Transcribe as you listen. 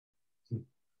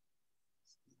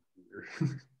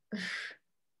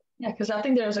Yeah, because I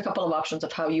think there's a couple of options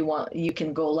of how you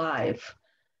can go live.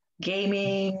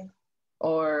 Gaming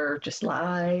or just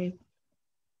live.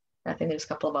 I think there's a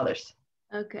couple of others.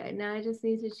 Okay, now I just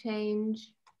need to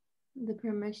change the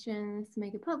permissions to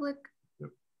make it public. Yep.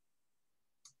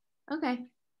 Okay.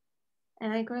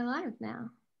 And I think we're live now.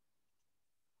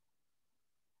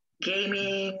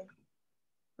 Gaming.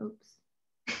 Oops.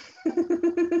 I'm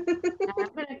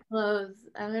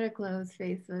gonna close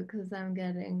Facebook because I'm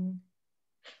getting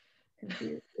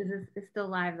confused. It's still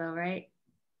live though, right?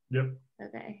 Yep.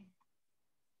 Okay.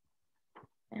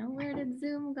 And where did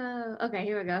Zoom go? Okay,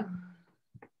 here we go.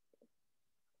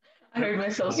 I heard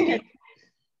myself speak.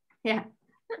 Yeah.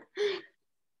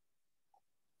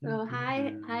 So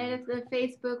hi to the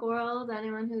Facebook world,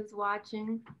 anyone who's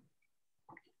watching.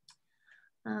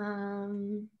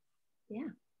 Yeah.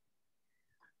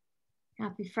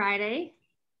 Happy Friday.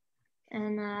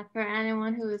 And for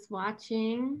anyone who is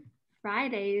watching,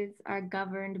 Fridays are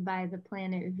governed by the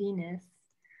planet Venus.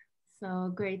 So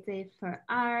a great day for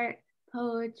art,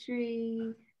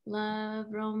 poetry, love,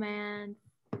 romance.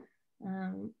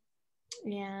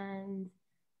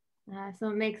 So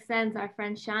it makes sense. Our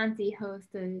friend Shanti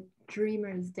hosts a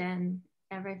Dreamer's Den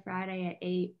every Friday at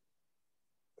 8,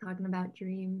 talking about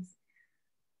dreams.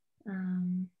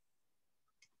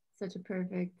 Such a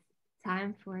perfect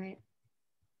time for it.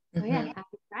 So yeah,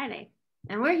 happy Friday.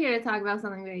 And we're here to talk about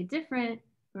something very different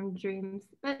from dreams,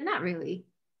 but not really.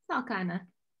 It's all kind of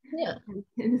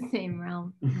in the same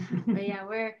realm. But yeah,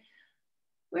 we're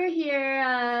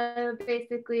here.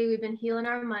 Basically, we've been healing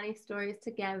our money stories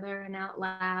together and out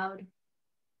loud,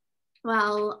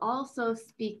 while also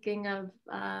speaking of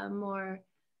more,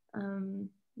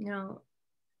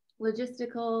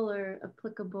 logistical or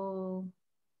applicable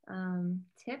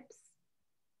tips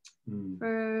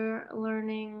for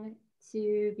learning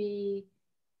to be,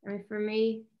 for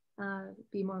me,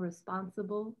 be more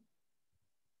responsible.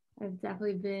 I've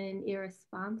definitely been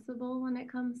irresponsible when it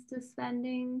comes to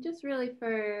spending, just really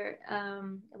for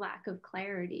lack of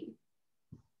clarity.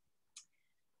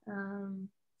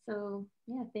 So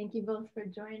yeah, thank you both for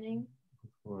joining. Of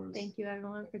course. Thank you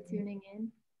everyone for tuning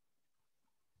in.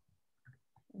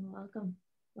 And welcome.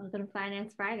 Welcome to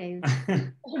Finance Fridays.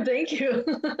 Thank you.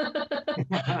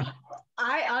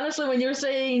 I honestly, when you're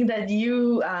saying that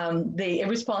you, the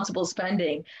irresponsible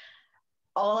spending,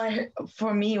 the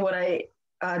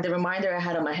reminder I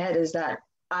had in my head is that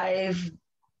I've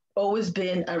always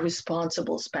been a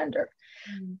responsible spender.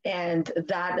 And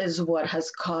that is what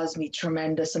has caused me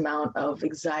tremendous amount of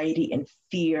anxiety and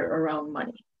fear around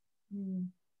money.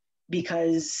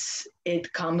 Because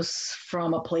it comes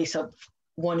from a place of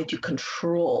wanting to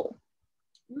control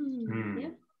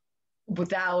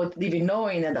without even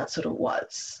knowing that that's what it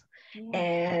was.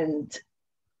 And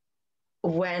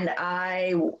when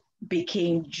I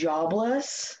became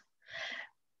jobless,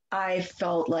 I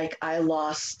felt like I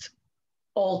lost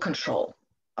all control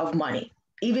of money,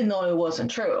 even though it wasn't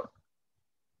true.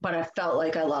 But I felt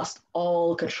like I lost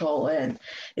all control. And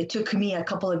it took me a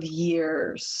couple of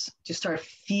years to start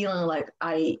feeling like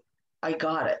I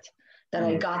got it, that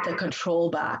I got the control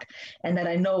back, and that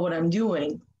I know what I'm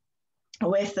doing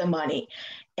with the money.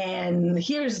 And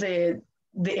here's the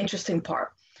interesting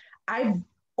part. I've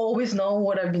always known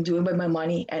what I've been doing with my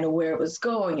money and where it was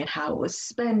going and how it was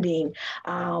spending.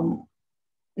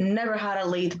 Never had a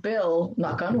late bill,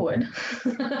 knock on wood.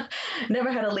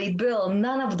 Never had a late bill,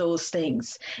 none of those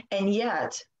things. And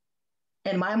yet,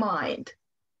 in my mind,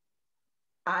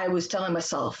 I was telling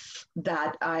myself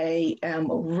that I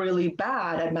am really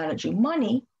bad at managing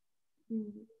money.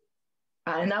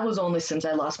 And that was only since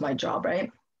I lost my job,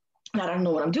 right? I don't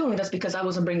know what I'm doing. That's because I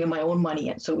wasn't bringing my own money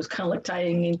in. So it was kind of like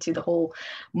tying into the whole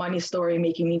money story,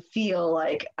 making me feel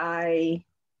like I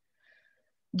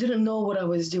didn't know what I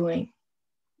was doing.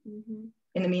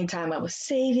 In the meantime, I was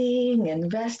saving and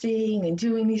investing and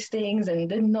doing these things and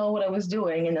didn't know what I was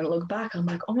doing. And then look back, I'm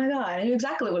like, oh my God, I knew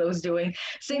exactly what I was doing.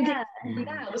 Same thing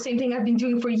now, the same thing I've been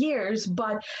doing for years,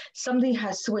 but something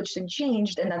has switched and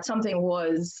changed. And that something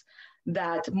was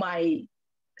that my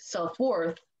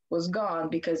self-worth was gone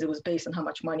because it was based on how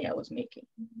much money I was making,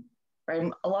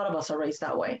 right? A lot of us are raised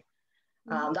that way.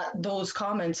 Those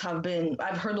comments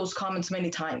I've heard those comments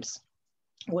many times.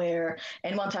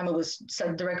 And one time it was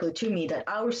said directly to me that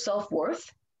our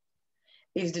self-worth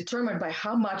is determined by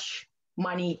how much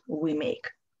money we make.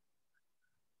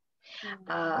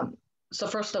 So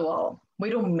first of all,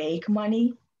 we don't make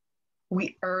money,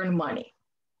 we earn money.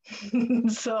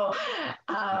 So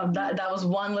that was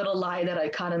one little lie that I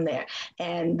caught in there.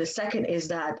 And the second is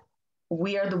that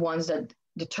we are the ones that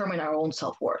determine our own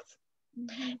self-worth.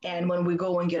 And when we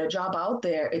go and get a job out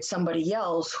there, it's somebody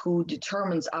else who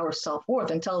determines our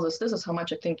self-worth and tells us, this is how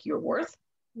much I think you're worth.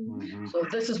 So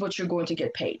this is what you're going to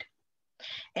get paid.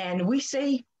 And we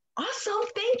say, awesome,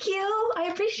 thank you. I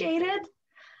appreciate it.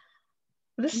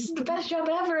 This is the best job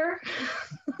ever.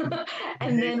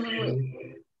 And then when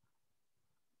we,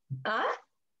 I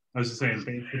was just saying,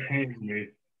 thanks for paying me.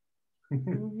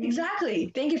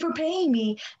 Exactly. Thank you for paying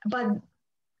me. But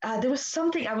there was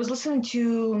something, I was listening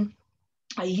to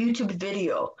a YouTube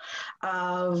video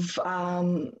of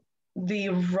the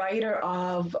writer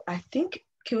of, I think,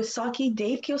 Dave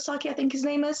Kiyosaki, I think his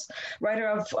name is, writer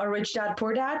of Rich Dad,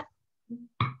 Poor Dad.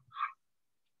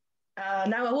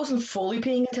 Now, I wasn't fully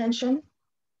paying attention,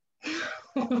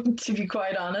 to be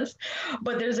quite honest,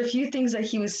 but there's a few things that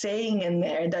he was saying in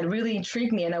there that really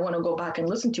intrigued me, and I want to go back and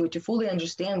listen to it to fully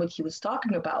understand what he was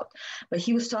talking about. But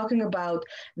he was talking about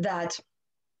that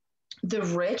the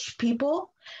rich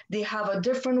people, they have a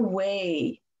different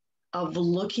way of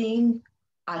looking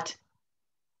at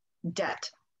debt.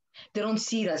 They don't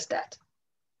see it as debt.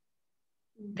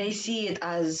 They see it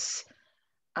as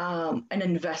an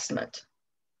investment,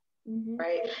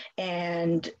 right?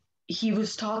 And he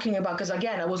was talking about, because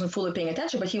again, I wasn't fully paying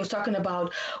attention, but he was talking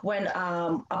about when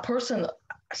a person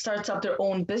starts up their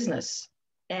own business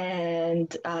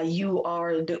and you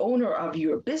are the owner of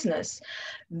your business,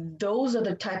 those are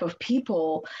the type of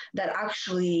people that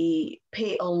actually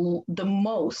pay the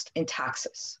most in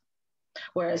taxes.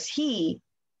 Whereas he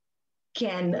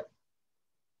can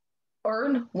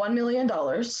earn $1 million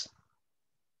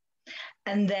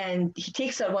and then he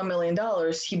takes that $1 million,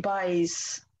 he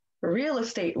buys real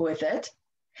estate with it,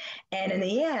 and in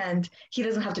the end, he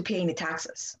doesn't have to pay any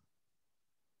taxes.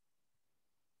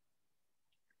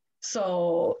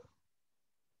 So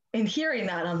in hearing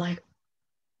that, I'm like,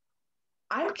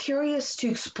 I'm curious to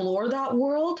explore that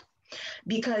world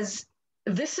because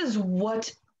this is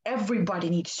what everybody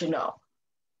needs to know.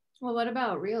 Well, what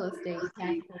about real estate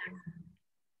taxes?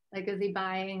 Like, is he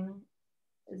buying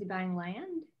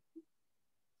land?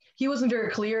 He wasn't very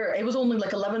clear. It was only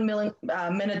like 11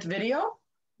 minute video.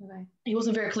 Okay. He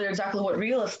wasn't very clear exactly what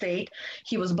real estate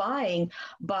he was buying,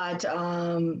 but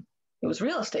it was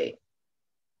real estate,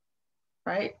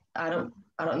 right? I don't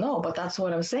know, but that's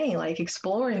what I'm saying. Like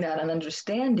exploring that and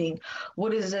understanding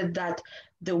what is it that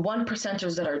the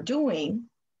 1%ers that are doing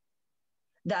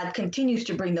that continues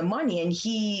to bring the money. And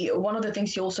one of the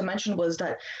things he also mentioned was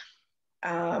that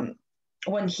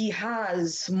when he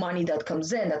has money that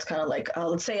comes in, that's kind of like,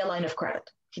 let's say a line of credit.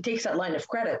 He takes that line of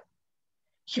credit,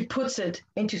 he puts it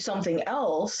into something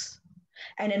else,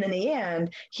 and then in the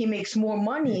end, he makes more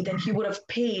money than he would have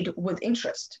paid with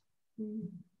interest,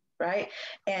 right?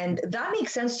 And that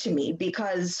makes sense to me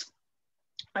because,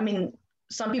 I mean,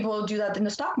 some people do that in the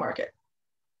stock market,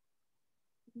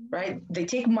 right? They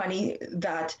take money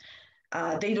that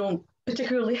they don't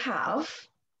particularly have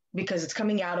because it's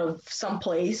coming out of some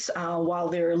place while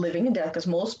they're living in debt, because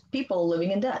most people are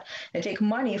living in debt. They take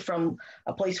money from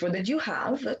a place where they do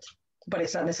have it, but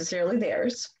it's not necessarily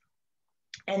theirs,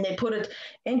 and they put it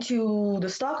into the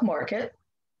stock market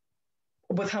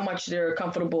with how much they're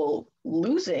comfortable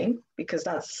losing, because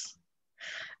that's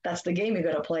the game you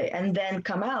got to play, and then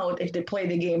come out, if they play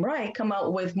the game right, come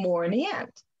out with more in the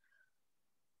end.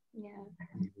 Yeah.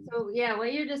 So yeah,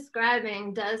 what you're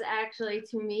describing does actually,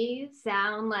 to me,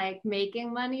 sound like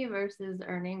making money versus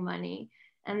earning money.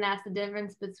 And that's the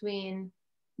difference between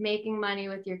making money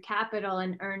with your capital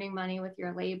and earning money with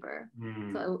your labor.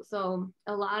 So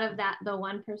a lot of that, the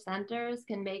 1%ers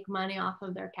can make money off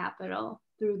of their capital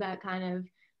through that kind of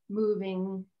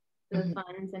moving the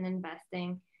funds and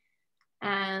investing.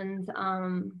 And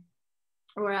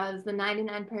whereas the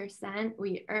 99%,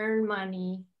 we earn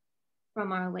money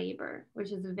from our labor,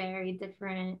 which is a very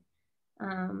different,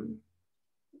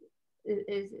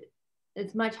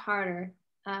 it's much harder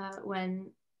when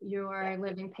you're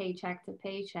living paycheck to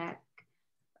paycheck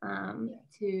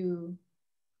to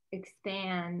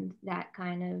expand that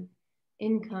kind of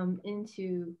income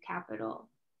into capital.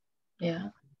 Yeah.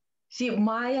 See,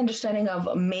 my understanding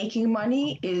of making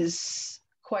money is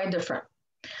quite different.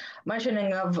 My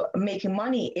understanding of making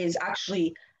money is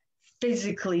actually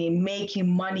physically making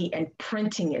money and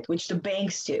printing it, which the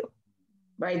banks do,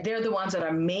 right? They're the ones that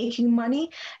are making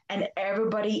money and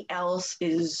everybody else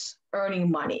is earning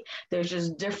money. There's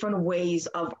just different ways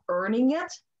of earning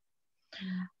it.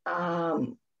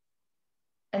 And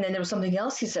then there was something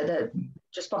else he said that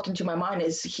just popped into my mind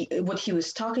is what he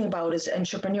was talking about is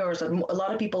entrepreneurs. A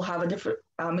lot of people have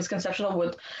misconception of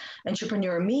what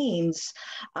entrepreneur means.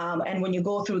 And when you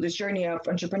go through this journey of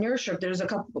entrepreneurship, there's a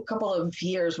couple of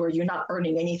years where you're not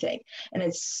earning anything. And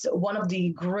it's one of the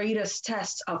greatest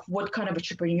tests of what kind of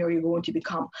entrepreneur you're going to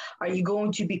become. Are you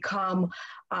going to become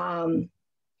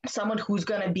someone who's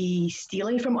going to be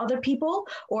stealing from other people,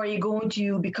 or are you going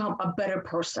to become a better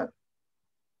person?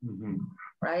 Mm-hmm.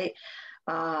 Right?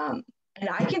 And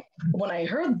when I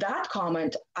heard that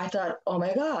comment, I thought, oh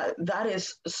my God, that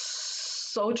is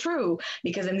so true.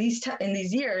 Because in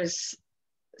these years,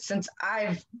 since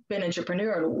I've been an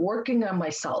entrepreneur and working on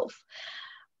myself,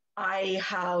 I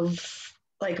have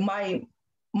like my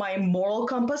moral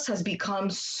compass has become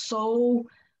so,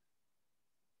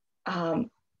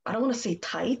 I don't want to say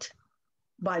tight,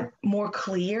 but more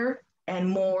clear and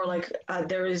more like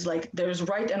there's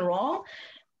right and wrong.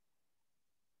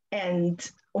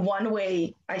 And one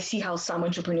way I see how some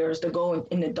entrepreneurs, they go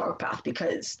in the dark path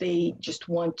because they just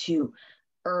want to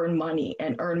earn money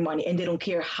and they don't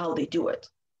care how they do it.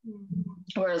 Mm-hmm.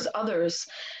 Whereas others,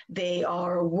 they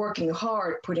are working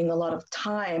hard, putting a lot of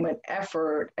time and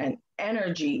effort and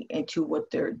energy into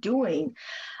what they're doing.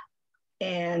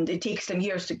 And it takes them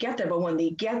years to get there. But when they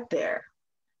get there,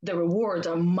 the rewards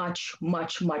are much,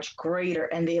 much, much greater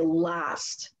and they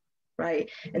last,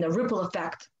 right? And the ripple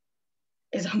effect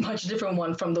is a much different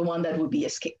one from the one that would be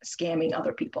scamming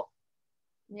other people.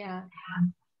 Yeah.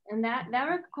 And that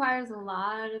requires a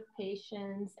lot of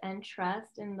patience and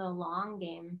trust in the long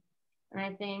game. And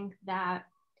I think that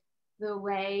the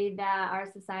way that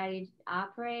our society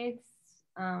operates,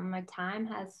 my time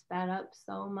has sped up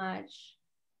so much.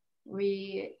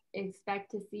 We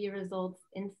expect to see results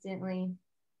instantly.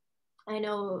 I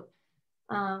know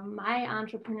my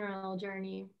entrepreneurial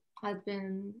journey has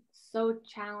been so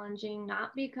challenging,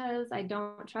 not because I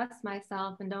don't trust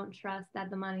myself and don't trust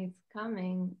that the money's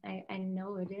coming. I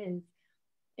know it is.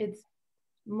 It's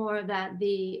more that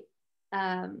the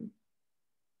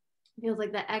feels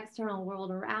like the external world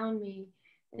around me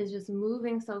is just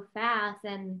moving so fast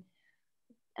and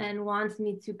wants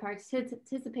me to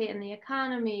participate in the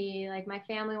economy. Like my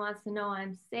family wants to know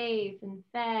I'm safe and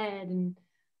fed,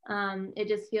 and it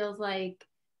just feels like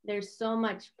there's so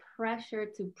much pressure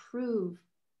to prove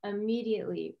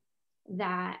immediately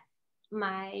that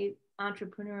my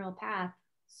entrepreneurial path,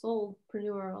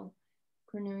 soulpreneurial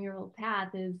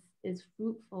path is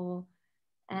fruitful.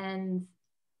 And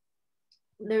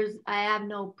I have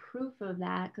no proof of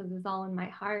that because it's all in my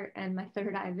heart and my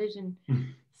third eye vision.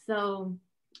 So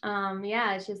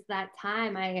yeah, it's just that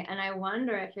time. I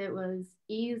wonder if it was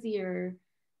easier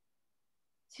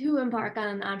to embark on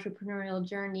an entrepreneurial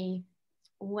journey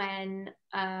when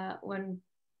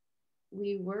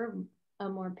we were a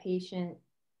more patient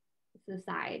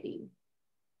society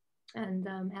and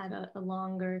had a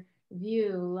longer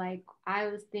view. Like I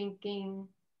was thinking,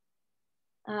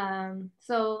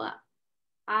 so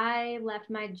I left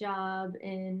my job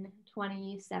in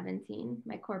 2017,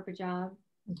 my corporate job,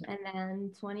 and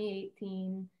then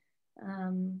 2018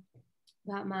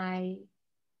 got my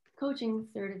coaching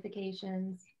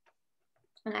certifications.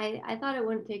 And I thought it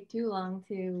wouldn't take too long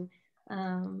to,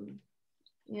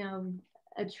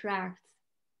 attract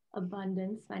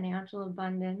abundance, financial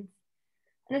abundance.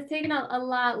 And it's taken a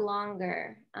lot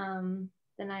longer than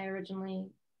I originally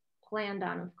planned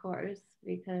on, of course,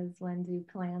 because when do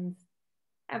plans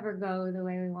ever go the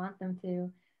way we want them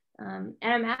to? And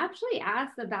I'm actually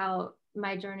asked about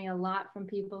my journey a lot from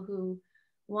people who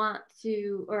want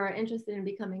to or are interested in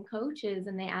becoming coaches.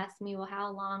 And they ask me, well,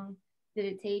 how long did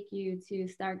it take you to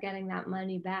start getting that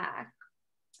money back?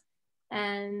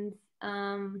 And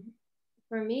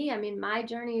for me, I mean, my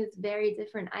journey is very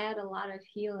different. I had a lot of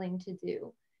healing to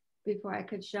do before I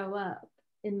could show up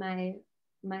in my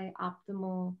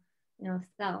optimal,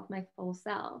 self, my full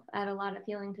self. I had a lot of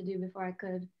healing to do before I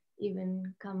could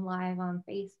even come live on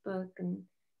Facebook and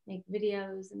make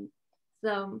videos. And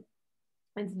so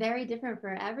it's very different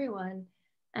for everyone.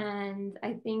 And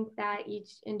I think that each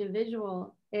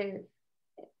individual, if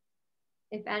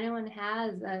anyone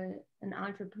has an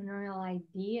entrepreneurial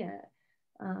idea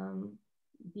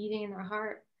beating in their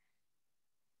heart,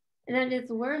 then it's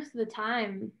worth the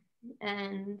time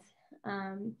and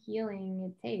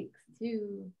healing it takes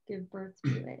to give birth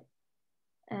to it,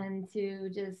 and to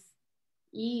just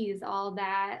ease all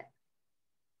that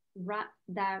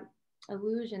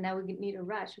illusion that we need a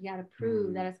rush. We got to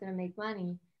prove that it's going to make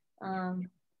money.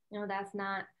 That's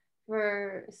not,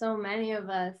 for so many of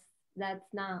us,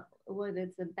 that's not what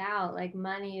it's about. Like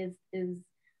money is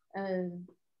a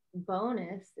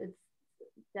bonus. It's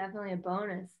definitely a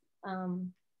bonus.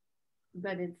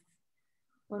 But it's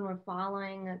when we're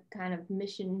following a kind of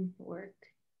mission work,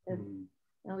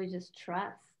 and we just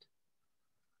trust.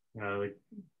 Yeah, like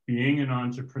being an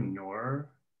entrepreneur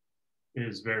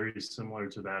is very similar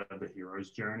to that of the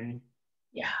hero's journey.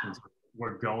 Yeah.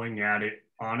 We're going at it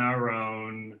on our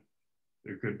own.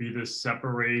 There could be this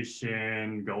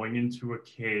separation, going into a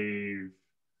cave,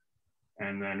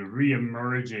 and then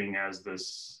re-emerging as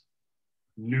this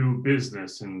new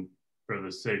business, and for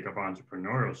the sake of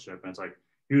entrepreneurship. And it's like,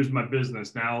 here's my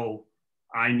business. Now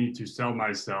I need to sell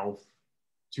myself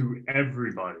to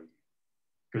everybody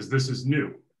because this is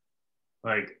new.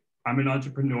 Like, I'm an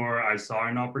entrepreneur. I saw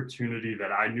an opportunity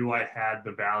that I knew I had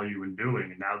the value in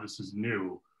doing, and now this is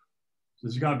new. So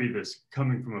there's got to be this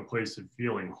coming from a place of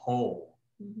feeling whole,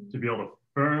 to be able to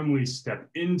firmly step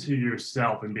into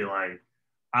yourself and be like,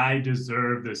 I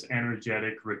deserve this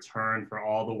energetic return for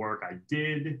all the work I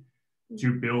did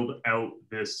to build out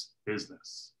this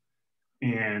business.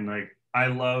 And like, I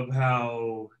love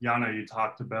how, Yana, you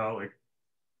talked about like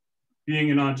being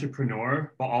an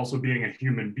entrepreneur, but also being a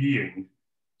human being.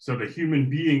 So the human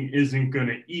being isn't going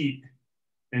to eat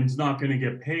and it's not going to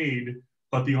get paid,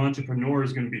 but the entrepreneur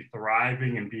is going to be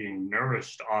thriving and being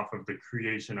nourished off of the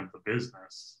creation of the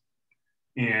business.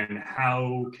 And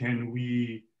how can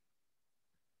we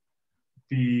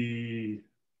be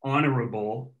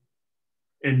honorable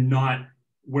and not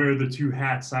wear the two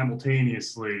hats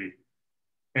simultaneously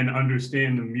and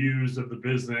understand the muse of the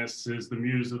business is the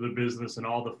muse of the business and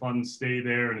all the funds stay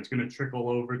there and it's going to trickle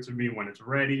over to me when it's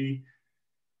ready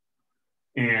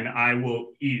and I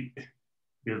will eat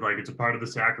because like it's a part of the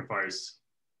sacrifice,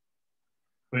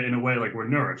 but in a way like we're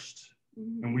nourished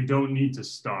and we don't need to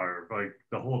starve. Like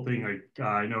the whole thing, like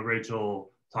I know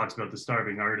Rachel talks about the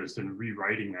starving artist and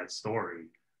rewriting that story,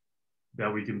 that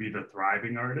we can be the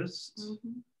thriving artist,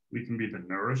 we can be the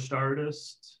nourished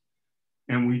artist,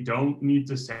 and we don't need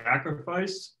to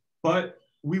sacrifice, but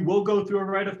we will go through a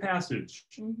rite of passage.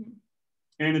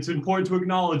 And it's important to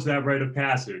acknowledge that rite of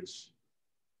passage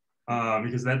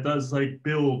because that does like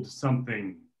build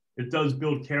something. It does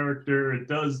build character, it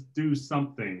does do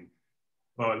something.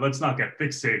 But let's not get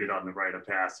fixated on the rite of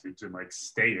passage and like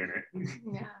stay in it.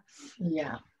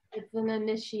 Yeah. It's an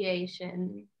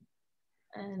initiation.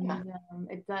 And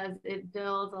it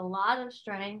builds a lot of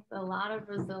strength, a lot of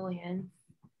resilience.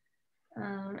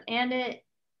 And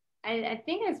I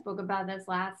think I spoke about this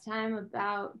last time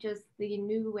about just the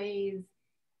new ways,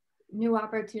 new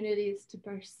opportunities to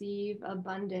perceive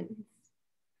abundance.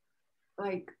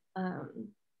 Like,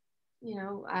 you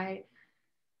know, I've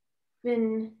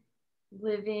been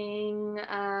living,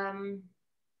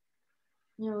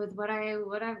 you know, with what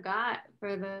I've got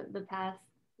for the past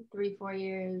 3-4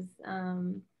 years,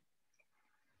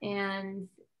 and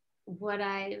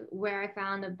where I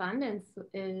found abundance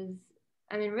is,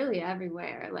 I mean, really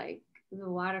everywhere. Like the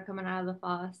water coming out of the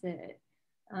faucet,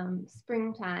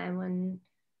 springtime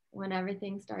when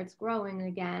everything starts growing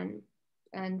again,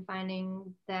 and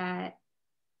finding that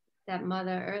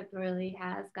Mother Earth really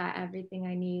has got everything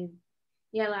I need.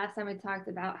 Yeah, last time we talked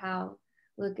about how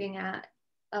looking at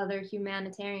other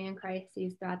humanitarian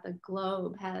crises throughout the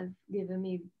globe have given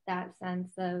me that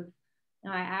sense of, you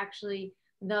know, I actually,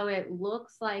 though it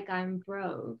looks like I'm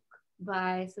broke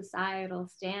by societal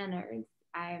standards,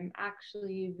 I'm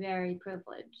actually very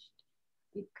privileged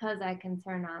because I can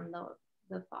turn on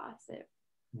the faucet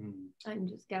and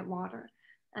just get water,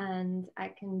 and I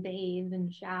can bathe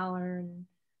and shower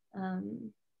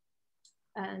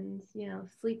and you know,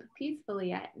 sleep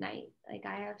peacefully at night. Like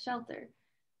I have shelter.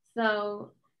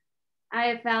 So I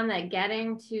have found that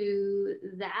getting to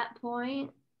that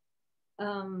point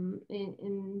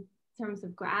in terms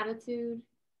of gratitude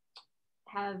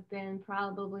have been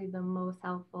probably the most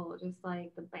helpful. Just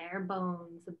like the bare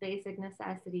bones, the basic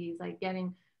necessities, like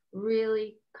getting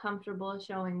really comfortable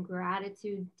showing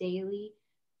gratitude daily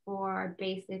for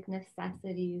basic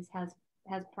necessities has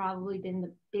probably been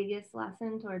the biggest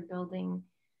lesson toward building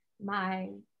my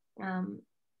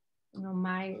you know,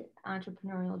 my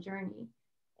entrepreneurial journey.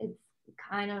 It's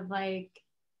kind of like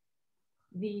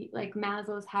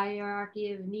Maslow's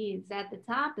hierarchy of needs. At the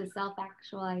top is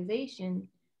self-actualization,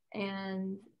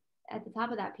 and at the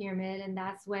top of that pyramid, and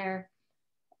that's where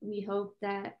we hope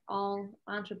that all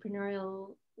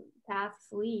entrepreneurial paths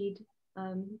lead,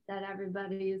 that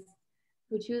everybody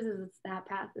who chooses that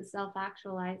path is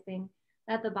self-actualizing.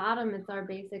 At the bottom, it's our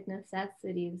basic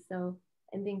necessities. So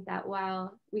I think that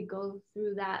while we go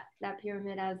through that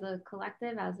pyramid as a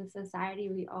collective, as a society,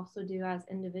 we also do as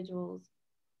individuals.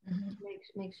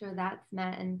 Make sure that's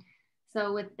met. And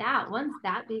so with that, once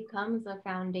that becomes a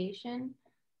foundation,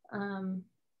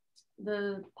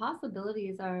 the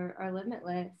possibilities are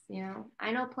limitless. You know,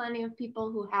 I know plenty of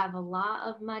people who have a lot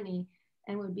of money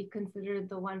and would be considered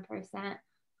the 1%,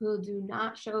 who do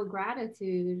not show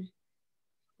gratitude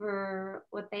for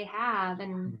what they have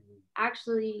and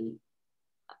actually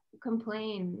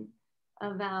complain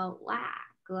about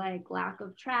like lack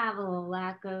of travel,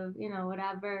 lack of,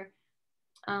 whatever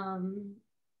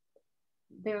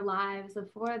their lives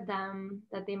afford them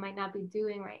that they might not be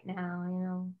doing right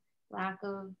now, lack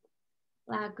of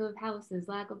houses,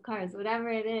 lack of cars, whatever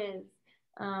it is.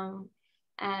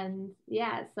 And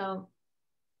yeah, so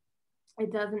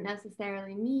it doesn't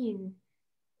necessarily mean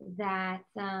that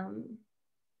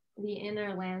the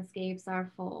inner landscapes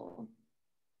are full.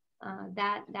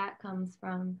 That comes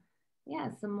from,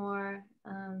 some more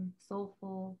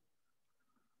soulful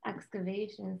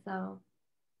excavation. So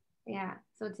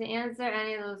so to answer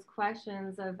any of those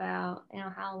questions about,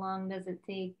 how long does it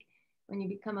take when you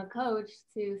become a coach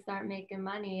to start making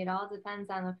money, it all depends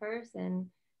on the person.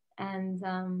 And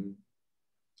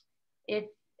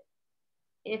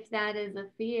if that is a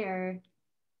fear,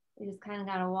 you just kind of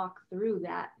got to walk through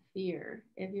that fear.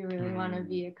 If you really want to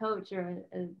be a coach or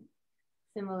a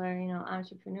similar,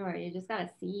 entrepreneur, you just got to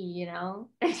see,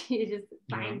 you just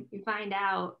find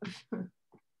out.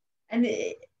 And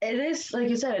it is, like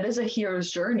you said, it is a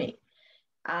hero's journey.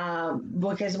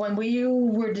 Because when you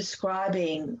were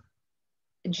describing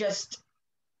just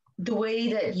the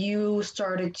way that you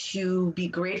started to be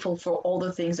grateful for all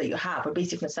the things that you have, or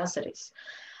basic necessities,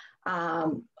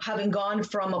 having gone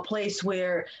from a place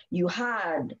where you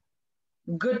had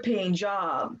good paying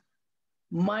job,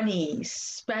 money,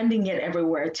 spending it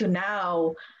everywhere, to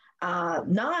now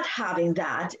not having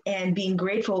that and being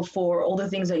grateful for all the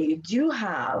things that you do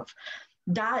have,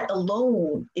 that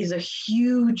alone is a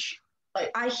huge,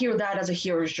 like, I hear that as a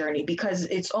hero's journey, because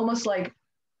it's almost like,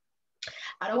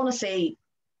 I don't want to say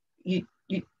you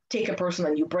take a person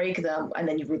and you break them and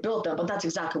then you rebuild them, but that's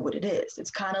exactly what it is.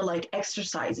 It's kind of like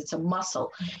exercise. It's a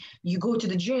muscle. You go to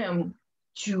the gym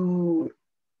to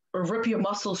rip your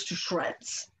muscles to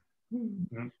shreds.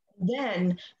 Mm-hmm.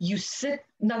 Then you sit,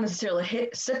 not necessarily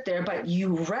sit there, but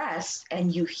you rest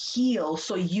and you heal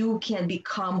so you can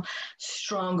become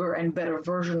stronger and better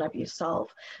version of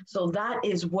yourself. So that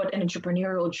is what an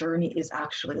entrepreneurial journey is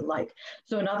actually like.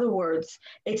 So in other words,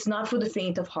 it's not for the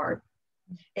faint of heart.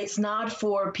 It's not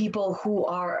for people who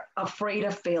are afraid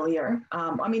of failure.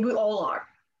 I mean, we all are,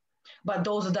 but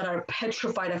those that are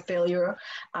petrified of failure.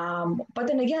 But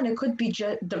then again, it could be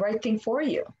just the right thing for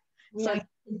you. Yeah. So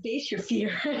you face your fear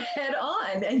head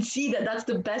on and see that that's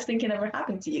the best thing can ever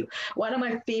happen to you. One of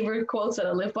my favorite quotes that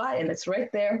I live by, and it's right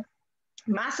there: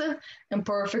 massive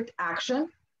imperfect action,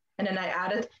 and then I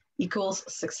added, equals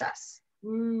success. I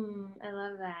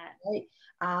love that. Right?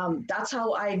 That's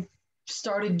how I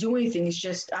started doing things.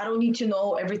 Just, I don't need to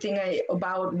know everything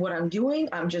about what I'm doing.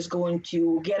 I'm just going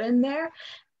to get in there,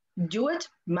 do it,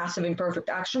 massive imperfect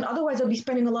action. Otherwise, I'll be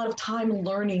spending a lot of time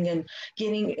learning and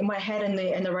getting my head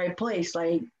in the right place,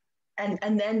 like,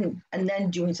 and then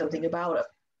doing something about it.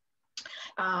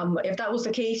 If that was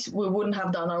the case, we wouldn't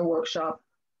have done our workshop.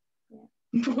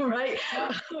 Right?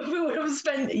 We would have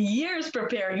spent years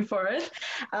preparing for it.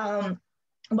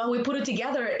 But we put it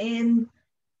together in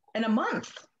a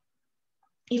month,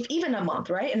 if even a month,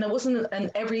 right? And it wasn't an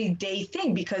everyday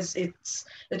thing, because it's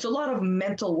a lot of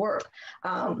mental work.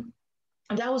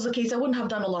 If that was the case, I wouldn't have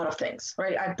done a lot of things,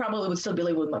 right? I probably would still be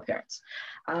living with my parents.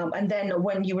 And then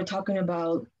when you were talking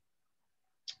about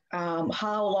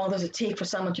how long does it take for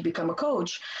someone to become a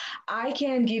coach, I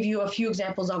can give you a few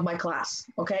examples of my class,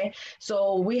 okay?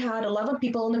 So we had 11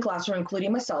 people in the classroom,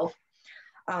 including myself.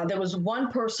 There was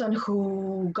one person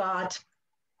who got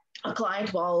a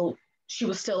client while she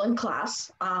was still in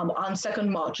class on second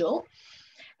module.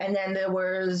 And then there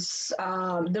was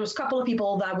a couple of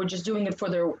people that were just doing it for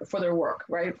their work,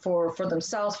 right? For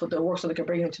themselves, for their work, so they could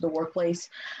bring it to the workplace.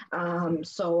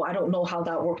 So I don't know how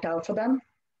that worked out for them.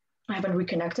 I haven't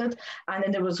reconnected. And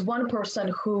then there was one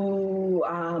person who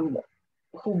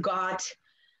got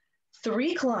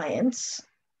 3 clients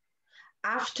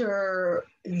after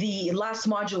the last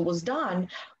module was done,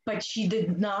 but she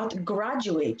did not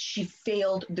graduate. She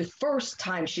failed the first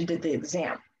time she did the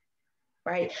exam.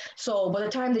 Right. So by the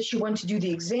time that she went to do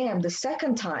the exam the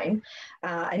second time,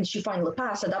 and she finally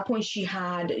passed, at that point she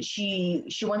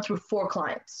went through 4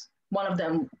 clients. One of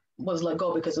them was let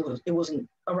go because it wasn't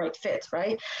a right fit.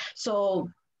 Right. So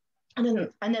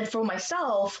and then for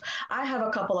myself, I have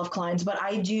a couple of clients, but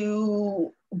I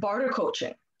do barter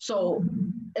coaching. So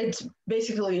it's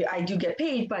basically, I do get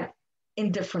paid, but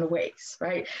in different ways.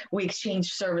 Right. We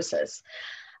exchange services.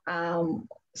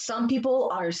 Some people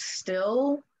are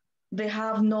still, they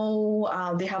have no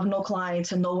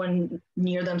clients and no one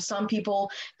near them. Some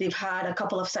people, they've had a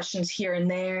couple of sessions here and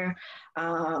there.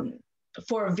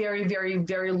 for a very, very,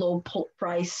 very low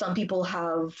price. Some people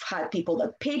have had people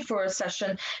that paid for a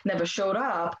session, never showed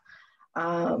up.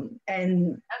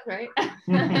 And that's right.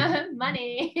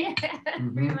 Money.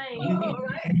 Free money. Oh,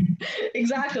 right.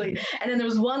 Exactly. And then there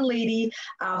was one lady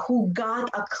who got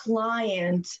a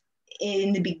client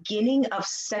in the beginning of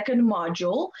second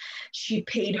module. She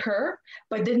paid her,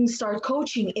 but didn't start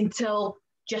coaching until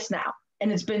just now.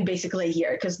 And it's been basically a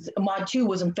year because mod 2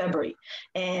 was in February.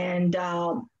 And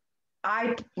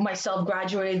I myself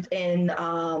graduated in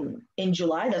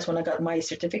July. That's when I got my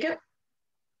certificate.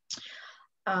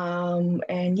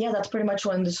 And yeah, that's pretty much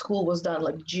when the school was done,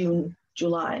 like June,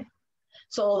 July.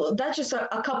 So that's just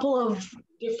a couple of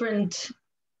different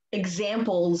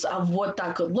examples of what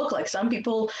that could look like. Some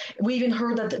people, we even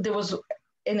heard that there was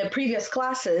in the previous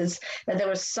classes that there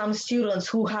were some students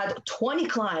who had 20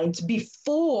 clients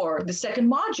before the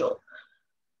second module.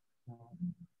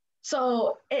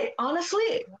 So it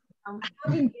honestly,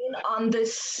 having been on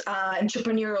this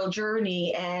entrepreneurial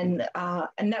journey and a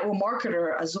network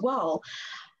marketer as well,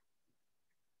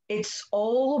 it's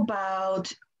all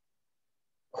about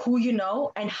who you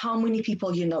know and how many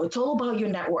people you know. It's all about your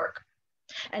network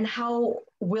and how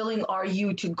willing are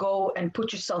you to go and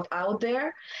put yourself out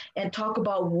there and talk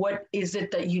about what is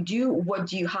it that you do, what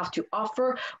do you have to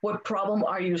offer, what problem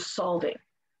are you solving.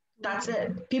 That's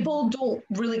it. People don't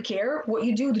really care what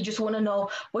you do. They just want to know,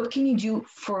 what can you do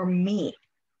for me?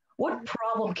 What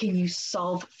problem can you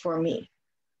solve for me?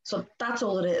 So that's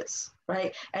all it is,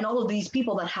 right? And all of these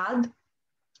people that had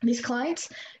these clients,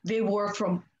 they were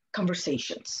from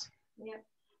conversations. Yep.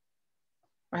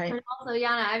 Right. And also,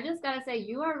 Yana, I've just got to say,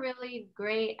 you are really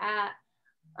great at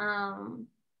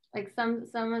like some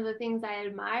of the things I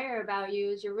admire about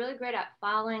you is you're really great at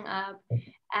following up,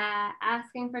 at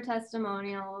asking for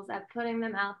testimonials, at putting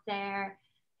them out there.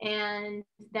 And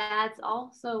that's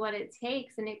also what it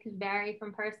takes. And it could vary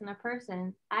from person to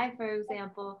person. I, for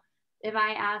example, if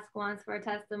I ask once for a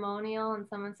testimonial and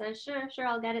someone says, sure,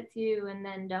 I'll get it to you, and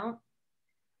then don't,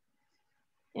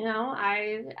 you know,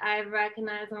 I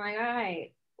recognize, I'm like, all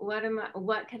right,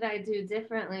 what could I do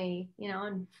differently? You know,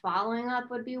 and following up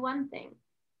would be one thing.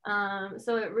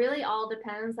 So it really all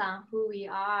depends on who we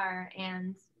are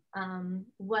and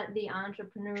what the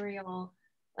entrepreneurial,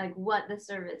 like what the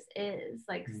service is.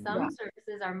 Like some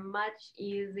services are much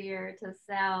easier to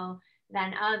sell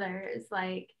than others.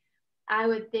 Like I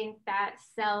would think that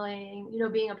selling, you know,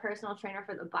 being a personal trainer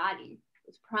for the body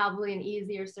is probably an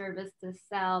easier service to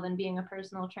sell than being a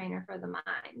personal trainer for the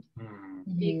mind,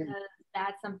 because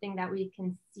that's something that we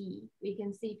can see. We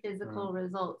can see physical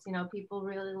results. You know, people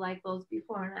really like those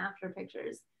before and after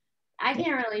pictures. I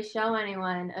can't really show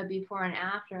anyone a before and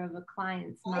after of a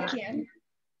client's mind.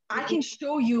 I can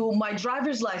show you my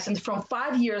driver's license from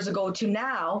 5 years ago to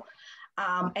now.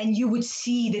 And you would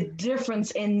see the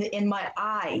difference in my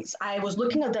eyes. I was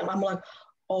looking at them. I'm like,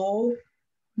 oh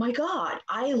my God,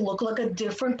 I look like a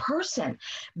different person.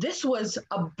 This was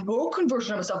a broken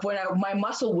version of myself when my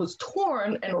muscle was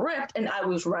torn and ripped and I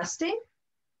was resting,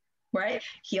 right?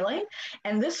 Healing.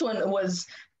 And this one was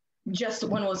just,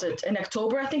 when was it? In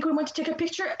October, I think we went to take a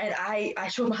picture and I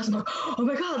showed my husband, like, oh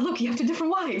my God, look, you have two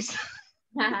different wives.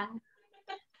 Yeah,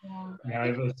 I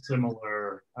have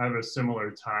a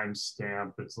similar time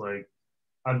stamp. It's like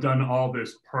I've done all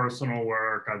this personal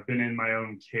work. I've been in my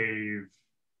own cave,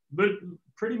 but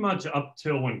pretty much up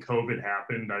till when COVID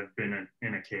happened, I've been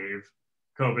in a cave.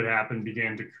 COVID happened,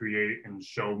 began to create and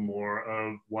show more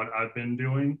of what I've been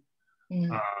doing,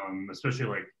 especially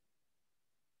like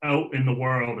out in the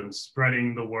world and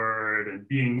spreading the word and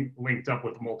being linked up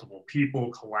with multiple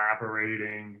people,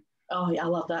 collaborating. Oh yeah, I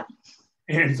love that.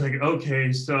 And it's like,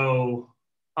 okay, so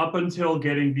up until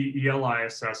getting the ELI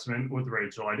assessment with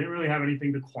Rachel, I didn't really have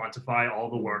anything to quantify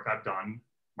all the work I've done,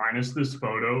 minus this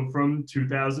photo from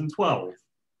 2012,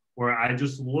 where I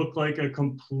just look like a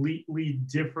completely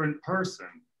different person.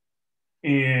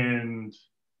 And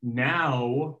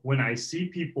now when I see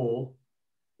people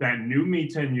that knew me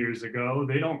 10 years ago,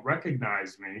 they don't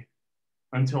recognize me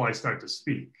until I start to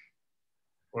speak,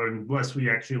 or unless we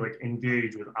actually like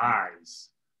engage with eyes.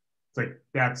 It's like,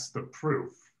 that's the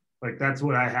proof. Like, that's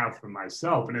what I have for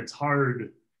myself. And it's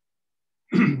hard.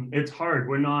 It's hard.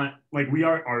 We're not, like, we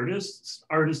are artists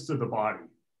of the body.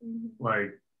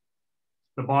 Like,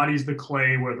 the body's the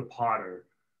clay, we're the potter.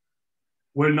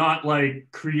 We're not like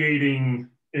creating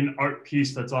an art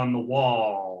piece that's on the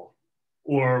wall,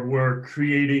 or we're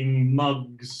creating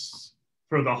mugs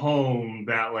for the home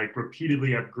that like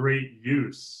repeatedly have great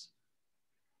use.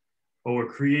 But we're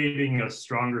creating a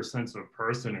stronger sense of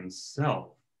person and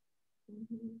self.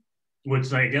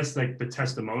 which I guess like the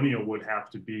testimonial would have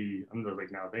to be, I'm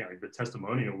like now thinking like the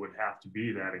testimonial would have to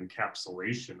be that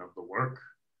encapsulation of the work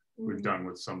we've done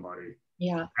with somebody.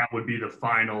 Yeah. That would be the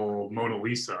final Mona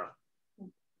Lisa.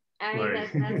 I mean,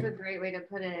 that's a great way to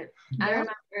put it. Yeah. I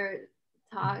remember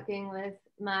talking with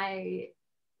my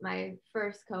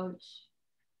first coach,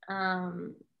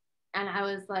 and I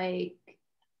was like,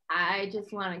 I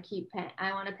just want to keep paying.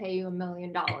 I want to pay you $1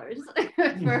 million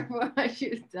for what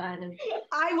you've done. And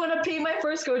I want to pay my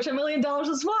first coach $1 million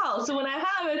as well. So when I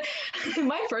have it,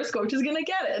 my first coach is gonna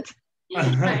get it.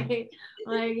 Right?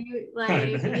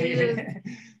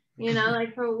 You know,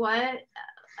 like for what?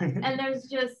 And there's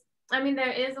just, I mean,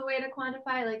 there is a way to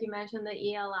quantify, like you mentioned,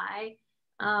 the ELI.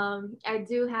 I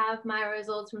do have my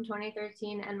results from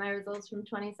 2013 and my results from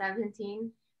 2017,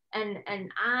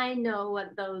 and I know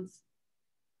what those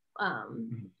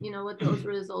you know, what those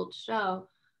results show.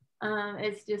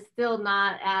 It's just still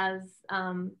not as,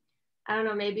 I don't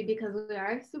know, maybe because we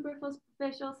are a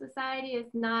superficial society,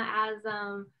 it's not as,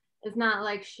 it's not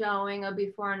like showing a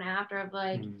before and after of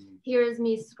like, here's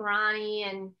me scrawny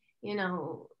and, you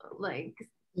know, like,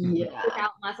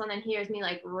 without muscle, and then here's me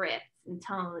like ripped and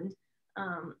toned.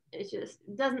 It just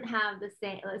doesn't have the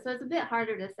same, so it's a bit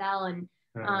harder to sell. And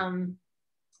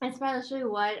especially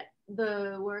what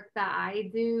the work that I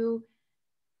do,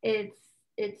 it's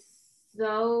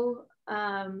so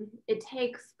it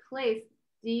takes place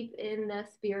deep in the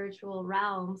spiritual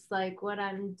realms. Like what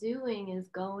I'm doing is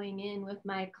going in with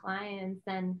my clients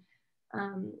and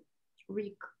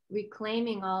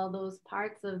reclaiming all those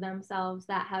parts of themselves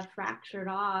that have fractured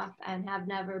off and have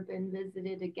never been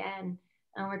visited again.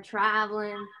 And we're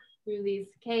traveling through these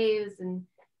caves and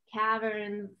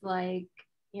caverns, like,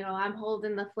 you know, I'm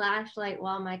holding the flashlight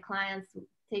while my client's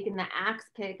taking the axe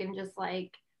pick and just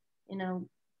like, you know,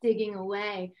 digging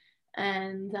away.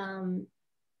 And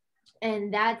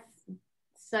that's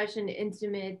such an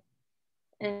intimate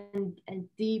and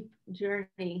deep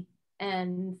journey.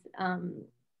 And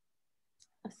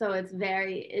so it's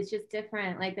just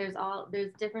different. Like there's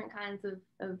different kinds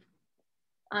of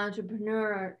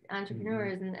entrepreneurs,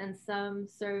 and some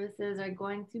services are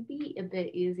going to be a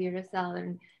bit easier to sell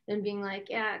than being like,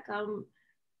 yeah,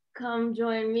 come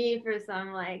join me for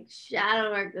some like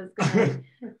shadow work that's gonna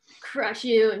crush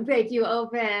you and break you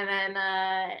open and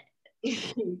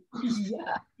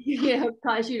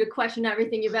cause you to question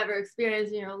everything you've ever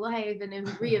experienced in your life and then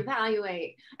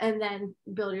reevaluate and then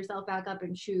build yourself back up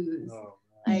and choose.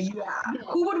 Like,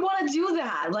 who would want to do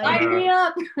that? Like, line me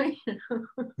up.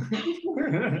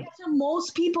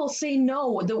 Most people say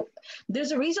no.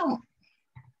 There's a reason.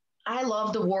 I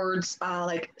love the words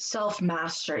like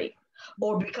self-mastery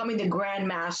or becoming the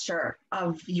grandmaster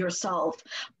of yourself.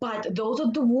 But those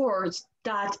are the words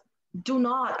that do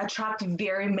not attract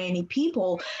very many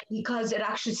people because it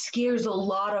actually scares a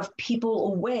lot of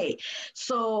people away.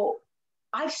 So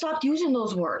I've stopped using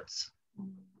those words.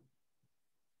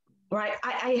 Right.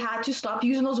 I had to stop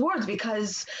using those words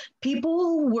because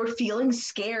people were feeling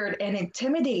scared and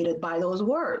intimidated by those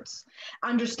words,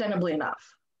 understandably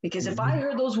enough. Because if I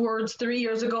heard those words 3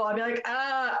 years ago, I'd be like,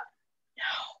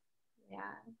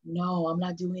 no, I'm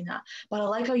not doing that. But I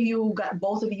like how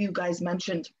both of you guys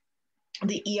mentioned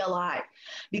the ELI,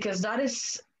 because that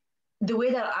is the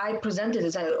way that I present it.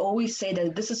 Is I always say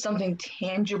that this is something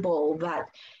tangible that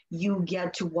you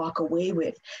get to walk away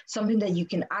with, something that you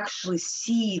can actually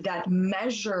see that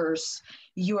measures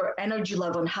your energy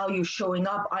level and how you're showing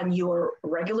up on your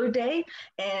regular day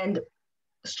and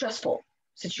stressful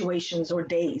situations or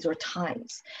days or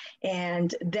times.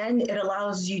 And then it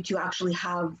allows you to actually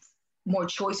have more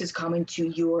choices come into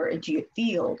your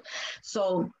field.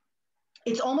 So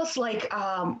it's almost like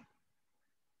an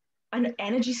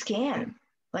energy scan.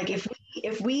 Like if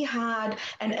we had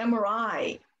an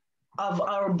MRI of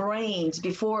our brains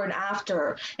before and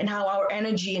after and how our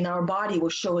energy in our body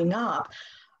was showing up,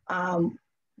 kind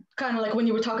of like when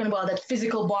you were talking about that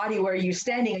physical body where you're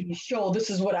standing and you show this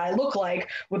is what I look like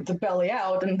with the belly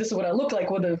out and this is what I look like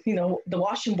with the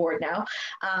washing board now.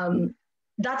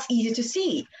 That's easy to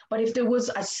see. But if there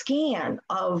was a scan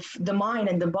of the mind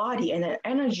and the body and the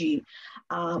energy,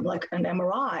 like an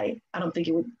MRI, I don't think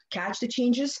it would catch the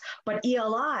changes. But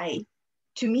ELI,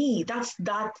 to me, that's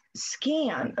that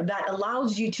scan that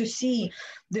allows you to see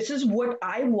this is what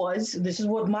I was, this is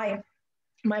what my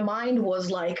mind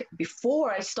was like before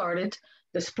I started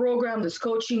this program, this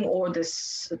coaching, or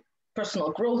this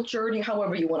personal growth journey,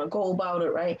 however you want to go about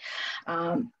it, right?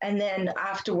 And then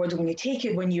afterwards, when you take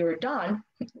it, when you're done,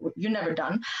 you're never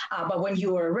done, but when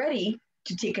you are ready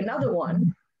to take another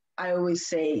one, I always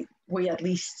say, wait at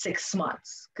least 6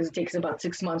 months, because it takes about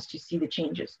 6 months to see the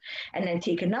changes. And then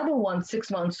take another one 6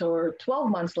 months or 12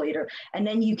 months later, and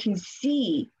then you can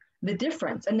see the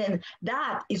difference. And then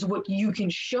that is what you can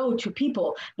show to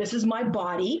people. This is my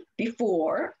body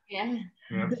before. Yeah.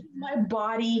 This is my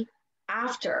body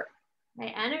after.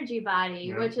 My energy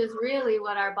body, which is really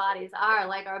what our bodies are.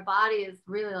 Like our body is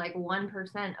really like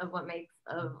 1% of what makes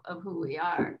of who we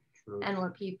are. True. And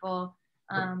what people,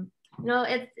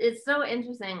 it's so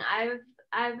interesting.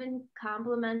 I've been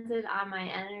complimented on my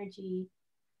energy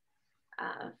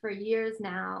for years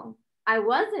now. I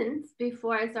wasn't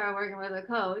before I started working with a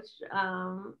coach.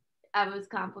 I was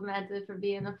complimented for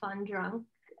being a fun drunk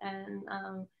and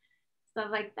stuff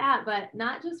like that, but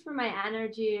not just for my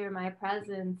energy or my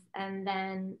presence. And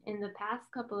then in the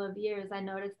past couple of years, I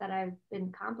noticed that I've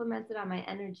been complimented on my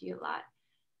energy a lot.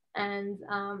 And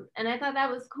I thought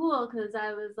that was cool because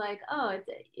I was like, oh,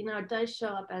 it does show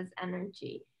up as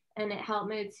energy, and it helped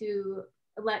me to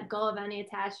let go of any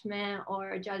attachment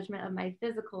or judgment of my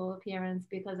physical appearance,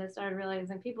 because I started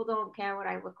realizing people don't care what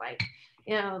I look like,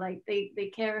 like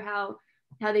they care how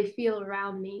they feel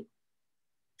around me.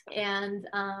 And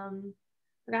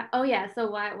so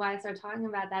why I started talking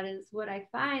about that is what I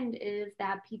find is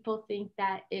that people think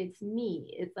that it's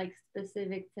me, it's like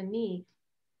specific to me.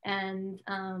 And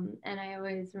I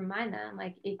always remind them,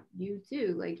 like, you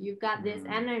too, like you've got this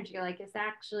energy, like it's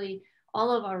actually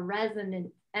all of our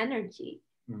resonant energy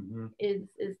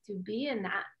is to be in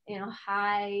that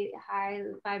high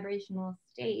vibrational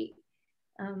state.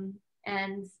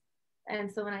 And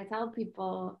so when I tell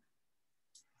people,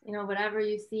 whatever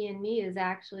you see in me is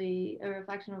actually a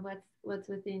reflection of what's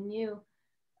within you,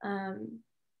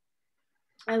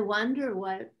 I wonder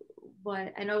what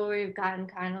I know we've gotten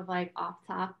kind of like off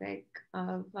topic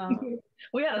of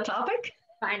we had a topic?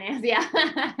 Finance, yeah.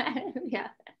 Yeah.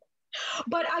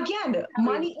 But again,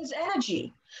 money is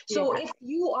energy. So if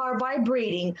you are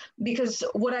vibrating, because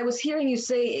what I was hearing you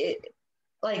say,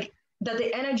 like that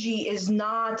the energy is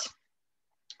not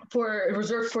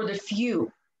reserved for the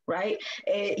few, right?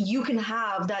 You can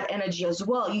have that energy as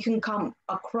well. You can come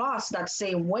across that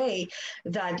same way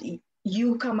that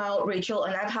you come out, Rachel,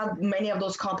 and I've had many of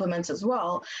those compliments as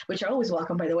well, which are always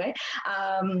welcome, by the way.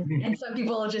 And some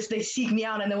people they seek me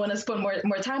out and they want to spend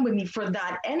more time with me for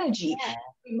that energy. Yeah.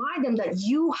 Remind them that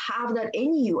you have that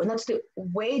in you, and that's the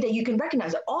way that you can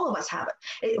recognize it. All of us have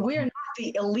it. We are not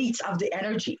the elites of the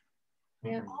energy.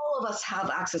 Yeah. All of us have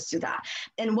access to that.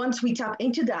 And once we tap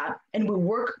into that and we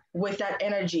work with that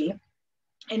energy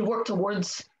and work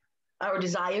towards our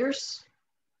desires,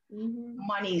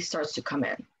 money starts to come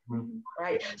in.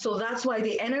 Right. So that's why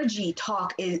the energy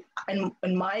talk is, in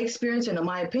my experience and in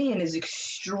my opinion, is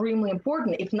extremely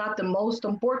important, if not the most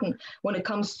important, when it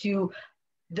comes to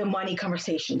the money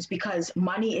conversations, because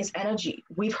money is energy.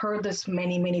 We've heard this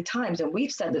many, many times, and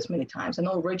we've said this many times. I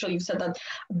know, Rachel, you've said that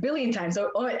a billion times. So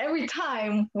every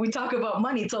time we talk about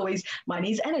money, it's always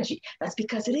money is energy. That's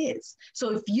because it is.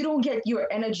 So if you don't get your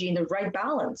energy in the right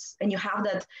balance and you have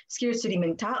that scarcity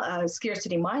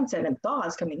mindset and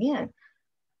thoughts coming in,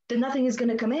 then nothing is going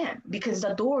to come in, because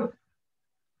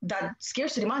that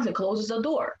scarcity mindset closes the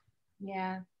door.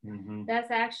 Yeah, that's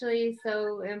actually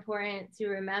so important to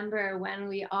remember when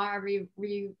we are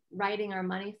rewriting our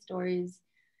money stories.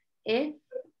 And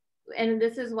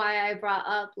this is why I brought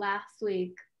up last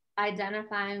week,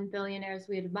 identifying billionaires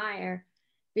we admire,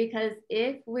 because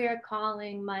if we're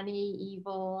calling money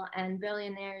evil and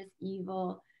billionaires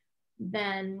evil,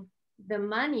 then the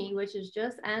money, which is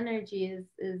just energy,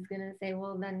 is going to say,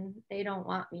 well, then they don't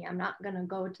want me. I'm not going to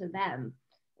go to them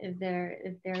if they're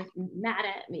mad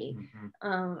at me.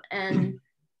 And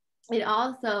it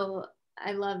also,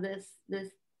 I love this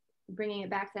bringing it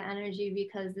back to energy,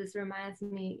 because this reminds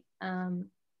me,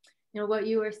 what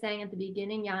you were saying at the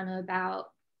beginning, Yana,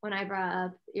 about when I brought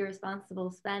up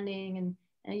irresponsible spending,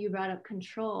 and you brought up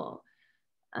control.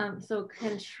 So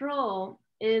control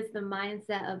is the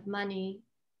mindset of money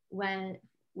when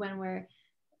we're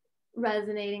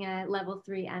resonating at level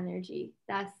 3 energy.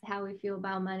 That's how we feel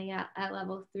about money at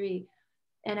level 3.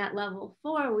 And at level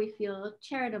 4, we feel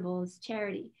charitable as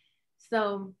charity.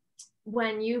 So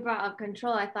when you brought up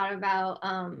control, I thought about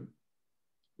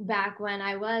back when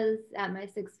I was at my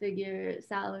 6-figure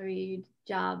salaried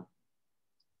job.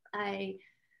 I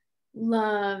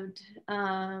loved,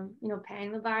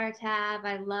 paying the bar tab.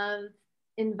 I loved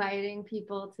inviting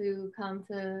people to come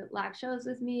to live shows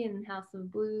with me in House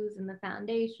of Blues in the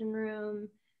Foundation Room,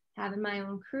 having my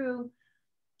own crew.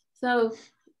 So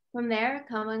from there,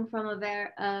 coming from a very,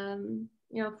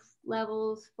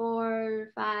 levels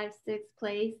 4, 5, 6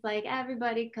 place, like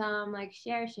everybody come, like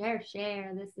share.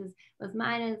 This was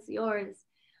mine, it's yours.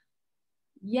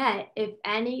 Yet, if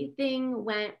anything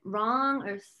went wrong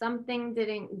or something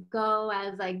didn't go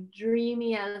as like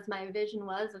dreamy as my vision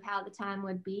was of how the time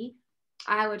would be,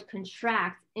 I would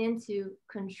contract into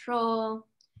control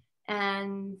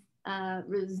and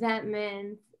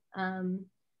resentment,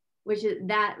 which is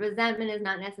that resentment is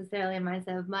not necessarily a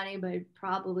mindset of money, but it'd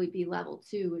probably be level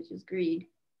 2, which is greed.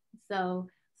 So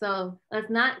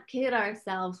let's not kid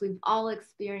ourselves. We've all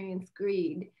experienced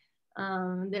greed.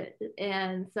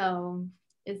 And so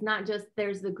it's not just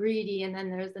there's the greedy and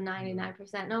then there's the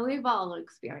 99%. No, we've all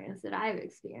experienced it. I've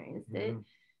experienced it.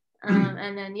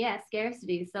 And then, yeah,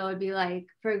 scarcity. So it'd be like,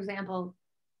 for example,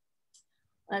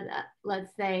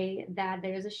 let's say that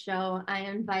there's a show. I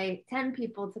invite 10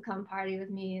 people to come party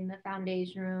with me in the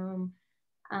foundation room.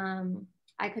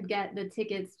 I could get the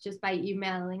tickets just by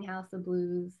emailing House of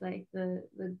Blues. Like the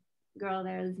girl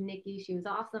there is Nikki. She was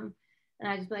awesome. And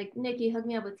I just be like, Nikki, hook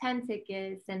me up with 10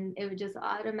 tickets. And it would just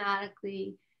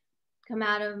automatically come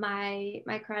out of my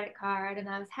credit card. And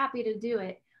I was happy to do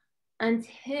it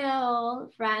until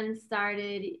friends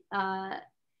started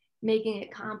making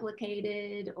it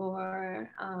complicated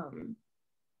or,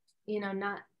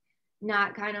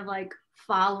 not kind of like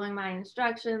following my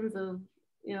instructions of,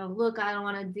 look, I don't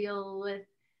want to deal with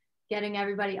getting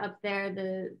everybody up there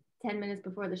the 10 minutes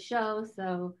before the show.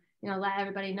 So, let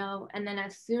everybody know. And then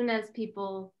as soon as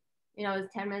people, it was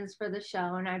 10 minutes for the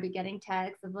show and I'd be getting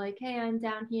texts of like, hey, I'm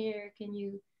down here. Can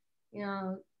you,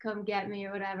 come get me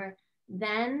or whatever.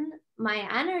 Then my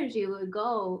energy would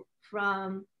go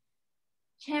from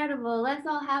charitable, let's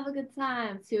all have a good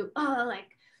time, to, oh,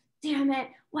 like, damn it,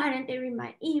 why didn't they read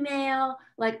my email?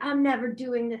 Like, I'm never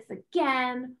doing this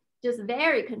again. Just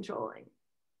very controlling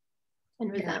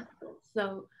and resentful.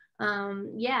 So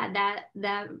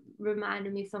that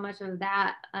reminded me so much of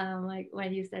that. Like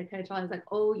when you said control, I was like,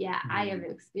 oh yeah, I have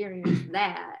experienced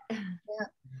that.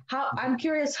 Yeah. I'm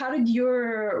curious, how did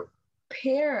your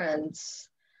parents,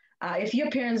 if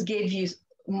your parents gave you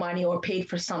money or paid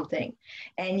for something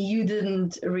and you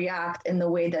didn't react in the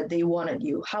way that they wanted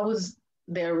you, how was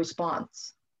their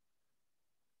response?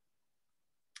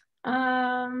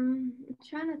 I'm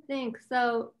trying to think.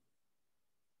 So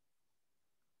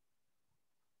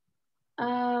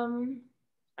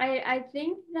I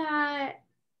think that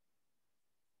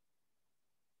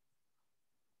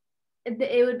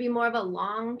it would be more of a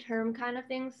long-term kind of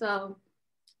thing. So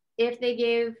if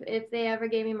they ever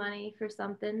gave me money for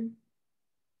something,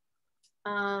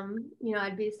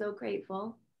 I'd be so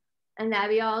grateful and that'd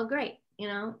be all great.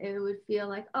 It would feel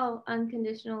like, oh,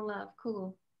 unconditional love,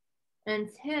 cool.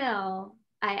 Until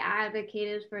I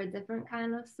advocated for a different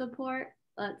kind of support,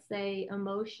 let's say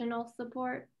emotional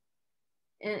support,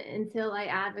 until I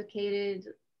advocated,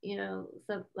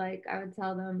 so like I would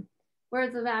tell them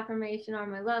words of affirmation are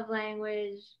my love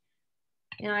language,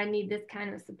 I need this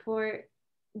kind of support.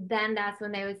 Then that's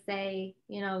when they would say,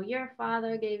 your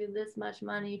father gave you this much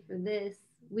money for this,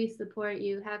 we support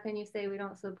you, how can you say we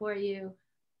don't support you?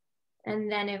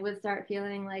 And then it would start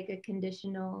feeling like a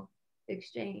conditional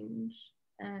exchange.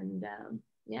 And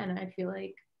and I feel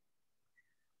like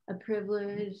a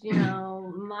privileged,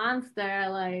 monster,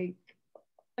 like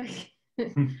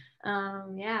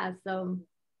so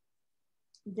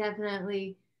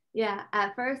definitely,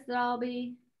 at first it'll all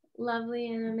be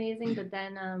lovely and amazing, but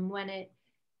then when it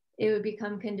would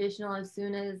become conditional as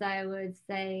soon as I would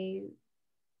say,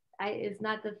 it's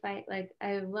not the fight, like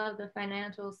I love the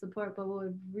financial support, but what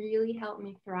would really help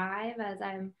me thrive as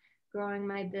I'm growing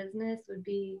my business would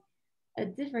be a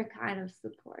different kind of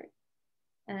support.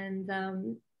 And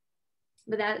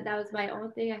but that was my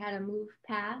own thing I had to move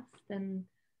past. And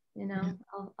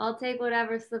I'll take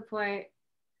whatever support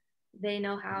they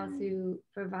know how to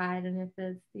provide. And if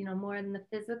it's more in the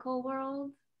physical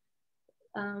world,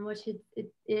 which it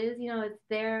is, it's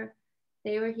there.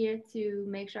 They were here to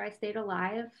make sure I stayed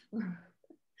alive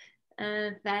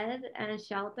and fed and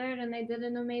sheltered, and they did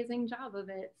an amazing job of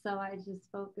it. So I just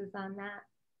focus on that.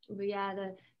 But yeah,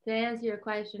 to answer your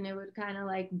question, it would kind of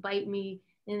like bite me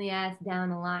in the ass down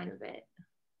the line a bit.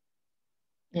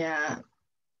 Yeah,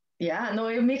 no,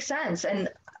 it makes sense. And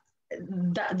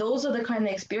those are the kind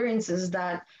of experiences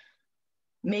that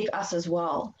make us as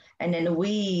well. And then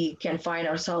we can find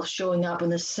ourselves showing up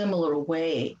in a similar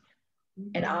way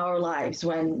in our lives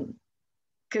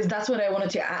because that's what I wanted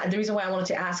to the reason why I wanted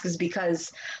to ask is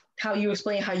because how you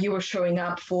explain how you were showing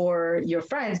up for your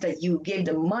friends, that you gave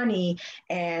them money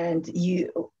and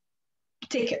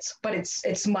tickets, but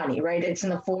it's money, right? It's in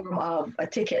the form of a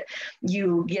ticket.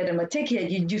 You get them a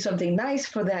ticket, you do something nice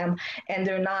for them, and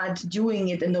they're not doing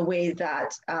it in the way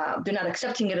that they're not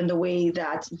accepting it in the way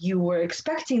that you were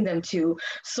expecting them to.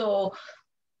 So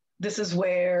this is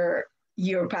where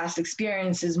your past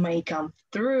experiences may come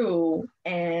through,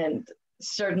 and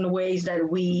certain ways that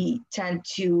we tend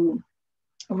to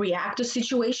react to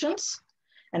situations.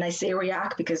 And I say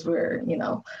react because we're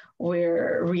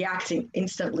reacting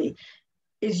instantly,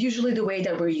 is usually the way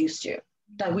that we're used to,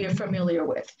 that we are familiar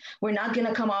with. We're not going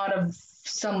to come out of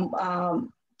some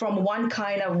from one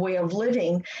kind of way of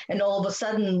living and all of a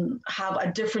sudden have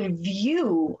a different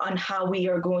view on how we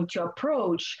are going to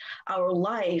approach our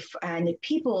life and the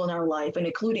people in our life, and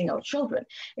including our children.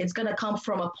 It's going to come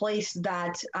from a place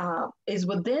that is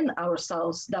within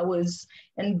ourselves, that was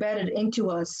embedded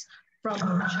into us from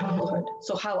our childhood.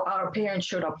 So how our parents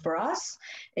showed up for us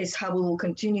is how we will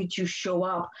continue to show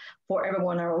up for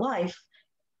everyone in our life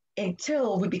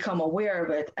until we become aware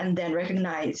of it and then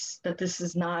recognize that this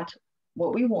is not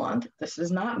what we want. This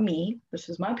is not me. This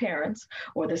is my parents,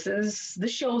 or this is the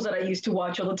shows that I used to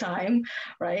watch all the time,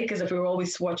 right? Because if we were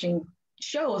always watching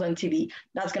shows on TV,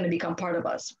 that's going to become part of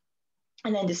us.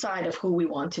 And then decide of who we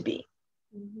want to be.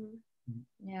 Mm-hmm.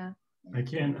 Yeah. I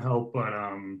can't help but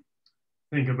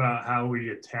think about how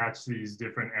we attach these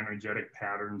different energetic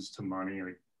patterns to money,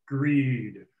 like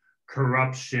greed,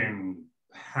 corruption,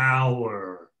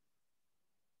 power.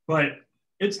 But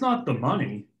it's not the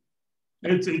money.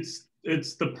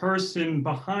 It's the person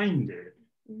behind it.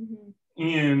 Mm-hmm.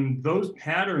 And those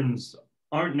patterns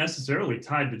aren't necessarily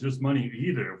tied to just money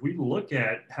either. If we look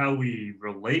at how we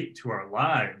relate to our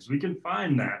lives, we can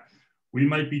find that we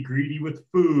might be greedy with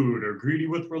food, or greedy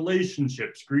with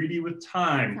relationships, greedy with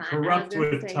time, corrupt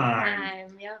with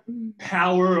time. Yep.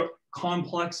 Power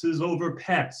complexes over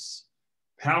pets,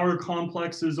 power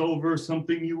complexes over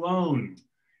something you own.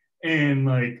 And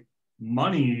like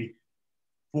money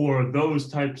for those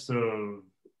types of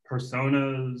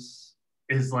personas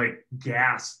is like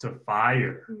gas to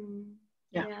fire.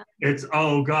 Yeah. It's,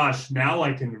 oh gosh, now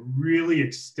I can really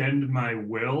extend my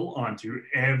will onto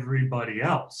everybody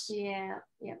else. Yeah.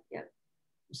 Yep.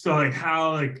 So like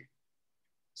how, like,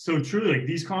 so truly, like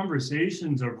these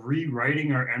conversations of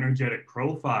rewriting our energetic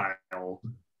profile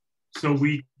so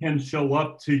we can show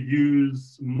up to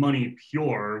use money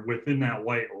pure within that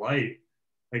white light,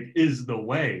 like, is the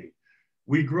way.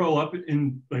 We grow up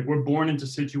in, like, we're born into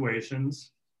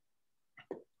situations.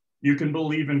 You can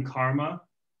believe in karma,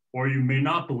 or you may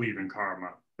not believe in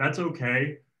karma. That's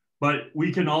okay. But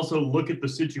we can also look at the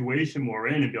situation we're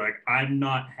in and be like, I'm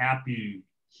not happy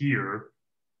here,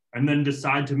 and then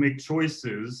decide to make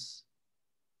choices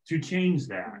to change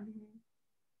that. Mm-hmm.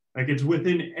 Like, it's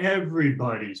within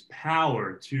everybody's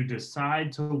power to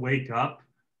decide to wake up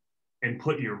and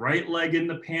put your right leg in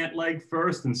the pant leg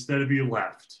first instead of your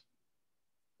left.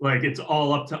 Like, it's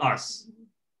all up to us.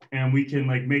 And we can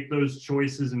like make those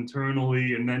choices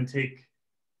internally, and then take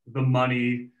the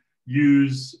money,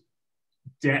 use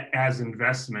debt as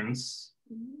investments.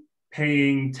 Mm-hmm.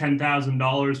 Paying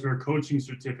 $10,000 for a coaching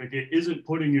certificate isn't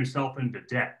putting yourself into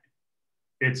debt.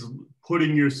 It's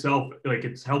putting yourself, like,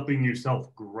 it's helping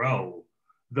yourself grow.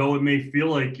 Though it may feel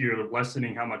like you're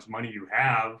lessening how much money you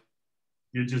have,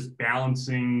 you're just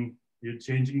balancing, you're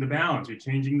changing the balance, you're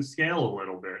changing the scale a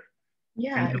little bit.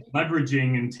 Yeah. And you're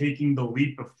leveraging and taking the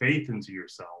leap of faith into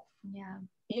yourself. Yeah.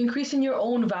 Increasing your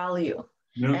own value.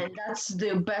 Yep. And that's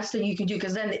the best thing you can do,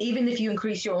 because then even if you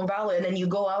increase your own value and then you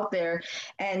go out there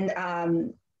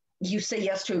and you say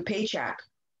yes to a paycheck,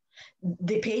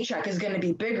 the paycheck is going to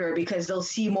be bigger because they'll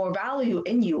see more value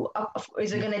in you.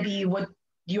 Is it going to be what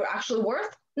you're actually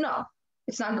worth? No,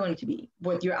 it's not going to be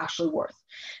what you're actually worth,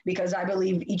 because I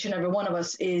believe each and every one of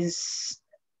us is,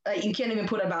 you can't even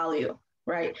put a value,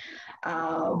 right?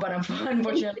 But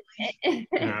unfortunately,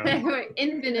 we're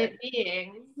infinite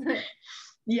beings.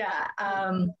 Yeah.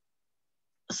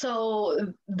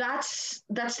 So that's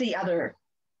the other,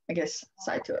 I guess,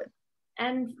 side to it.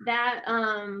 And that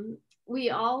we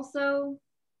also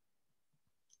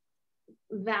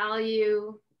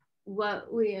value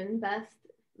what we invest,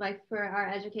 like, for our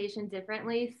education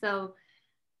differently. So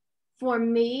for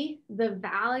me, the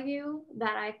value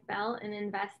that I felt in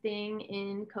investing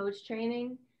in coach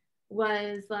training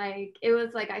was like, it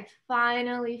was like I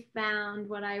finally found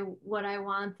what I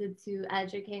wanted to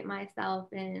educate myself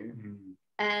in. Mm-hmm.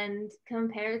 And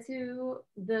compared to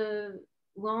the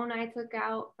loan I took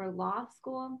out for law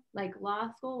school, like, law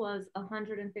school was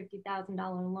 $150,000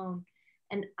 loan,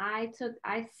 and I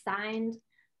signed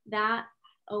that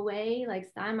away,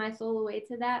 like signed my soul away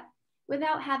to that,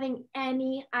 without having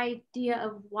any idea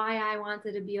of why I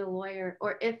wanted to be a lawyer,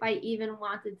 or if I even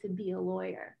wanted to be a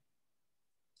lawyer.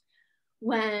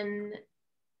 When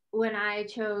I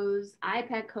chose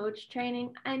iPad coach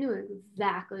training, I knew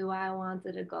exactly why I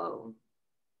wanted to go.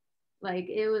 Like,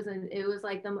 it was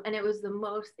the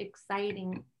most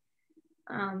exciting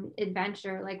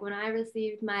adventure. Like when I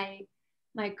received my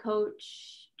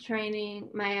coach training,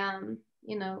 my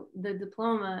the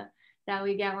diploma that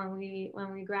we get when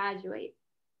we graduate,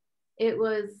 it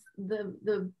was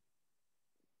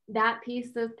that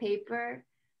piece of paper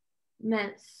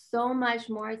meant so much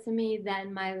more to me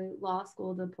than my law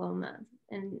school diploma.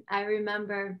 And I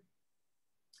remember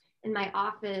in my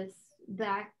office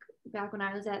back when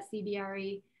I was at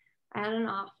CBRE, I had an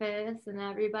office and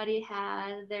everybody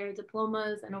had their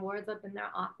diplomas and awards up in their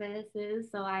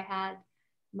offices. So I had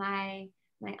my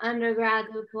undergrad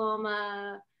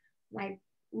diploma, my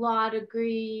law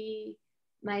degree,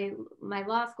 my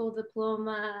law school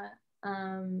diploma,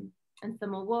 and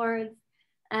some awards.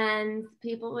 And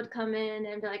people would come in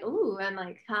and be like, "Ooh," and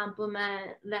like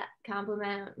compliment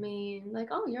me, like,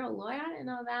 "Oh, you're a lawyer? I didn't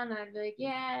know that." And I'd be like,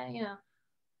 "Yeah, you know."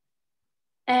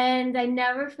 And I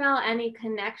never felt any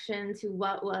connection to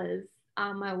what was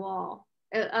on my wall,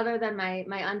 other than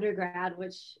my undergrad,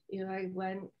 which, you know, I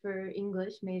went for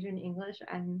English, major in English,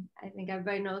 and I think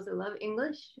everybody knows I love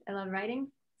English. I love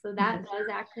writing, so that does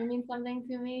actually mean something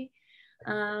to me.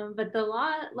 But the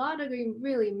law degree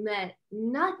really meant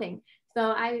nothing.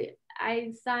 So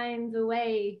I signed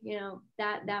away, you know,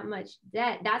 that much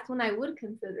debt. That's when I would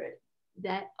consider it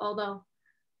debt, although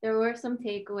there were some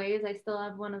takeaways. I still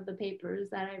have one of the papers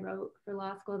that I wrote for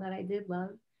law school that I did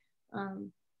love.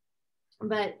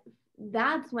 But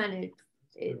that's when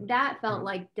that felt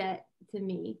like debt to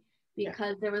me,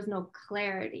 because there was no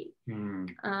clarity.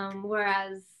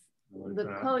 Whereas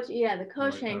the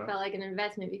coaching felt like an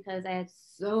investment because I had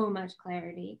so much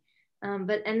clarity. And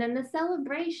then the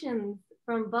celebrations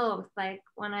from both, like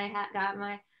when I got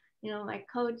my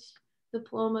coach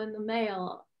diploma in the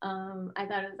mail, I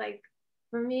thought it was like,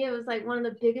 for me, it was like one of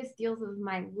the biggest deals of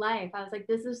my life. I was like,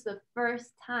 this is the first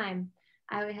time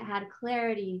I had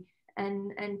clarity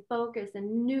and focus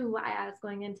and knew why I was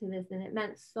going into this. And it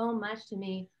meant so much to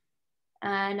me.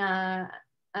 And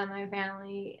my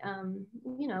family,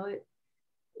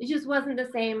 it just wasn't the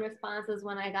same response as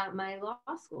when I got my law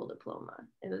school diploma.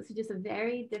 It was just a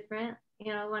very different,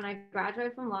 when I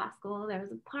graduated from law school, there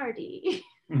was a party.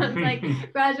 I was like,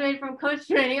 graduated from coach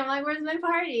training. I'm like, where's my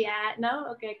party at? No?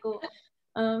 Okay, cool.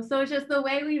 So it's just the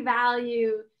way we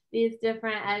value these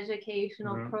different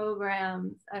educational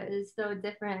programs is so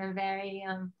different and very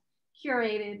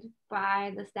curated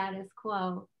by the status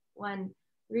quo, when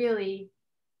really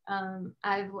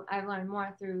I've learned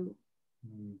more through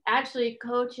actually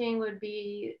coaching would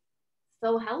be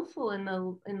so helpful in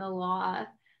the law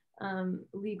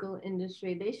legal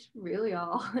industry. They should really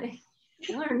all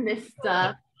learn this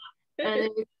stuff, and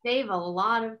it would save a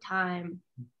lot of time.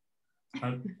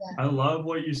 I love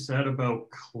what you said about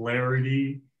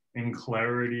clarity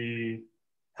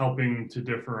helping to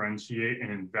differentiate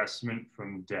an investment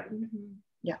from debt.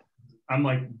 Yeah. I'm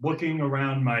like looking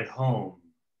around my home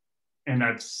and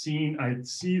I see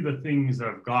the things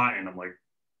I've gotten. I'm like,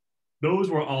 those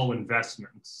were all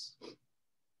investments.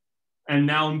 And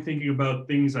now I'm thinking about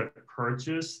things I've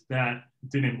purchased that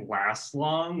didn't last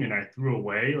long and I threw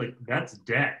away. Like, that's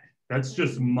debt. That's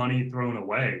just money thrown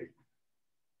away.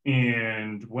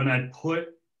 And when I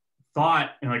put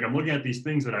thought, and like I'm looking at these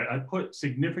things that I put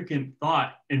significant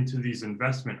thought into these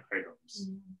investment items.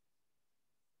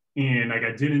 And like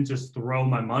I didn't just throw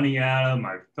my money at them.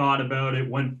 I thought about it,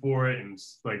 went for it, and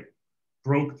like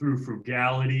broke through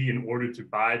frugality in order to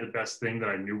buy the best thing that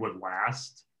I knew would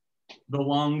last the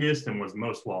longest and was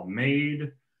most well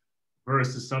made,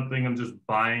 versus something I'm just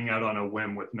buying out on a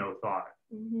whim with no thought.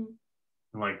 And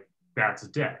like, that's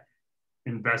debt.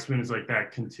 Investment is like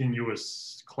that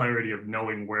continuous clarity of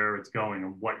knowing where it's going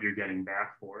and what you're getting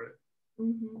back for it.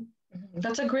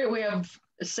 That's a great way of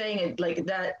saying it. Like,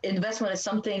 that investment is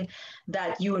something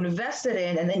that you invested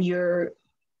in and then you're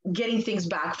getting things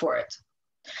back for it.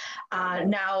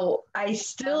 Now, I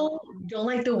still don't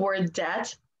like the word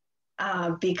debt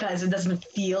because it doesn't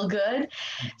feel good.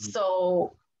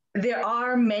 So there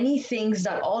are many things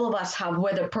that all of us have,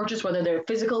 whether they're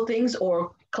physical things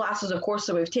or classes or courses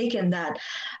that we've taken that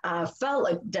felt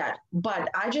like debt, but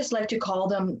I just like to call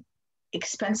them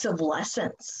expensive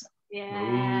lessons.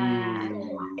 Yeah.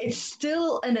 It's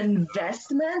still an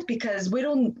investment, because we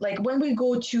don't, like, when we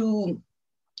go to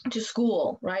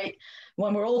school, right?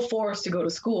 When we're all forced to go to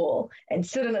school and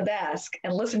sit in a desk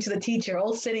and listen to the teacher,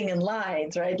 all sitting in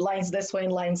lines, right? Lines this way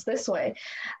and lines this way.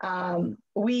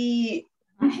 We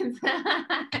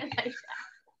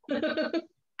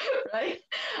right?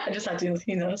 I just had to,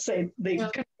 say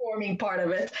the conforming part of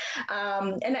it.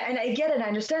 And I get it, I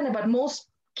understand it, but most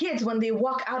kids, when they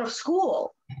walk out of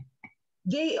school,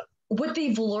 what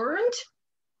they've learned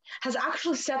has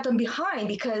actually set them behind,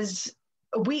 because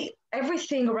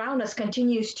everything around us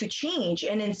continues to change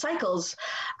and in cycles.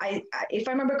 If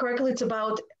I remember correctly, it's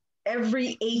about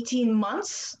every 18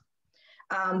 months.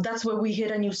 That's where we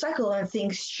hit a new cycle and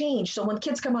things change. So when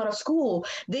kids come out of school,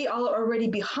 they are already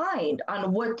behind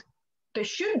on what they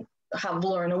should have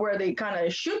learned or where they kind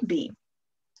of should be,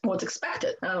 what's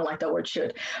expected. I don't like that word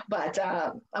should, but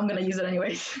I'm going to use it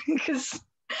anyways. Because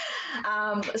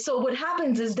so what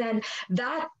happens is then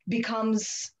that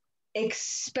becomes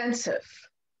expensive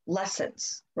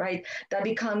lessons, right? That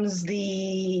becomes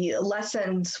the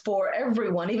lessons for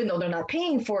everyone, even though they're not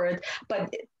paying for it,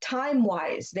 but time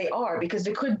wise, they are, because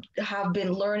they could have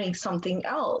been learning something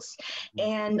else.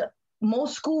 And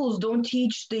most schools don't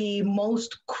teach the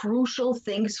most crucial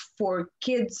things for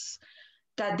kids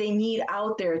that they need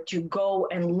out there to go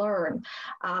and learn,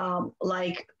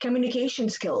 like communication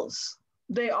skills.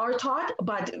 They are taught,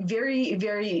 but very,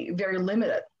 very, very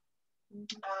limited.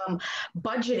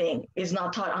 Budgeting is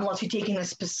not taught unless you're taking a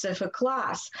specific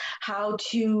class. How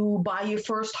to buy your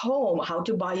first home, how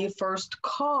to buy your first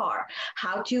car,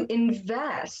 how to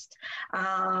invest,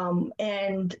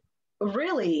 and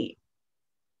really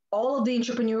all of the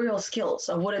entrepreneurial skills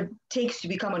of what it takes to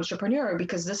become an entrepreneur,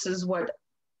 because this is what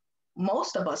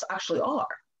most of us actually are.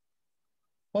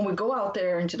 When we go out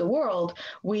there into the world,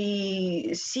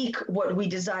 we seek what we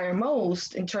desire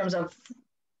most in terms of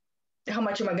how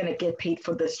much am I going to get paid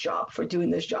for this job, for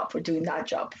doing this job, for doing that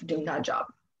job, for doing that job.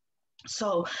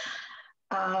 So,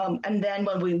 and then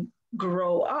when we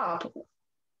grow up,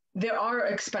 there are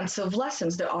expensive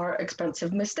lessons, there are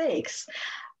expensive mistakes.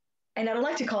 And I don't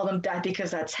like to call them that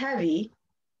because that's heavy,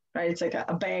 right? It's like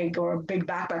a bag or a big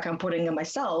backpack I'm putting on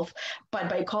myself. But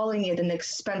by calling it an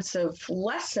expensive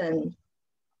lesson,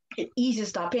 it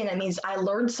eases that pain. That means I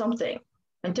learned something.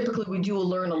 And typically we do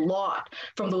learn a lot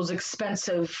from those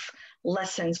expensive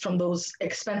lessons, from those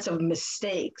expensive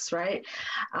mistakes, right?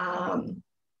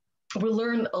 We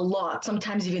learn a lot,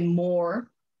 sometimes even more.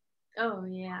 Oh,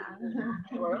 yeah.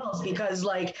 Anywhere else, because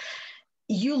like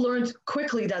you learned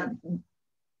quickly that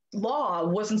law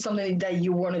wasn't something that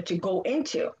you wanted to go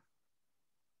into.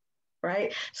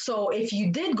 Right? So if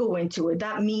you did go into it,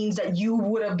 that means that you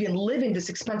would have been living this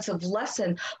expensive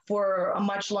lesson for a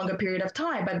much longer period of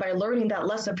time. But by learning that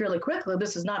lesson fairly quickly,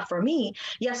 this is not for me.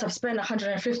 Yes, I've spent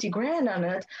 150 grand on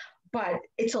it, but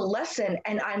it's a lesson.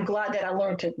 And I'm glad that I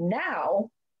learned it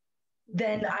now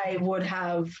than I would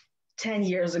have 10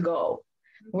 years ago,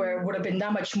 where it would have been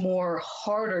that much more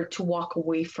harder to walk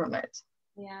away from it.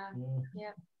 Yeah.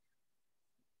 Yep.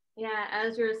 Yeah,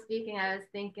 as you were speaking, I was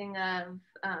thinking of,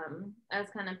 I was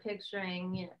kind of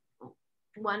picturing, you know,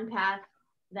 one path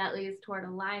that leads toward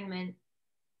alignment,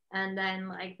 and then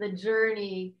like the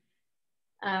journey,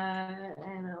 I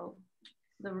don't know,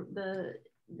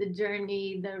 the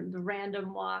journey, the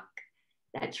random walk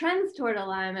that trends toward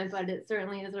alignment, but it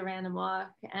certainly is a random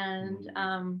walk, and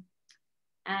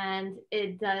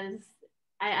it does.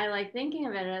 I like thinking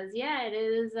of it as, yeah, it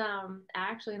is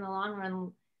actually in the long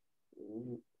run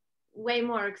way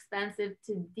more expensive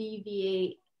to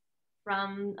deviate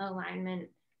from alignment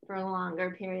for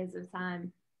longer periods of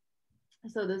time.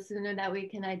 So the sooner that we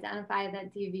can identify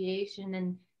that deviation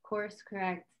and course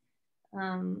correct,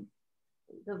 the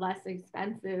less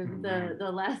expensive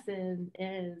the lesson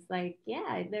is. Like,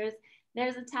 yeah,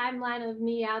 there's a timeline of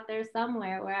me out there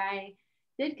somewhere where I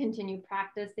did continue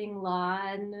practicing law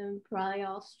and probably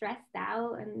all stressed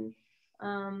out, and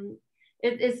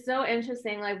it's so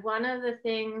interesting. Like one of the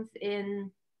things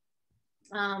in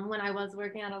when I was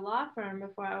working at a law firm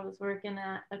before I was working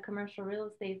at a commercial real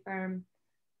estate firm,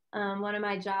 one of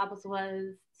my jobs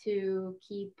was to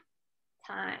keep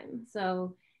time.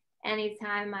 So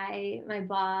anytime my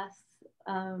boss,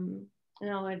 you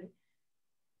know, would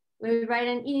write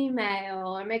an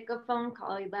email or make a phone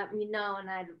call, he'd let me know, and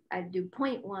I'd do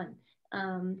point one,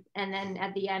 and then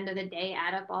at the end of the day,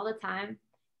 add up all the time.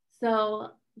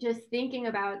 So just thinking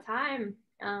about time,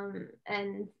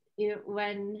 and you know,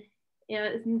 when you know,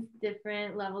 it's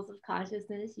different levels of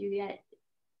consciousness, you get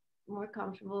more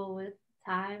comfortable with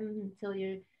time until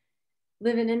you're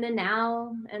living in the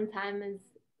now, and time is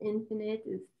infinite,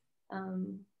 is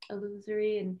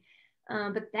illusory. And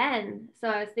but then, so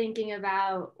I was thinking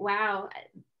about, wow,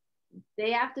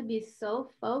 they have to be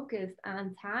so focused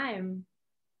on time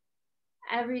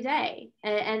every day,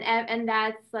 and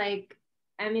that's like,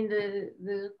 I mean,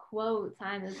 the quote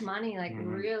 "time is money" like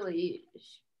really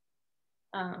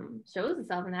shows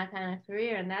itself in that kind of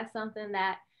career. And that's something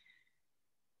that,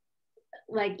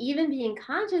 like, even being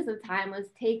conscious of time was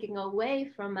taking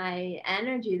away from my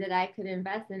energy that I could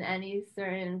invest in any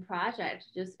certain project.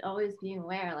 Just always being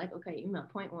aware, like, okay, you know,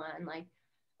 point one, like,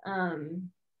 and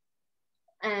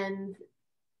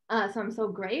So I'm so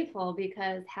grateful,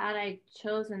 because had I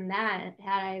chosen that,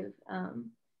 had I,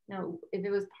 if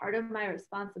it was part of my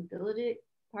responsibility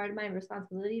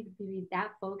to be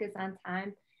that focused on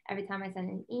time, every time I send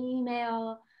an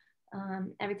email,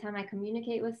 every time I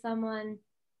communicate with someone,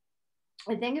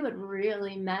 I think it would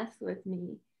really mess with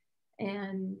me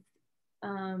and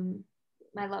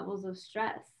my levels of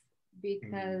stress,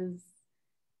 because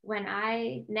when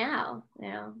I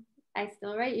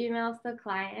still write emails to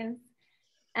clients,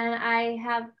 and I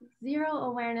have zero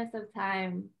awareness of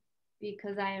time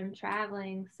because I am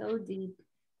traveling so deep,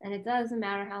 and it doesn't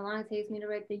matter how long it takes me to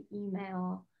write the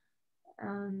email.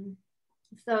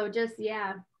 So just,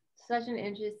 yeah, such an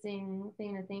interesting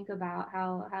thing to think about,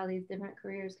 how these different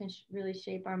careers can really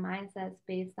shape our mindsets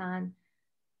based on,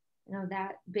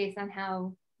 based on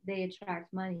how they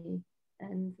attract money.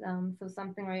 And so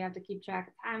something where you have to keep track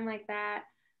of time like that.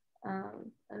 I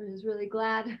was really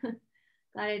glad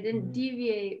I didn't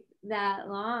deviate that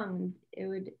long. It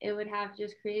would have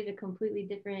just created a completely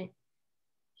different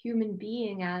human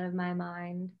being out of my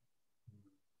mind.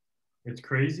 It's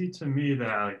crazy to me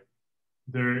that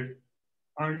there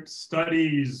aren't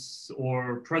studies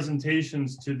or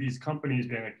presentations to these companies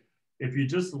being like, if you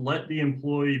just let the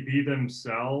employee be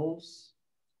themselves,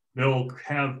 they'll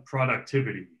have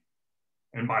productivity.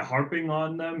 And by harping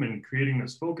on them and creating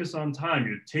this focus on time,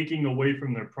 you're taking away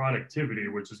from their productivity,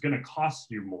 which is going to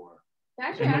cost you more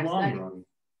in the long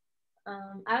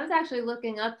run. I was actually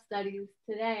looking up studies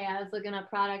today. I was looking up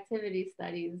productivity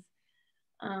studies,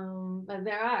 but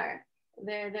there are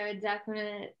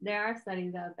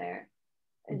studies out there.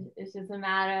 It's just a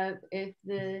matter of if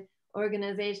the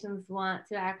organizations want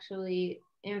to actually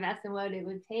invest in what it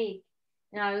would take.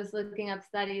 I was looking up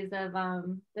studies of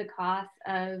the cost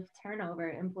of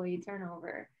employee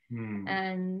turnover,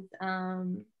 and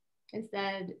it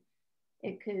said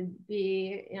it could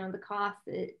be, the cost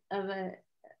of an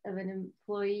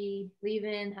employee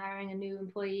leaving, hiring a new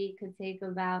employee could take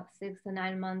about 6 to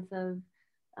 9 months of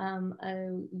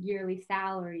a yearly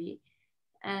salary.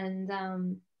 And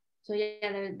so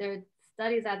yeah, there are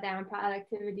studies out there on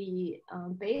productivity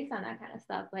based on that kind of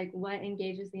stuff, like what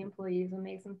engages the employees, what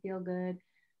makes them feel good,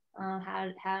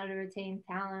 how to retain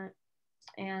talent.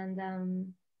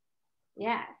 And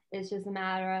yeah, it's just a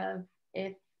matter of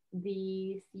if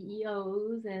the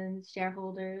CEOs and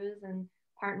shareholders and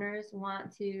partners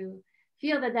want to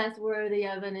feel that that's worthy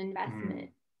of an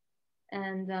investment.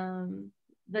 And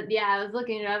but yeah, I was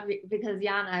looking it up because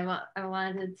Yana, I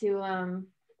wanted to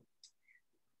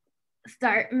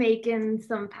start making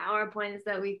some PowerPoints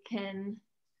that we can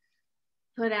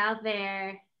put out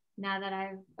there now that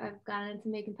I've gotten into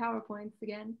making PowerPoints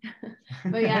again.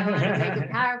 But yeah, I want to make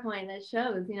a PowerPoint that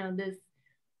shows,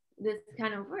 this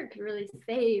kind of work really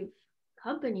save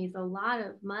companies a lot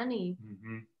of money.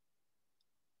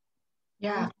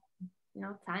 Yeah.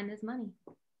 Time is money.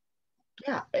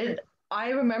 Yeah. I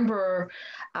remember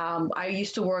I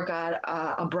used to work at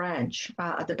a branch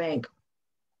at the bank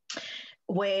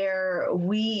where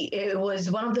it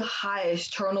was one of the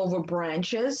highest turnover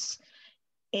branches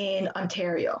in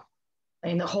Ontario,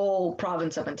 in the whole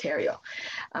province of Ontario.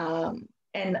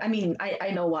 And I mean,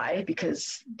 I know why,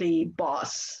 because the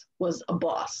boss was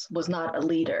not a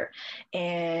leader,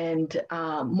 and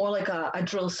more like a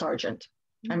drill sergeant.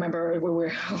 I remember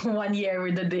one year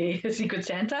we did the Secret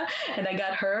Santa, and I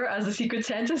got her as a Secret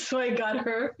Santa, so I got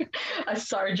her a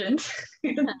sergeant.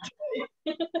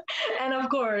 And of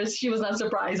course, she was not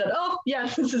surprised that, oh, yeah,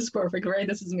 this is perfect, right?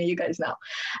 This is me, you guys know.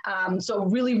 So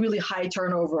really, really high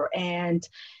turnover. And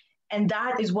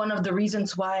that is one of the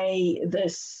reasons why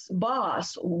this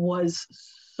boss was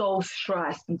so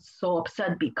stressed and so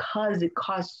upset, because it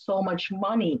costs so much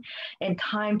money and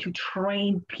time to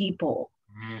train people.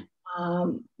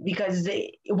 Because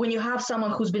when you have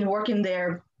someone who's been working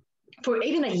there for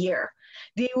even a year,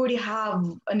 they already have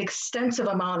an extensive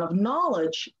amount of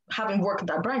knowledge, having worked at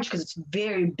that branch, because it's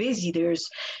very busy.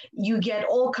 You get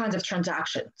all kinds of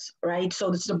transactions, right?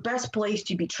 So it's the best place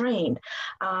to be trained.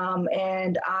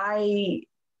 And I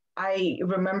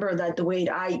remember that the way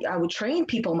I would train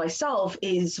people myself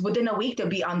is within a week they'll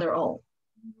be on their own.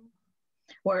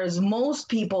 Whereas most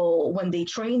people, when they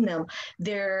train them,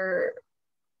 they're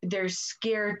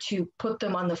scared to put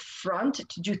them on the front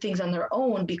to do things on their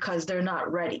own because they're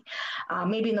not ready.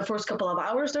 Maybe in the first couple of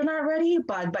hours they're not ready,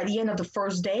 but by the end of the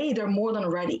first day, they're more than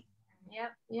ready.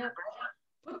 Yep.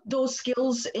 Put those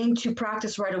skills into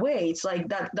practice right away. It's like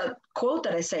that quote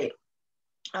that I say,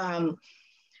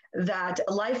 that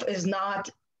life is not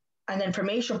an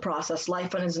information process,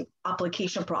 life is an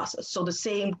application process. So the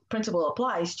same principle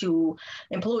applies to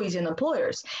employees and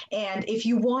employers. And if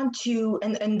you want to,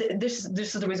 and this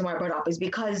is the reason why I brought it up, is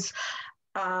because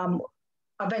um,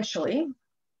 eventually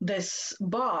this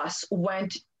boss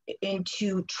went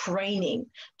into training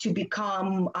to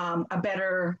become a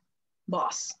better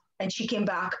boss. And she came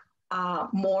back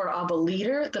more of a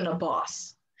leader than a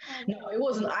boss. No, it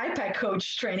was an iPad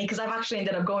coach training because I've actually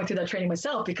ended up going through that training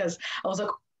myself because I was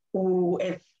like, oh,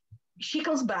 if she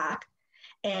comes back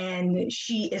and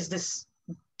she is this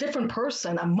different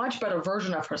person, a much better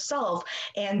version of herself,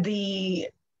 and the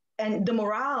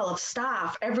morale of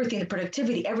staff, everything, the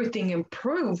productivity, everything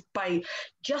improved by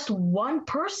just one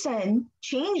person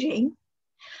changing.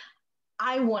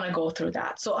 I want to go through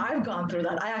that. So I've gone through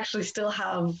that. I actually still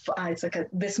have, it's like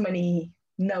this many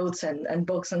notes and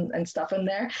books and stuff in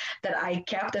there that I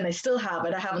kept, and I still have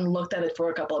it. I haven't looked at it for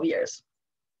a couple of years.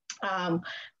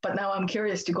 But now I'm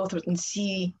curious to go through it and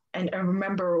see and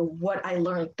remember what I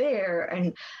learned there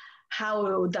and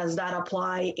how does that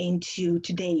apply into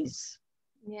today's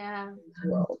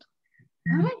world.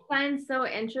 What I find so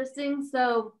interesting,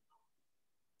 so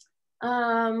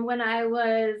when I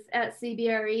was at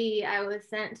CBRE, I was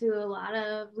sent to a lot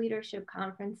of leadership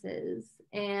conferences,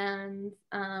 and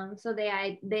so they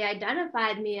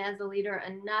identified me as a leader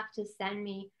enough to send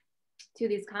me to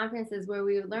these conferences where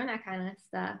we would learn that kind of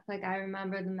stuff. Like I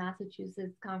remember the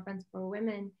Massachusetts Conference for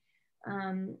Women.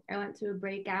 I went to a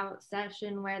breakout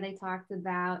session where they talked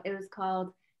about, it was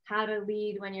called How to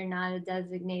Lead When You're Not a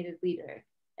Designated Leader,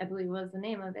 I believe was the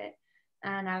name of it.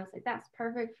 And I was like, that's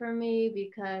perfect for me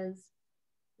because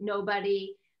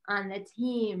nobody on the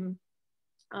team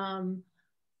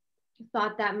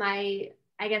thought that my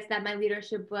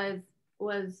leadership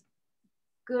was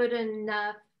good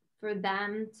enough for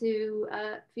them to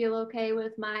feel okay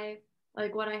with my,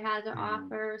 like what I had to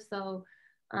offer. So,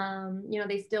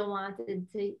 they still wanted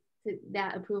to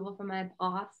that approval from my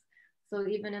boss. So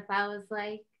even if I was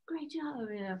like, great job,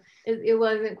 it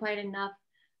wasn't quite enough.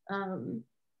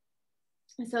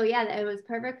 So yeah, it was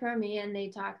perfect for me. And they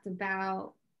talked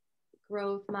about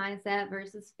growth mindset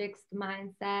versus fixed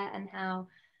mindset and how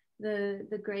the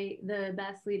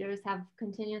best leaders have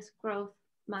continuous growth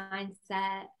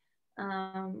mindset.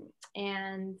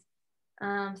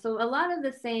 So a lot of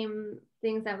the same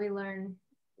things that we learn,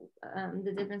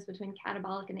 the difference between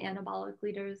catabolic and anabolic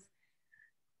leaders.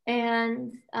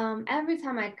 And every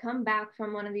time I'd come back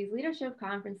from one of these leadership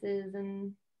conferences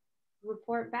and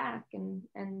report back and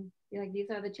be like, these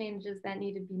are the changes that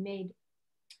need to be made.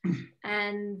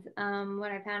 And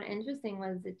what I found interesting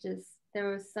was there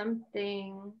was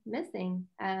something missing.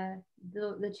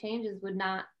 The changes would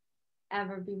not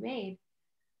ever be made.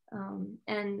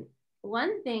 And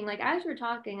one thing, like as we're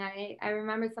talking, I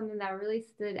remembered something that really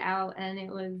stood out, and it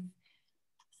was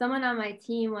someone on my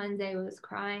team one day was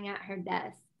crying at her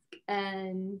desk,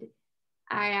 and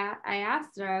I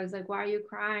asked her, I was like, why are you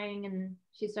crying? And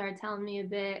she started telling me a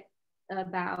bit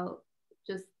about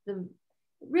just it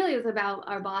was about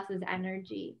our boss's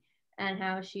energy and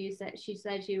how she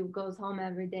said she goes home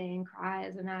every day and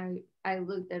cries. And I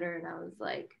looked at her and I was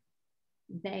like,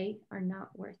 they are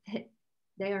not worth it.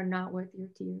 They are not worth your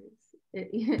tears.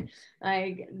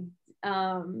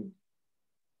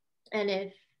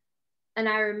 And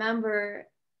I remember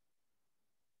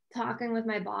talking with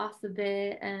my boss a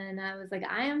bit, and I was like,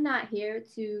 I am not here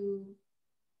to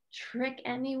trick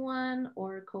anyone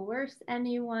or coerce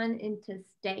anyone into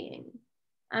staying.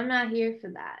 I'm not here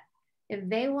for that. If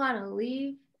they want to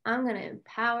leave, I'm going to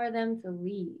empower them to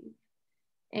leave.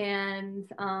 And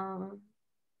I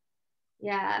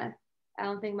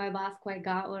don't think my boss quite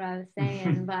got what I was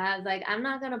saying, but I was like, I'm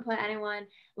not going to put anyone,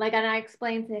 and I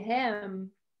explained to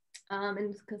him,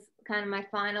 and because kind of my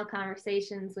final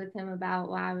conversations with him about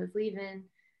why I was leaving.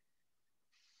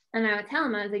 And I would tell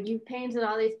him, I was like, you've painted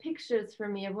all these pictures for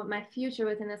me of what my future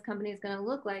within this company is going to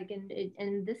look like.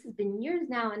 And this has been years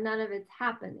now and none of it's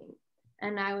happening.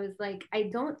 And I was like, I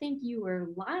don't think you were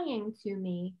lying to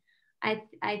me. I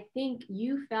think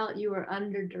you felt you were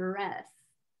under duress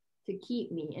to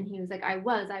keep me. And he was like, I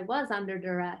was under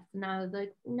duress. And I was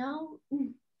like, no,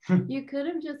 you could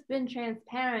have just been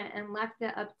transparent and left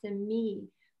it up to me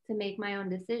to make my own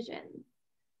decisions.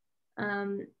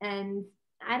 And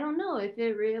I don't know if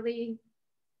it really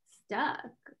stuck.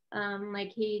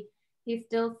 He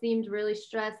still seemed really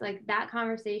stressed. Like that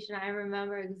conversation, I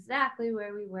remember exactly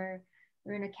where we were.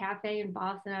 We were in a cafe in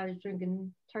Boston. I was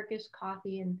drinking Turkish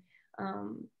coffee, and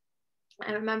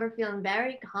I remember feeling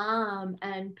very calm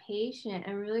and patient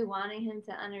and really wanting him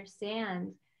to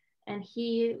understand. And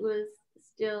he was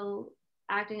still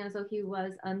acting as though he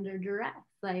was under duress.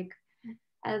 Like,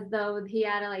 as though he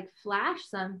had to like flash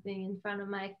something in front of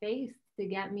my face to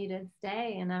get me to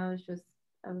stay. And I was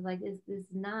like, this is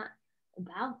not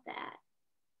about that.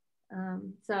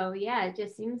 So yeah, it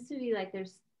just seems to be like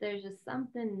there's just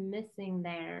something missing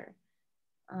there.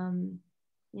 You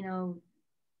know,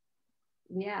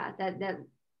 yeah, that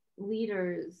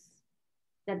leaders,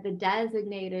 that the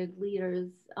designated leaders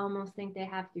almost think they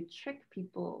have to trick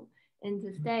people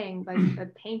into staying by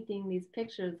painting these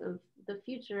pictures of the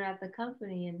future at the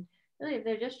company. And really, if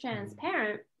they're just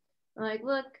transparent, like,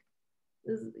 look,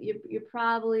 you're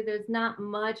probably, there's not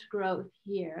much growth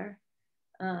here.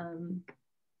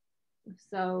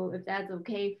 So if that's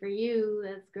okay for you,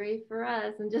 that's great for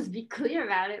us, and just be clear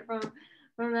about it from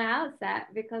the outset,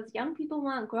 because young people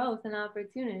want growth and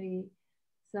opportunity.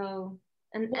 So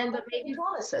but maybe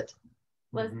promise it.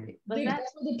 That's what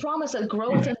they promise, a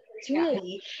growth and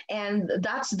opportunity, and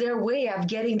that's their way of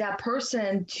getting that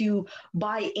person to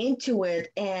buy into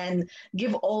it and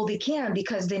give all they can,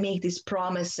 because they make these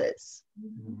promises,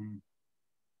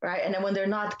 right? And then when they're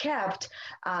not kept,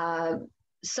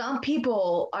 some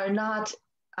people are not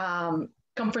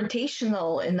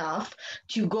confrontational enough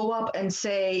to go up and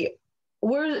say,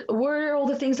 where are all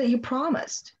the things that you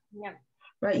promised? Yeah.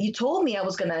 Right? You told me I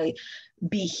was going to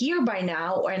be here by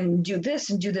now and do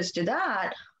this and do this, do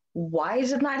that. Why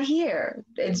is it not here?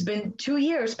 It's been 2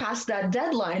 years past that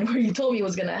deadline where you told me it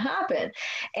was going to happen.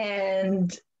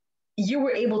 And you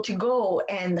were able to go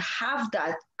and have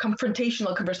that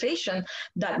confrontational conversation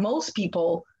that most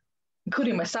people,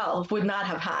 including myself, would not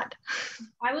have had.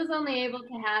 I was only able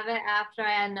to have it after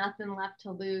I had nothing left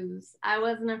to lose. I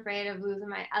wasn't afraid of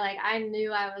losing I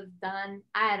knew I was done.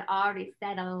 I had already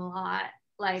said a lot.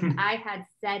 Like I had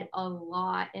said a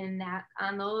lot in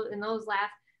those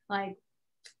last, like,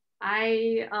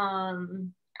 I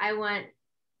went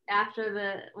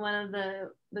after one of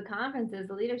the conferences,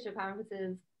 the leadership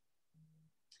conferences.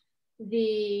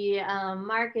 The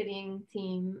marketing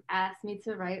team asked me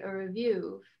to write a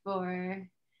review for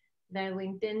their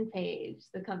LinkedIn page,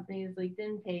 the company's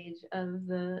LinkedIn page of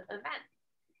the event.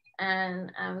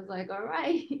 And I was like, all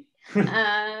right.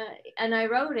 And I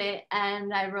wrote it,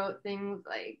 and I wrote things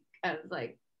like, I was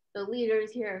like, the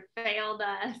leaders here failed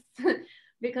us.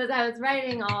 Because I was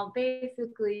writing all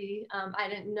basically, I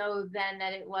didn't know then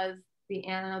that it was the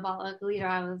anabolic leader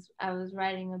I was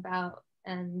writing about.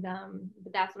 And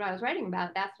but that's what I was writing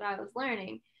about. That's what I was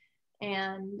learning.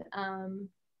 And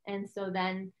so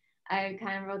then I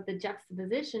kind of wrote the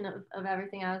juxtaposition of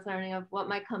everything I was learning, of what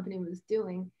my company was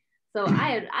doing. So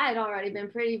I had already been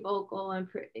pretty vocal, and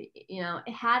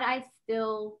had I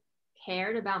still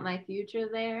cared about my future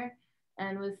there,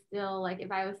 and was still like,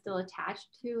 if I was still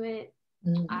attached to it,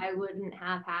 I wouldn't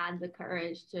have had the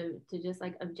courage to just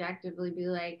like objectively be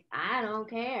like, I don't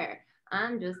care.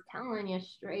 I'm just telling you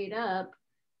straight up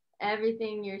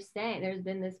everything you're saying. There's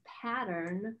been this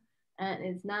pattern, and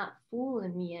it's not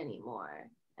fooling me anymore.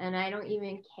 And I don't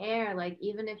even care. Like,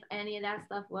 even if any of that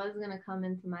stuff was going to come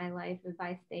into my life, if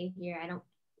I stay here, I don't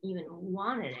even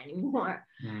want it anymore.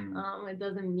 It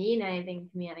doesn't mean anything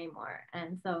to me anymore.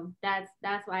 And so that's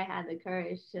why I had the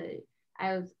courage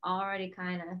I was already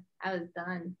I was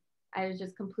done. I was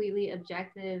just completely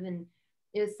objective, and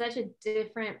it was such a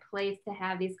different place to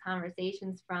have these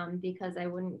conversations from, because I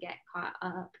wouldn't get caught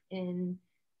up in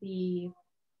the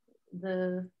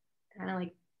kind of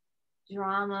like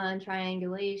drama and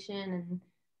triangulation and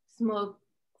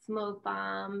smoke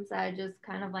bombs. I just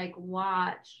kind of like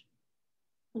watch,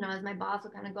 as my boss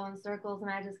would kind of go in circles, and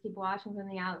I just keep watching from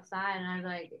the outside, and I was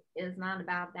like, it's not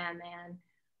about that, man.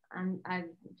 I'm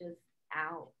just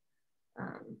out.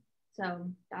 So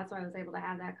that's why I was able to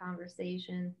have that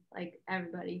conversation. Like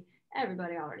everybody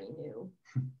already knew.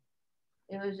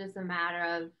 It was just a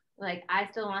matter of like, I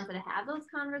still wanted to have those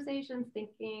conversations,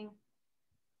 thinking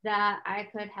that I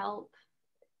could help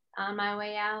on my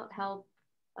way out, help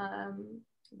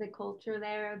the culture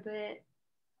there a bit.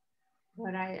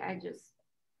 But I just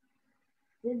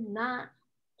did not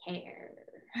care.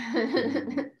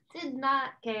 Did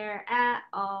not care at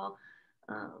all.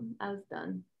 I was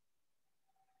done.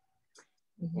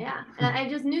 Yeah, and I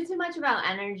just knew too much about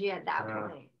energy at that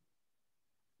point.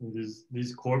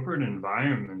 These corporate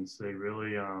environments, they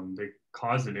really they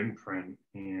cause an imprint,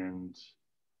 and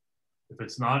if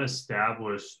it's not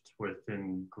established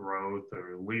within growth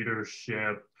or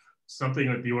leadership, something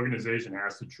that the organization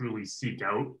has to truly seek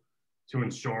out to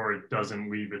ensure it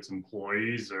doesn't leave its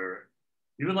employees or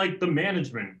even like the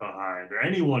management behind, or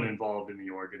anyone involved in the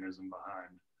organism behind.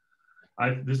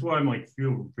 This is why I'm like,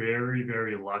 feel very,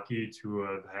 very lucky to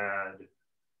have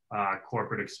had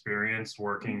corporate experience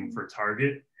working for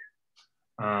Target.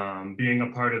 being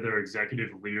a part of their executive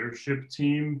leadership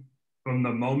team. From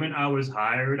the moment I was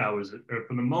hired,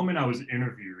 from the moment I was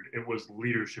interviewed, it was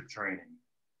leadership training.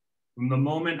 From the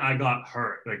moment I got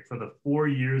hurt, like for the 4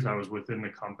 years I was within the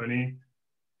company,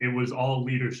 it was all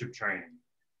leadership training.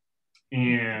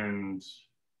 And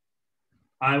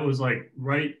I was like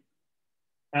right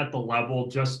at the level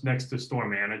just next to store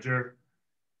manager.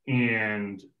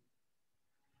 And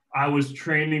I was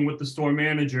training with the store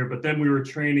manager, but then we were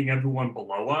training everyone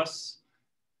below us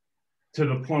to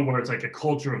the point where it's like a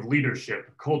culture of leadership,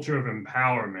 a culture of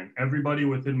empowerment. Everybody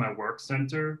within my work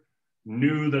center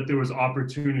knew that there was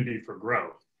opportunity for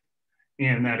growth.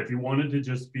 And that if you wanted to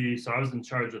just be, so I was in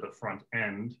charge of the front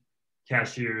end,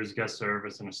 cashiers, guest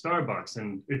service, and a Starbucks.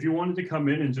 And if you wanted to come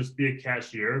in and just be a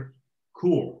cashier,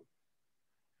 cool.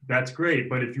 That's great.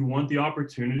 But if you want the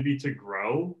opportunity to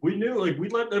grow, we knew, like, we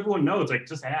let everyone know, it's like,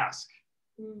 just ask.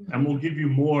 And we'll give you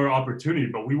more opportunity,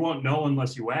 but we won't know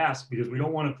unless you ask, because we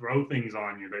don't want to throw things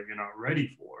on you that you're not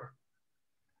ready for.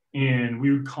 And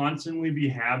we would constantly be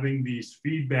having these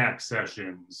feedback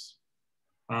sessions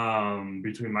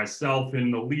between myself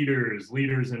and the leaders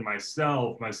and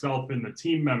myself and the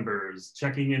team members,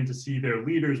 checking in to see their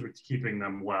leaders were keeping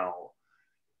them well.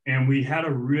 And we had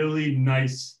a really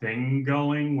nice thing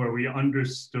going where we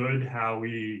understood how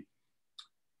we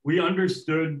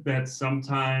understood that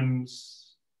sometimes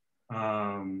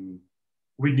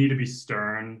we need to be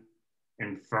stern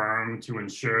and firm to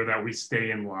ensure that we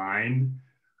stay in line.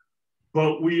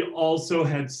 But we also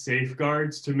had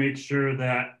safeguards to make sure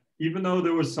that even though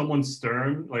there was someone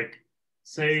stern, like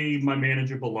say my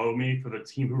manager below me for the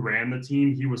team who ran the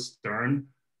team, he was stern,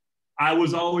 I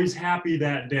was always happy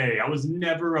that day. I was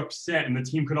never upset, and the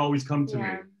team could always come to me.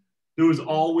 There was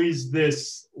always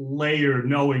this layer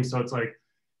knowing, so it's like,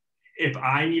 if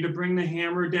I need to bring the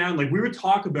hammer down, like we would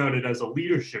talk about it as a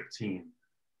leadership team.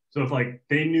 So if like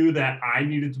they knew that I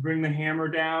needed to bring the hammer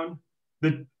down,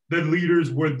 the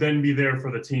leaders would then be there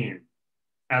for the team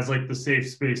as like the safe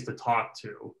space to talk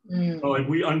to. So like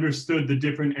we understood the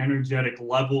different energetic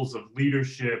levels of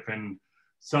leadership, and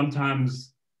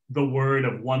sometimes the word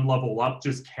of one level up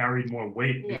just carried more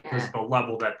weight because of the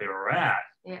level that they were at.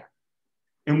 Yeah.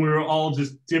 And we were all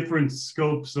just different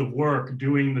scopes of work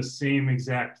doing the same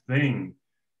exact thing.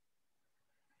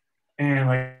 And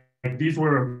like these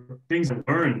were things I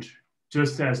learned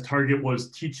just as Target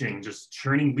was teaching, just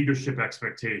churning leadership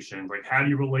expectations. Like, how do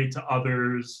you relate to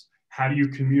others? How do you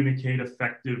communicate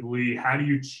effectively? How do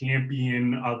you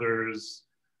champion others?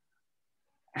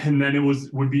 And then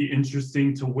it would be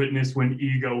interesting to witness when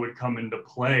ego would come into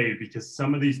play, because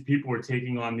some of these people were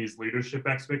taking on these leadership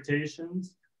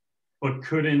expectations but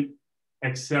couldn't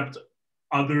accept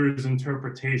others'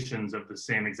 interpretations of the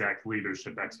same exact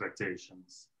leadership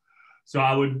expectations. So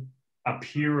a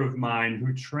peer of mine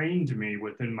who trained me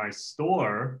within my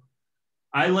store,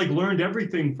 I like learned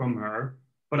everything from her,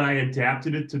 but I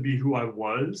adapted it to be who I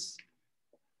was.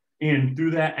 And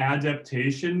through that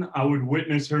adaptation, I would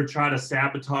witness her try to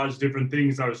sabotage different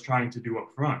things I was trying to do up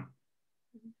front.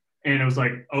 And it was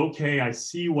like, okay, I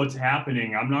see what's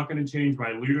happening. I'm not going to change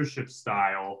my leadership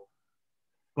style.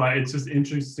 But it's just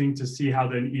interesting to see how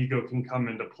then ego can come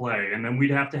into play. And then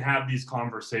we'd have to have these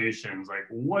conversations like,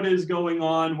 what is going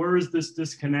on? Where is this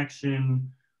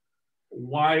disconnection?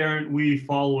 Why aren't we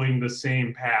following the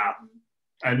same path?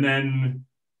 And then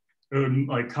it would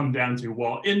like come down to,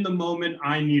 well, in the moment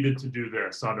I needed to do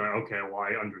this. So I'd be like, okay, well,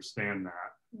 I understand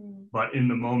that. But in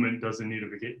the moment doesn't need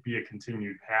to be a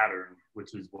continued pattern,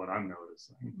 which is what I'm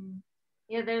noticing.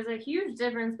 Yeah, there's a huge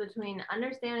difference between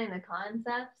understanding the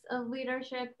concepts of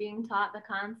leadership, being taught the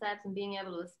concepts and being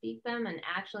able to speak them, and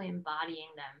actually embodying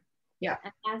them. Yeah.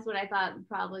 And that's what I thought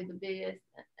probably the biggest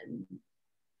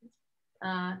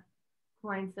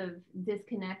points of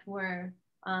disconnect were.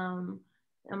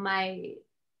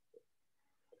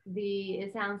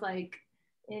 It sounds like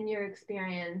in your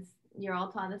experience, you're all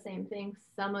taught the same thing.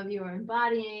 Some of you are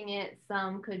embodying it,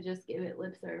 some could just give it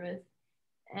lip service.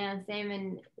 And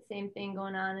same thing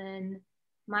going on in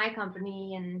my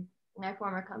company and my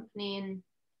former company,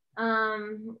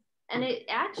 and it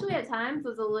actually at times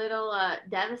was a little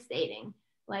devastating.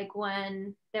 Like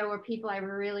when there were people I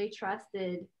really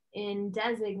trusted in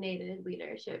designated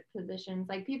leadership positions,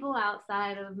 like people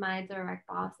outside of my direct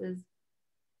bosses,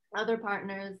 other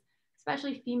partners,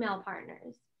 especially female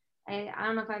partners. I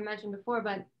don't know if I mentioned before,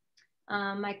 but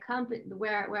my company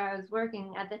where I was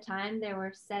working at the time, there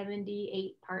were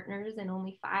 78 partners and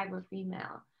only 5 were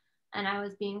female. And I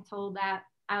was being told that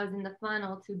I was in the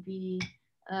funnel to be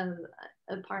a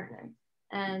partner.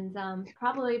 And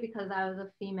probably because I was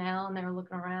a female and they were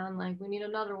looking around like, we need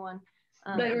another one.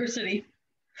 Diversity.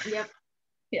 Yep.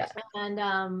 Yeah.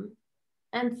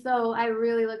 And so I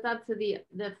really looked up to the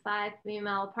 5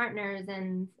 female partners,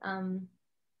 and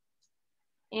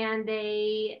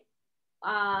they,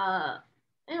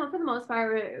 you know, for the most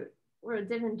part, we're a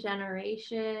different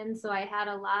generation. So I had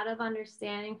a lot of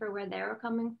understanding for where they were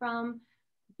coming from,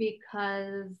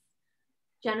 because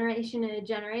generation to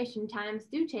generation, times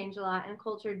do change a lot and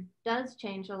culture does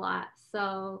change a lot.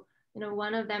 So, you know,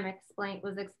 one of them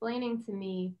was explaining to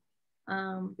me,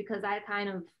 because I kind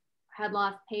of had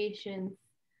lost patience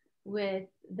with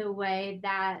the way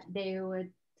that they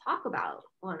would talk about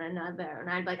one another. And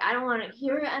I'd be like, I don't want to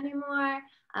hear it anymore.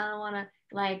 I don't want to,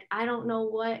 like, I don't know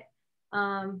what,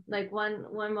 like one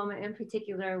moment in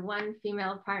particular, one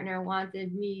female partner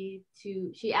wanted me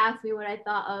to, she asked me what I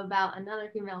thought about another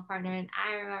female partner, and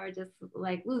I remember just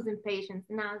like losing patience.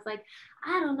 And I was like,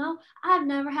 I don't know, I've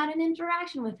never had an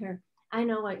interaction with her. I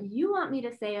know what you want me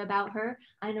to say about her.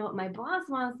 I know what my boss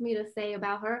wants me to say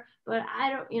about her, but I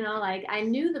don't, you know, like I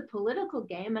knew the political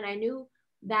game, and I knew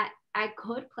that I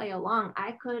could play along.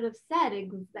 I could have said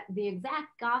the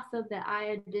exact gossip that I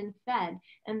had been fed,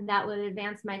 and that would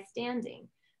advance my standing.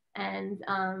 And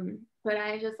but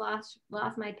I just lost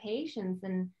my patience,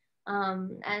 and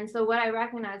so what I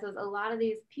recognized was a lot of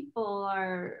these people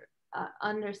are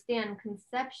understand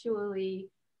conceptually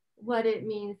what it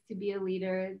means to be a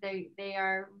leader. They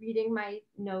are reading my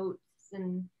notes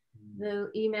and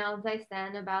the emails I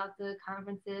send about the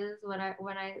conferences, when I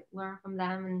learn from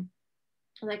them, and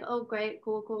like, oh great,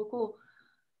 cool.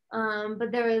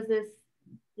 But there was this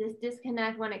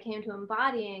disconnect when it came to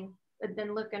embodying. But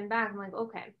then looking back, I'm like,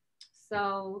 okay,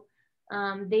 so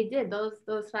they did those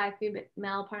 5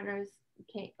 female partners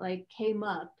came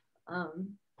up,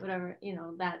 whatever, you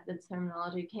know, that the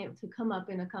terminology came to come up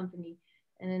in a company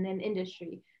and in an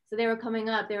industry. So they were coming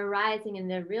up, they were rising in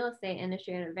the real estate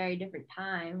industry at a very different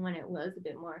time, when it was a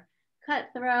bit more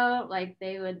cutthroat. Like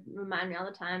they would remind me all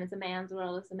the time, it's a man's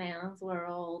world, it's a man's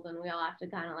world, and we all have to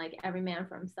kind of like every man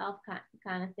for himself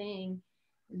kind of thing.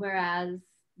 Whereas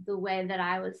the way that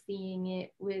I was seeing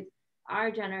it with our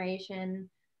generation,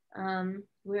 we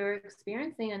were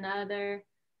experiencing another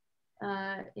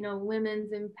you know,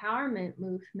 women's empowerment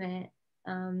movement,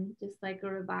 just like a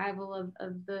revival of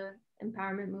the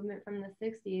empowerment movement from the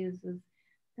 60s was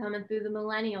coming through the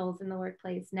millennials in the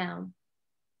workplace now.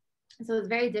 So it's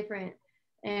very different.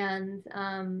 And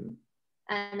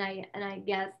I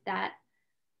guess that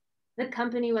the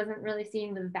company wasn't really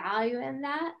seeing the value in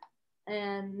that,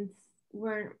 and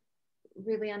weren't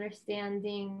really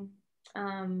understanding.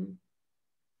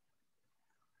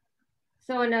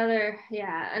 So another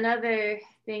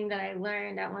thing that I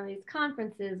learned at one of these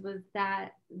conferences was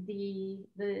that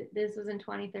this was in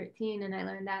 2013, and I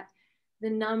learned that the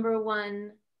number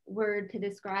one word to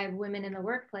describe women in the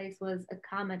workplace was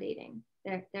accommodating.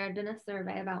 There had been a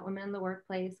survey about women in the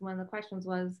workplace. One of the questions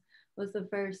was the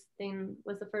first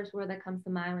word that comes to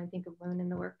mind when you think of women in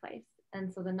the workplace?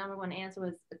 And so the number one answer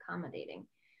was accommodating.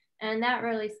 And that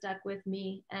really stuck with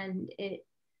me, and it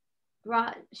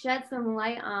shed some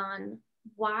light on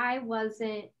why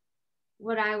wasn't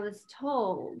what I was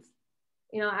told.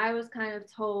 You know, I was kind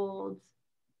of told,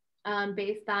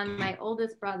 based on my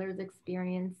oldest brother's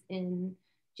experience in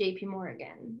JP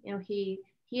Morgan. You know, he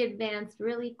advanced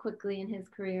really quickly in his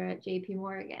career at JP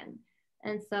Morgan.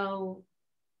 And so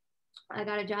I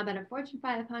got a job at a Fortune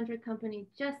 500 company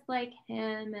just like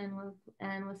him, and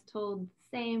was told the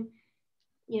same,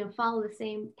 you know, follow the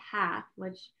same path,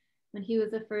 which when he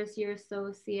was a first year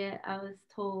associate, I was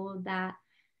told that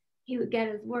he would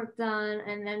get his work done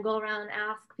and then go around and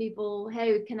ask people,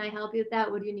 hey, can I help you with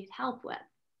that? What do you need help with?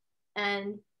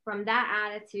 And from that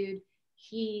attitude,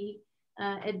 he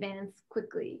advanced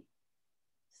quickly.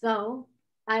 So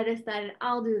I decided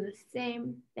I'll do the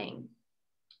same thing.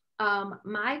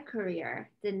 My career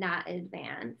did not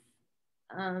advance.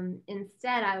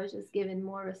 Instead, I was just given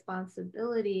more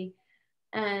responsibility,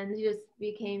 and just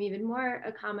became even more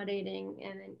accommodating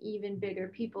and an even bigger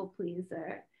people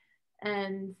pleaser,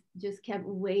 and just kept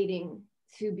waiting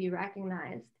to be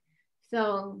recognized.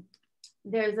 So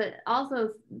there's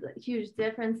also huge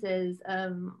differences.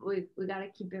 We got to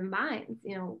keep in mind,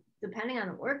 you know, depending on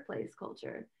the workplace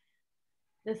culture,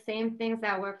 the same things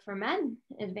that work for men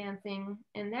advancing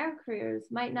in their careers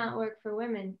might not work for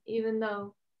women, even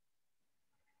though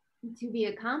to be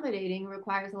accommodating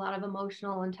requires a lot of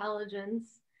emotional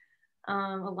intelligence,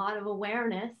 a lot of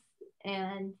awareness.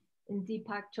 And in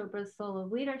Deepak Chopra's Soul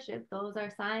of Leadership, those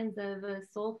are signs of a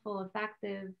soulful,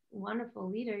 effective, wonderful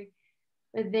leader,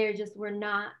 but they just were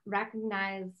not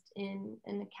recognized in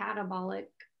the catabolic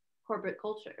corporate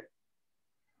culture.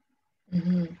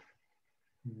 Mm-hmm.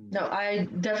 No, I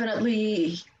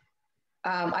definitely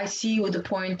I see with the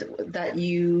point that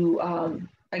you are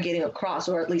getting across,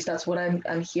 or at least that's what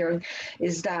I'm hearing,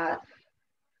 is that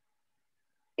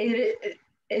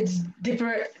it's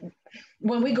different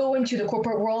when we go into the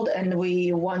corporate world and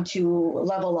we want to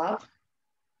level up.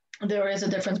 There is a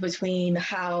difference between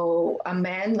how a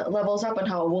man levels up and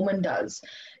how a woman does,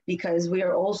 because we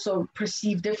are also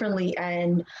perceived differently,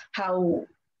 and how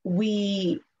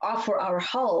we offer our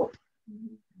help,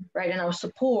 right, and our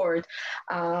support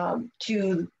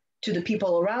to the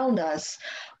people around us.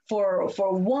 For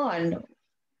one,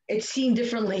 it's seen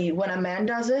differently when a man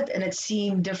does it, and it's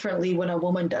seen differently when a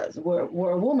woman does.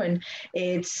 Where a woman,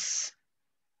 it's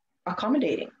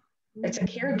accommodating. It's a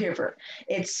caregiver.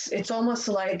 It's almost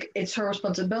like it's her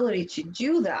responsibility to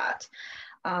do that.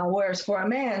 Whereas for a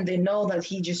man, they know that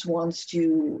he just wants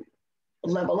to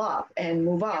level up and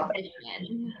move up.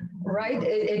 Right?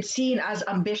 It's seen as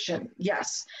ambition.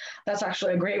 Yes, that's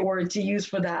actually a great word to use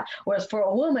for that. Whereas for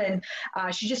a woman,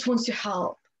 she just wants to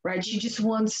help. Right? She just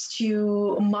wants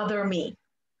to mother me.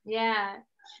 Yeah.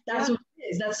 That's what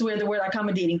it is. That's where the word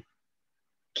accommodating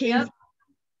came from.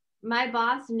 My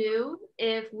boss knew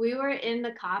if we were in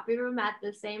the copy room at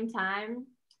the same time,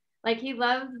 like he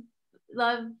loved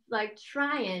like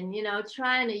trying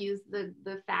to use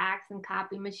the fax and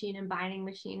copy machine and binding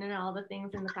machine and all the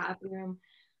things in the copy room,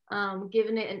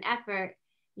 giving it an effort.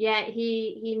 Yet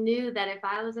he knew that if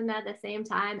I was in there at the same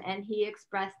time and he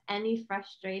expressed any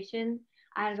frustration,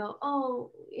 I'd go, oh,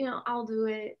 I'll do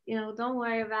it. Don't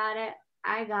worry about it.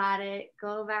 I got it.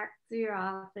 Go back to your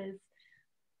office.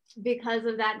 Because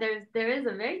of that, there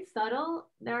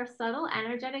are subtle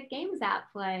energetic games at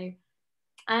play.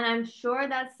 And I'm sure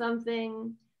that's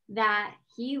something that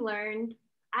he learned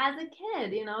as a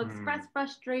kid, express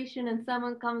frustration, and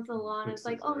someone comes along and it's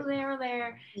like, oh, they're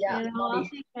there, yeah, I'll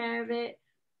take care of it.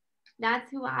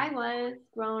 That's who I was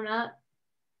growing up.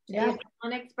 Yeah. If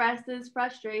someone expresses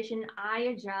frustration,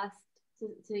 I adjust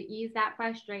to ease that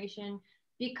frustration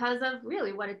because of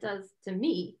really what it does to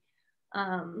me.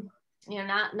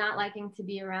 Not liking to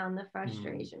be around the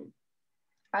frustration.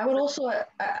 I would also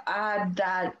add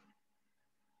that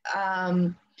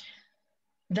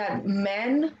that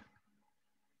men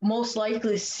most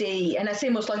likely see, and I say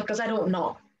most likely because I don't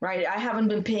know, right? I haven't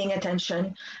been paying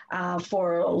attention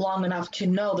for long enough to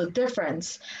know the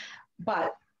difference.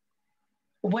 But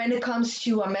when it comes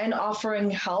to a man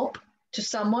offering help to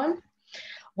someone,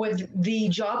 with the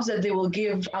jobs that they will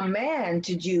give a man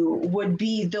to do would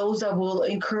be those that will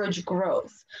encourage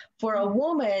growth. For a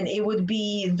woman, it would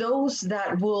be those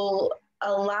that will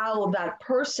allow that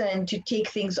person to take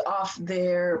things off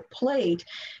their plate,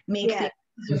 make things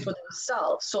easier for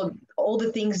themselves. So all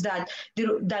the things that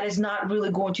is not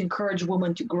really going to encourage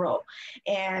women to grow.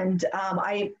 And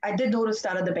I did notice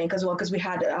that at the bank as well, because we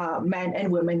had men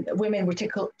and women. Women were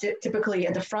typically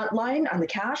at the front line on the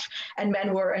cash, and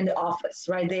men were in the office,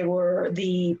 right? They were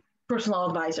the personal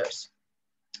advisors.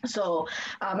 So,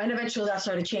 and eventually that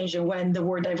started changing when the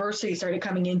word diversity started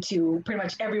coming into pretty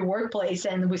much every workplace,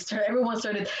 and everyone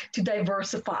started to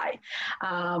diversify.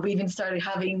 We even started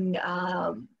having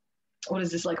what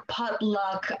is this, like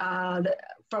potluck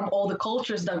from all the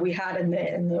cultures that we had in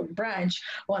the branch.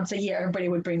 Once a year, everybody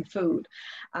would bring food.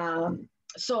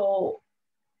 So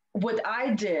what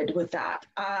I did with that,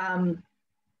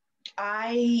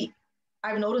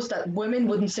 I've noticed that women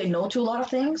wouldn't say no to a lot of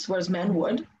things, whereas men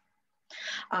would.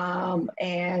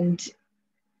 And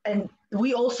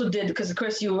we also did, because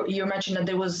Chris, you mentioned that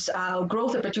there was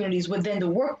growth opportunities within the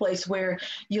workplace where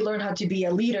you learn how to be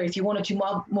a leader. If you wanted to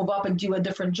move up and do a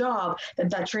different job,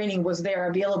 that training was there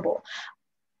available.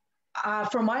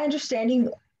 From my understanding,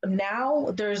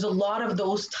 now there's a lot of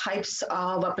those types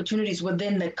of opportunities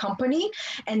within the company,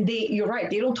 and you're right,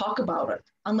 they don't talk about it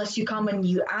unless you come and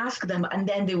you ask them, and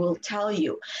then they will tell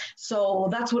you. So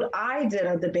that's what I did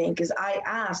at the bank. Is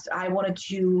I wanted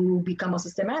to become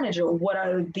assistant manager.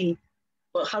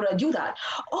 How do I do that?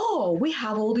 Oh, we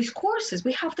have all these courses.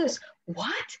 We have this.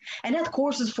 What? And that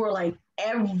courses for like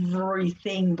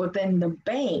everything within the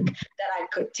bank that I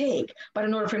could take. But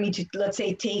in order for me to, let's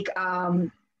say, take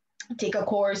a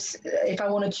course, if I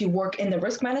wanted to work in the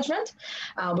risk management,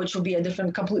 which would be a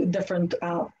completely different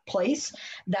place,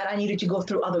 that I needed to go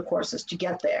through other courses to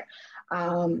get there.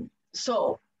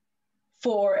 So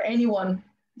for anyone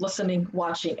listening,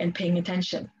 watching, and paying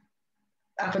attention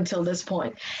up until this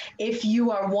point, if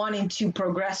you are wanting to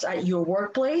progress at your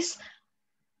workplace,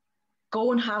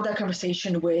 go and have that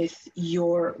conversation with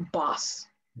your boss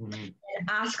and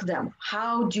ask them,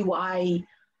 how do I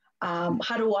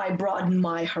broaden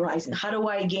my horizon? How do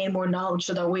I gain more knowledge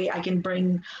so that way I can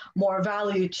bring more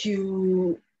value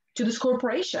to this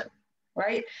corporation?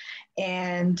 right?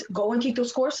 And go and take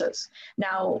those courses.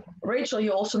 Now, Rachel,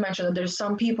 you also mentioned that there's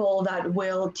some people that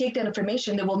will take that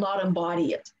information, they will not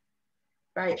embody it,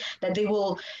 right? That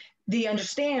they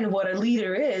understand what a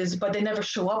leader is, but they never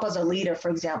show up as a leader, for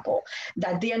example.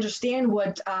 That they understand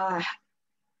what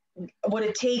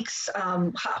it takes,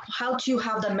 how to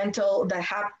have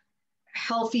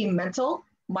healthy mental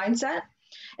mindset,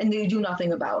 and they do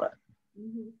nothing about it.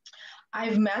 Mm-hmm.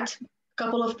 I've met a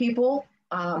couple of people,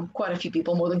 quite a few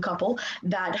people, more than a couple,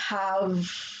 that have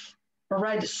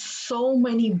read so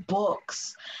many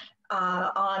books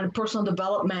on personal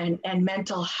development and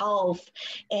mental health,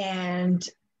 and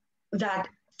that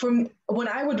from when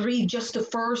I would read just the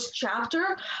first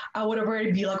chapter, I would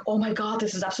already be like, oh my God,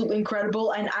 this is absolutely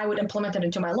incredible. And I would implement it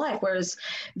into my life. Whereas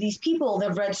these people,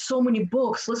 they've read so many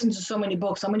books, listened to so many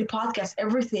books, so many podcasts,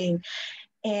 everything.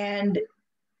 And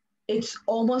it's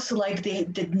almost like they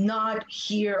did not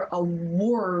hear a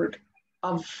word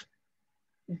of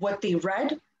what they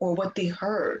read or what they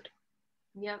heard.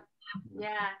 Yep.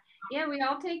 Yeah. Yeah, we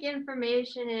all take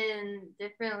information in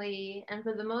differently. And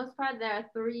for the most part, there are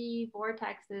 3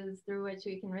 vortexes through which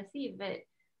we can receive it.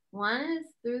 One is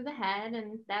through the head,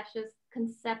 and that's just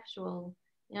conceptual,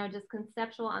 just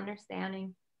conceptual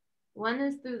understanding. One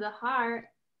is through the heart.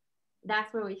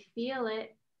 That's where we feel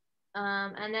it.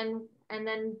 And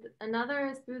then another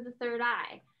is through the third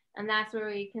eye. And that's where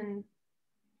we can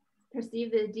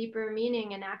perceive the deeper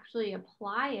meaning and actually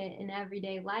apply it in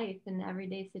everyday life and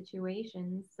everyday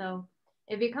situations. So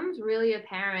it becomes really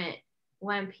apparent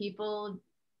when people,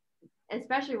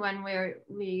 especially when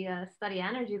we study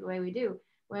energy the way we do,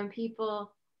 when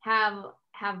people have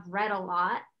read a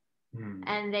lot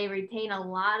and they retain a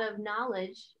lot of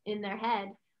knowledge in their head,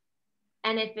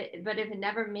 and if it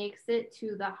never makes it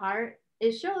to the heart,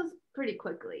 it shows pretty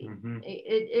quickly. Mm-hmm.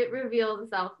 It reveals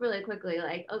itself really quickly.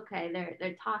 Like, okay,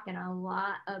 they're talking a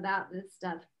lot about this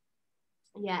stuff.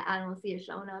 Yeah, I don't see it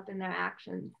showing up in their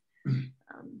actions.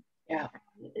 Yeah.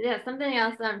 Something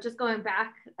else. Just going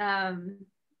back to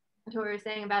what we were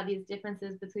saying about these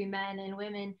differences between men and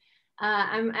women.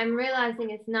 I'm realizing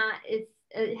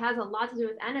it has a lot to do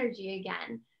with energy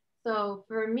again. So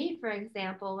for me, for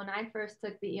example, when I first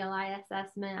took the ELI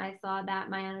assessment, I saw that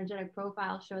my energetic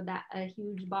profile showed that a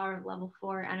huge bar of level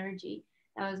 4 energy.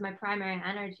 That was my primary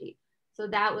energy. So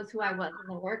that was who I was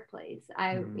in the workplace.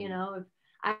 If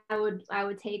I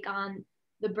would take on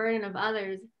the burden of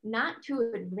others, not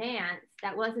to advance.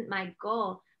 That wasn't my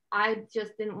goal. I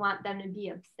just didn't want them to be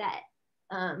upset.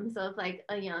 So if like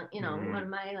a young, one of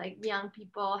my like young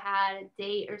people had a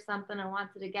date or something and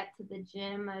wanted to get to the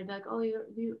gym, I'd be like, oh,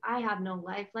 I have no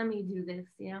life. Let me do this,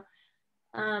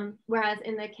 Whereas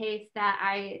in the case that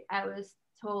I was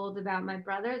told about my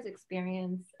brother's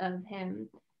experience of him,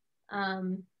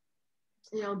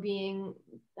 being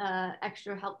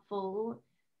extra helpful,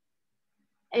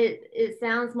 it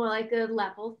sounds more like a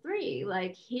level 3.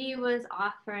 Like he was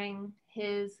offering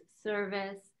his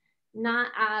service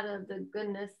not out of the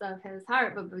goodness of his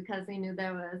heart, but because he knew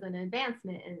there was an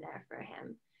advancement in there for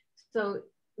him. So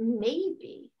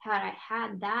maybe had I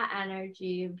had that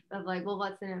energy of like, well,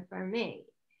 what's in it for me?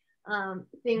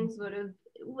 Things would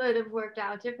have worked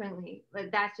out differently. But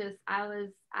that's just I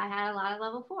had a lot of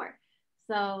level 4.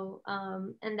 So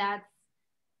and that's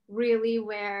really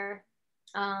where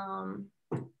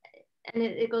and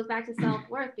it goes back to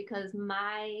self-worth, because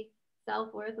my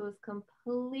self-worth was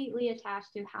completely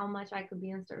attached to how much I could be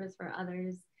in service for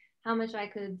others, how much I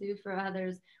could do for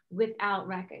others without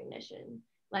recognition.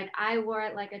 Like I wore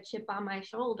it like a chip on my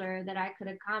shoulder that I could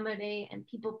accommodate and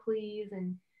people please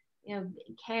and,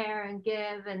 care and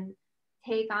give and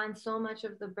take on so much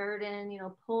of the burden,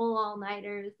 pull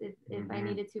all-nighters if I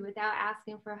needed to without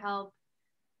asking for help.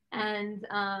 And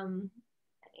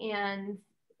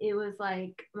it was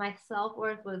like my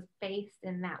self-worth was based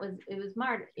in it was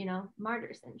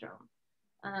martyr syndrome.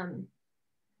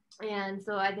 And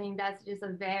so I think that's just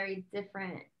a very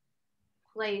different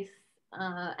place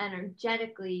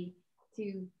energetically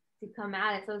to come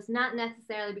at it. So it's not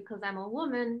necessarily because I'm a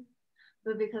woman,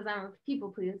 but because I'm a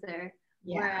people pleaser.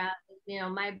 Yeah.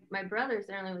 Whereas, my brother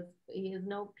certainly he is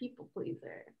no people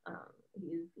pleaser.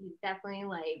 He's definitely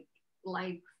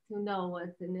likes to know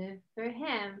what's in it for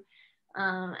him.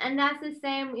 And that's the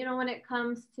same, when it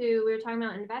comes to, we were talking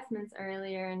about investments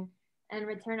earlier and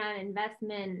return on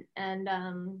investment and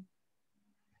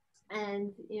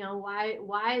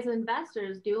wise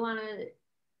investors do want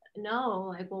to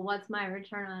know, like, well, what's my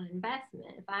return on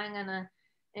investment? If I'm going to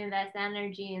invest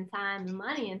energy and time and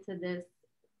money into this,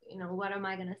 what am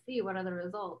I going to see? What are the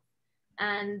results?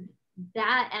 And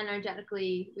that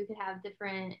energetically, we could have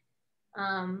different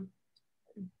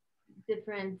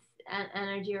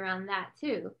energy around that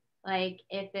too. Like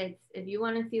if you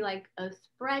want to see like a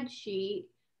spreadsheet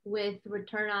with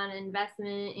return on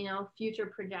investment, future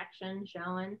projection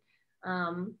showing,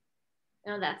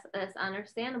 that's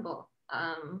understandable.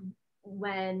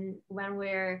 When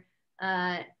we're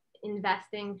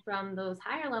investing from those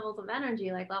higher levels of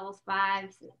energy, like levels 5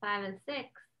 and 6,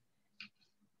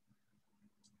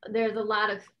 there's a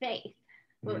lot of faith.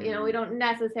 Well, we don't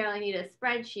necessarily need a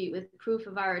spreadsheet with proof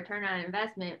of our return on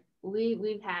investment.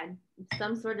 We've had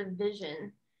some sort of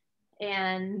vision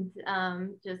and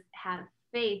just have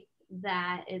faith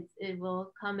that it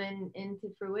will come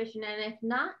into fruition. And if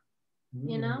not,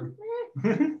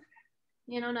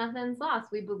 nothing's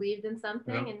lost. We believed in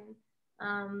something. Yep. And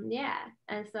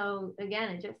and so again,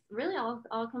 it just really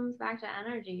all comes back to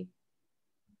energy.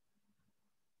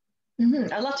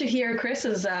 Mm-hmm. I'd love to hear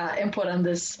Chris's input on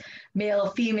this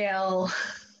male-female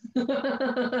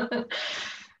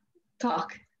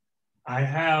talk. I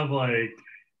have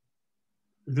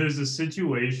there's a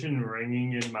situation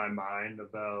ringing in my mind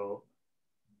about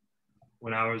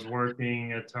when I was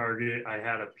working at Target. I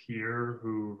had a peer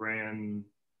who ran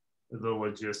the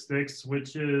logistics,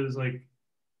 which is like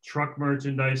truck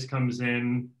merchandise comes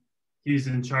in. He's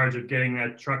in charge of getting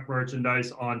that truck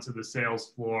merchandise onto the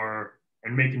sales floor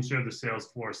and making sure the sales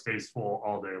floor stays full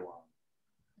all day long.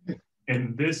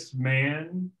 And this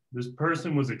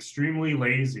person was extremely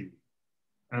lazy.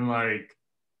 And I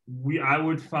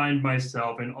would find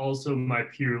myself, and also my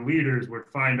peer leaders would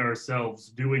find ourselves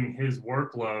doing his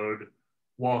workload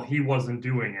while he wasn't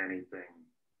doing anything.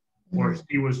 Or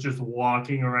he was just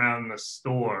walking around the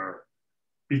store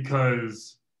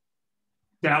because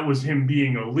that was him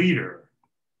being a leader.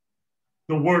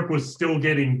 The work was still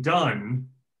getting done,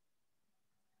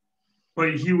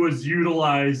 but he was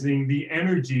utilizing the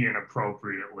energy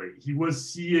inappropriately. He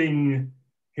was seeing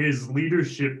his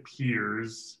leadership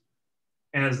peers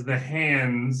as the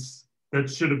hands that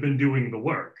should have been doing the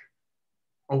work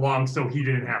so he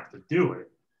didn't have to do it.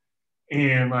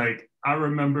 And I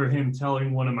remember him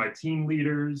telling one of my team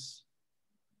leaders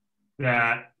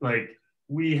that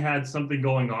we had something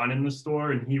going on in the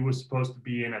store and he was supposed to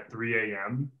be in at 3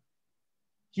 a.m.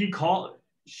 She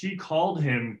called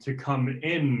him to come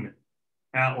in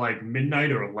at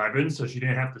midnight or 11 so she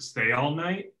didn't have to stay all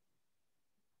night.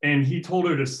 And he told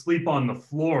her to sleep on the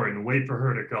floor and wait for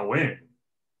her to go in.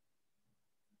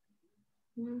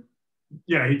 Mm-hmm.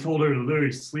 Yeah, he told her to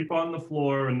literally sleep on the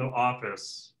floor in the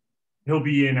office. He'll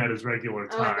be in at his regular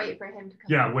time. Wait for him to come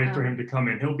in. Yeah, wait for him to come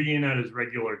in. He'll be in at his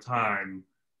regular time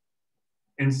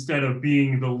instead of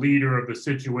being the leader of the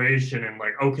situation and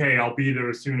okay, I'll be there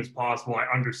as soon as possible. I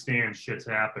understand shit's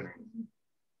happening.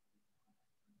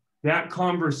 That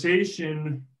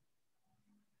conversation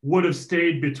would have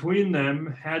stayed between them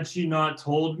had she not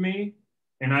told me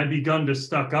and I begun to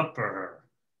stuck up for her.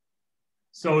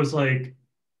 So it's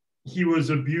he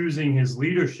was abusing his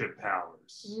leadership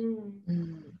powers.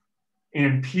 Mm.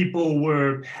 And people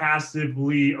were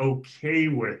passively okay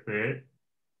with it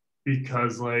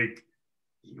because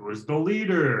he was the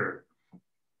leader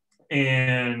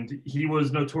and he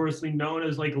was notoriously known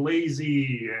as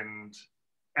lazy and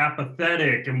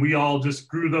apathetic, and we all just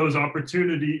grew those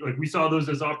opportunities. We saw those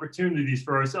as opportunities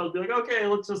for ourselves. Be okay,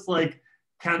 let's just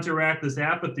counteract this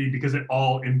apathy because it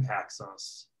all impacts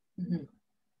us. Mm-hmm.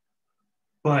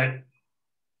 But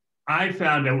I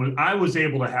found I was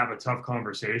able to have a tough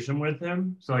conversation with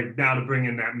him. So now to bring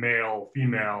in that male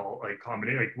female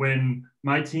combination, when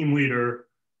my team leader,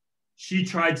 she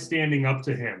tried standing up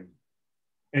to him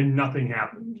and nothing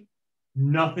happened.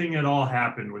 Mm-hmm. Nothing at all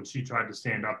happened when she tried to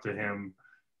stand up to him.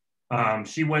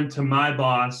 She went to my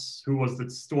boss, who was the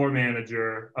store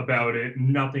manager, about it.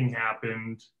 Nothing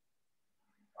happened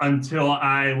until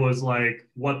I was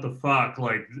what the fuck?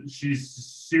 She's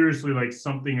seriously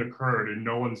something occurred and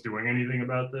no one's doing anything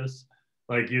about this.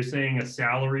 You're saying a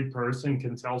salaried person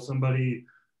can tell somebody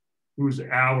who's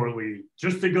hourly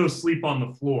just to go sleep on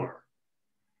the floor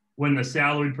when the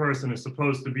salaried person is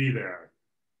supposed to be there.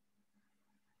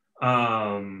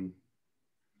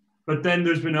 But then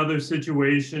there's been other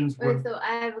situations where... So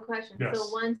I have a question. Yes. So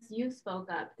once you spoke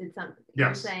up, did something? Yes.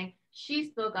 You're saying she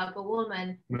spoke up, a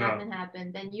woman, nothing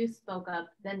happened. Then you spoke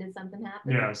up, then did something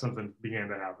happen? Yeah, something began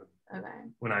to happen. Okay.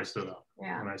 When I stood up.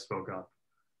 Yeah. When I spoke up.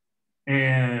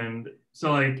 And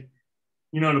so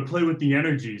to play with the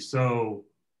energy. So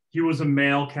he was a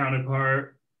male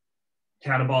counterpart,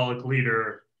 catabolic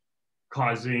leader,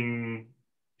 causing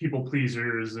people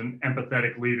pleasers and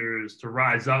empathetic leaders to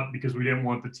rise up because we didn't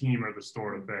want the team or the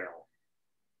store to fail.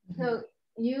 So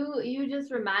you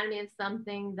just reminded me of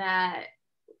something that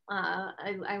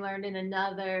I learned in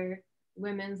another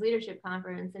women's leadership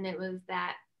conference, and it was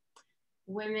that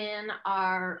women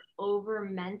are over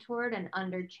mentored and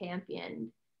under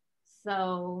championed.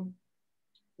 So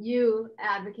you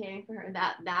advocating for her,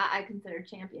 that I consider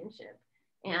championship.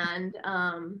 And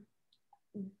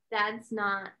that's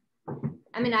not,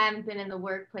 I mean, I haven't been in the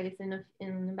workplace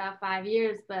in about 5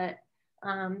 years, but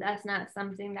that's not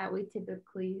something that we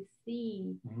typically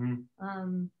see.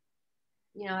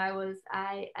 You know,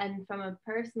 and from a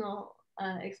personal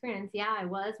experience, yeah, I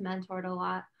was mentored a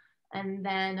lot. And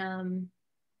then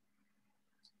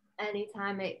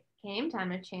anytime it came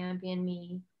time to champion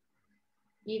me,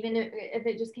 even if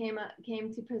it just came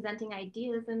to presenting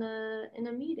ideas in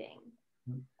a meeting,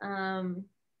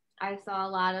 I saw a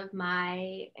lot of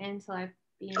my intellect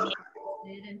being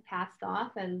tested and passed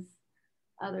off as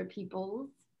other people's.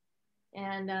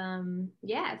 And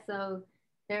yeah, so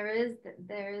there is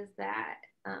that.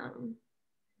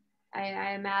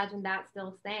 I imagine that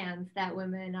still stands, that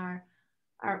women are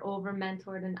over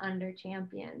mentored and under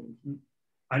championed.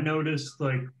 I noticed,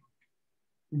 like,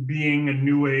 being a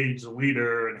new age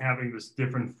leader and having this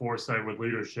different foresight with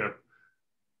leadership,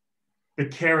 the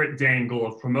carrot dangle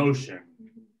of promotion,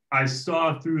 I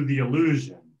saw through the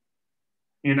illusion,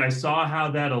 and I saw how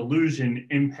that illusion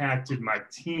impacted my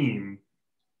team.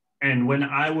 And when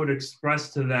I would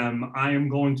express to them, I am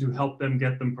going to help them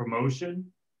get them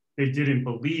promotion, they didn't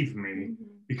believe me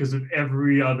because of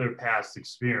every other past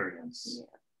experience. Yeah.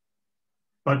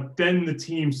 But then the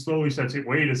team slowly starts saying,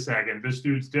 wait a second, this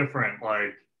dude's different.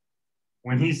 Like,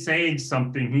 when he's saying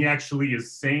something, he actually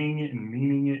is saying it and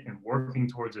meaning it and working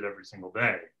towards it every single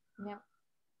day. Yeah.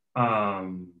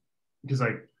 Because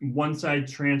like once I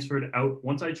transferred out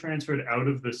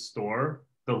of the store,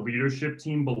 the leadership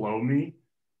team below me,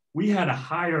 we had a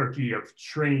hierarchy of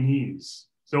trainees.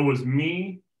 So it was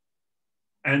me,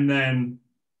 and then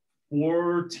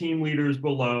 4 team leaders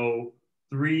below,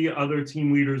 3 other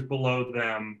team leaders below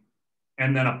them,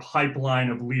 and then a pipeline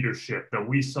of leadership that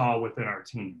we saw within our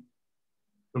team.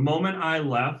 The moment I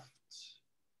left,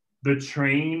 the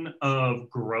train of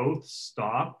growth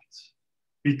stopped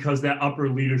because that upper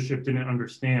leadership didn't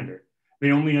understand it.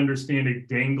 They only understand it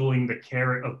dangling the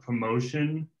carrot of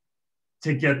promotion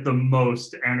to get the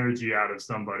most energy out of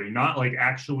somebody, not like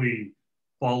actually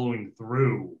following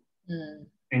through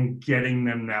and getting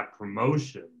them that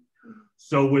promotion.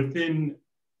 So within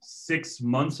 6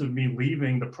 months of me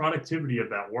leaving, the productivity of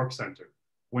that work center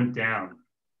went down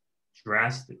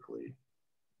drastically.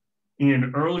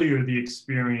 And earlier, the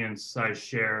experience I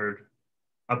shared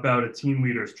about a team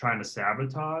leader's trying to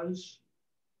sabotage,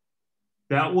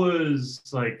 that was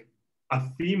like a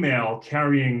female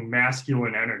carrying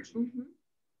masculine energy.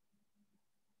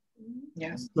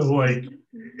 Yeah. So like,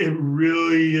 it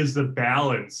really is a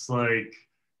balance, like,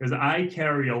 because I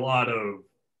carry a lot of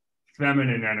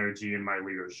feminine energy in my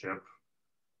leadership,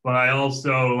 but I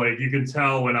also, like, you can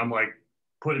tell when I'm like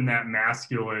putting that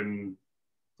masculine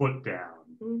foot down.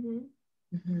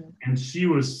 And she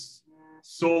was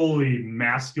solely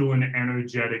masculine,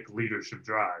 energetic leadership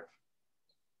drive.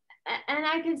 And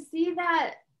I can see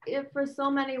that for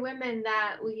so many women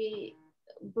that we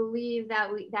believe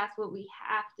that's what we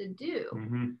have to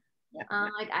do.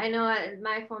 Like I know at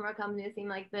my former company, it seemed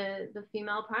like the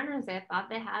female partners, they thought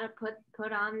they had to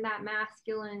put on that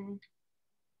masculine.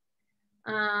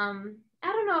 I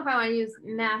don't know if I want to use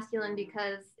masculine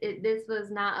because this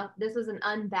was an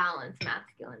unbalanced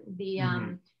masculine.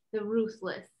 The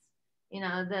ruthless,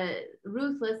 the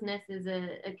ruthlessness is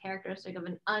a characteristic of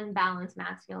an unbalanced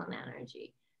masculine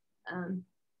energy.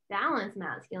 Balanced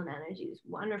masculine energy is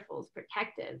wonderful, it's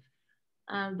protective.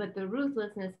 But the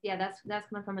ruthlessness, yeah, that's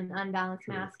coming from an unbalanced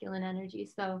masculine energy.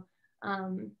 So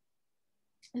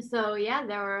yeah,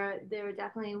 there were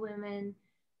definitely women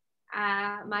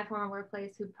at my former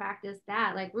workplace who practiced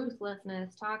that, like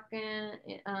ruthlessness, talking,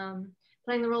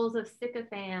 playing the roles of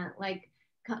sycophant, like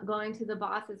going to the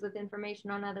bosses with information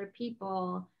on other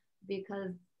people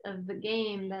because of the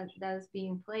game that's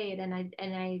being played. And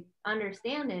I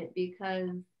understand it because,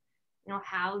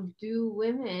 how do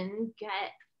women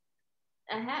get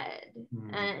ahead?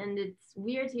 And it's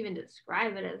weird to even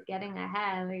describe it as getting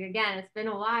ahead. Like, again, it's been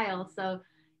a while, so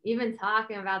even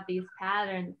talking about these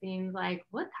patterns seems like,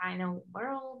 what kind of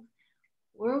world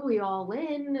were we all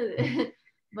in?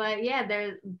 But yeah,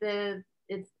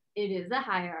 it is a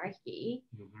hierarchy.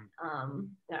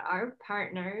 There are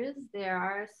partners, there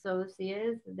are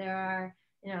associates, there are,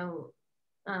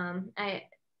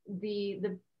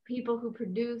 the people who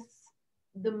produce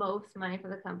the most money for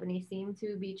the company seem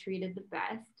to be treated the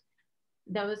best.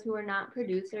 Those who are not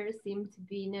producers seem to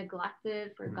be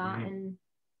neglected, forgotten.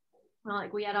 Well,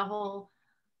 like we had a whole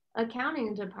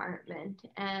accounting department,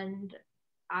 and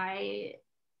I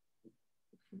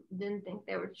didn't think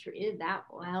they were treated that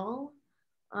well.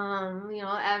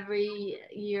 Every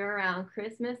year around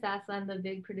Christmas, that's when the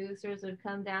big producers would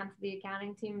come down to the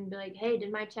accounting team and be like, hey,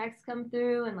 did my checks come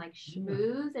through? And like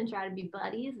schmooze and try to be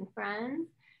buddies and friends.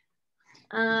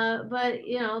 But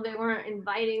they weren't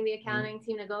inviting the accounting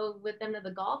team to go with them to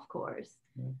the golf course.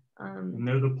 And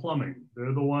they're the plumbing.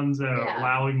 They're the ones that are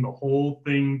allowing the whole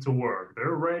thing to work.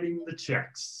 They're writing the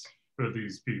checks for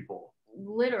these people.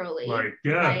 Literally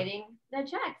writing the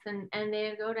checks, and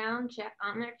they go down, check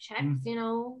on their checks,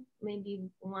 maybe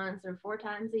once or 4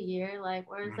 times a year. Like,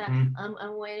 where's that?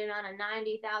 I'm waiting on a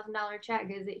 $90,000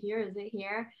 check. Is it here? Is it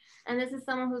here? And this is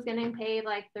someone who's getting paid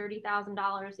like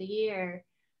 $30,000 a year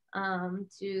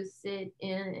to sit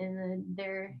in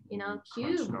their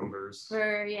cube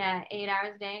for 8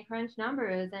 hours a day and crunch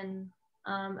numbers. And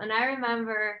I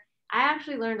remember I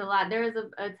actually learned a lot. There was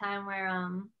a time where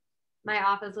my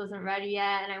office wasn't ready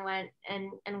yet, and I went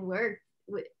and worked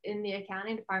in the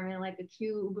accounting department, like a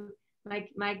cube.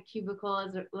 My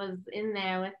cubicle was in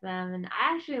there with them, and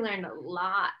I actually learned a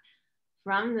lot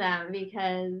from them,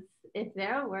 because if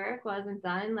their work wasn't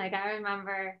done, like I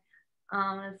remember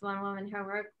this one woman, her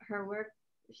work,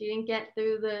 she didn't get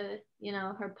through the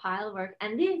her pile of work,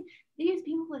 and these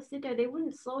people would sit there. They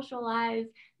wouldn't socialize.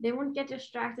 They wouldn't get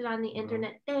distracted on the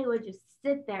internet. They would just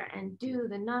sit there and do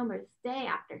the numbers day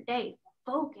after day,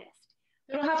 focused.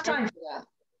 They don't have time for that.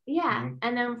 Yeah.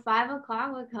 And then 5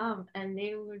 o'clock would come and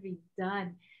they would be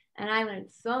done. And I learned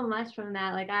so much from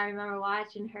that. Like, I remember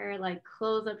watching her like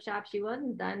close up shop. She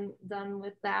wasn't done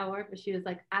with that work, but she was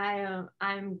like, I'm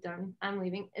done. I'm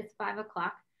leaving. It's 5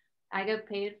 o'clock. I get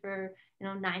paid for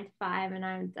 9 to 5, and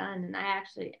I'm done. And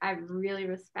I really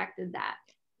respected that,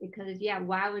 because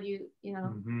why would you you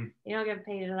don't get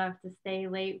paid enough to stay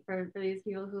late for these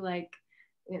people who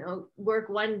work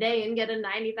one day and get a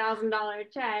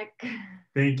 $90,000 check.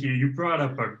 Thank you. You brought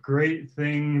up a great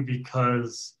thing,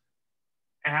 because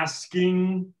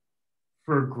asking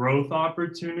for growth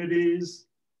opportunities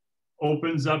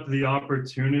opens up the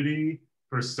opportunity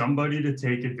for somebody to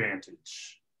take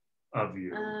advantage of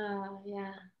you.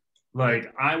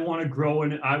 Like, I want to grow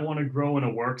in a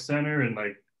work center, and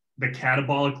like the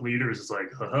catabolic leaders is like,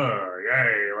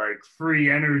 yay, like free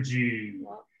energy.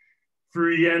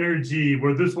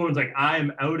 Where this woman's like, I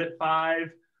am out at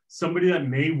 5. Somebody that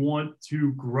may want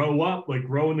to grow up, like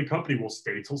grow in the company, will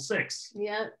stay till 6.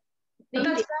 Yeah.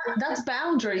 But that's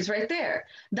boundaries right there.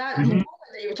 That woman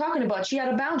that you were talking about, she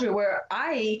had a boundary where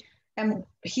I am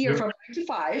here from 9 to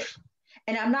 5,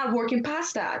 and I'm not working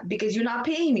past that because you're not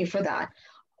paying me for that.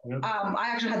 I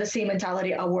actually had the same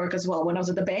mentality at work as well. When I was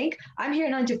at the bank, I'm here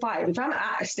 9 to 5. If I'm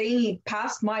staying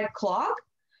past my clock,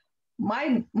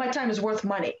 my time is worth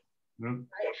money. Right?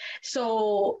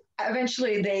 So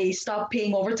eventually they stopped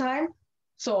paying overtime.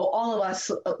 So all of us,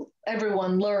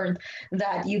 everyone learned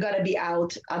that you got to be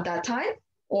out at that time,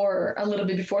 or a little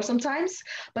bit before sometimes.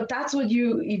 But that's what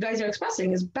you guys are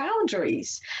expressing, is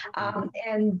boundaries.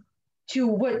 And to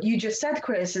what you just said,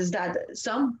 Chris, is that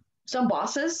some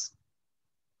bosses,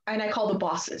 and I call them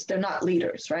bosses, they're not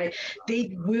leaders, right?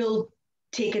 They will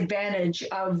take advantage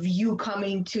of you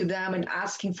coming to them and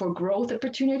asking for growth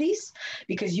opportunities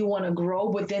because you want to grow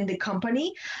within the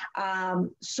company.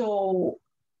 So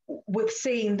with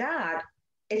saying that,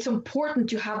 it's important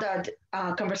to have that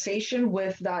conversation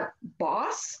with that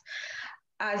boss,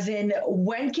 as in,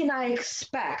 when can I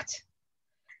expect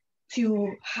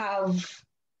to have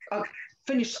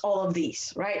finished all of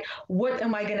these, right? What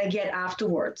am I going to get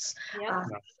afterwards?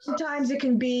 Sometimes it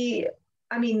can be,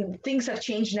 I mean, things have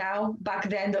changed now. Back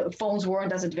then, the phones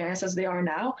weren't as advanced as they are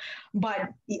now.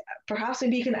 But perhaps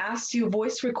maybe you can ask to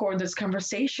voice record this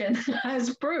conversation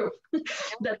as proof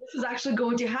that this is actually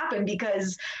going to happen.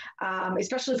 Because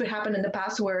especially if it happened in the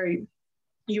past where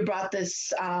you brought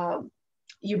this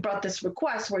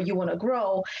request where you want to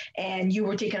grow and you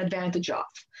were taken advantage of.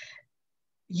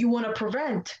 You want to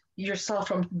prevent yourself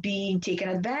from being taken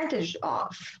advantage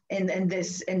of in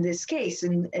this case,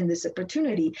 in this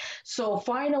opportunity. So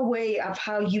find a way of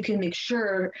how you can make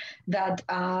sure that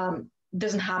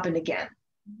doesn't happen again,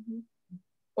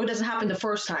 or doesn't happen the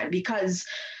first time. Because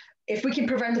if we can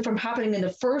prevent it from happening in the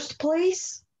first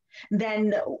place,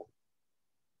 then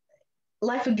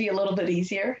life would be a little bit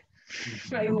easier.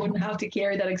 Right? We wouldn't have to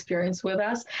carry that experience with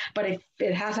us. But if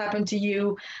it has happened to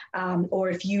you, or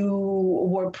if you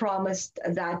were promised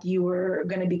that you were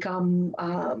going to become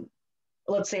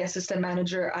let's say, assistant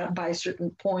manager by a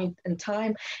certain point in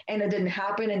time, and it didn't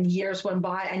happen, and years went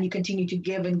by, and you continue to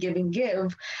give and give and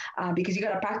give, because you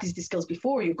got to practice these skills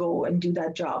before you go and do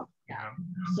that job. Yeah.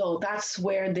 So that's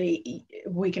where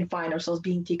we can find ourselves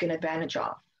being taken advantage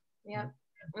of. Yeah.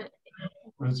 I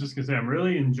was just gonna say, I'm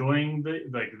really enjoying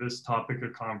this topic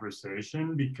of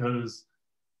conversation, because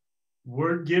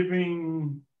we're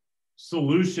giving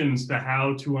solutions to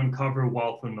how to uncover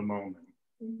wealth in the moment.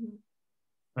 Mm-hmm.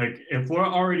 Like, if we're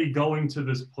already going to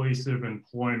this place of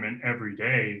employment every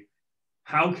day,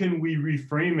 how can we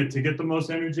reframe it to get the most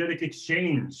energetic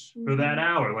exchange for that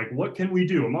hour? Like, what can we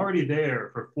do? I'm already there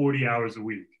for 40 hours a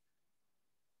week.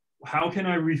 How can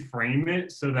I reframe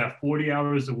it so that 40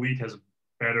 hours a week has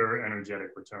better energetic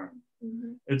return?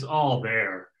 Mm-hmm. It's all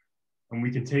there, and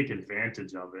we can take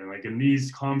advantage of it. Like, in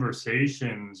these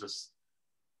conversations, just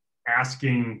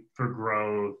asking for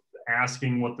growth,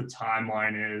 asking what the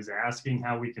timeline is, asking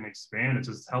how we can expand, it's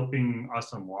just helping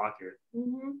us unlock it.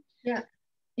 Mm-hmm. Yeah.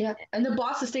 Yeah, and the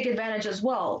bosses take advantage as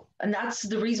well, and that's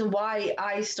the reason why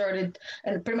I started,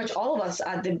 and pretty much all of us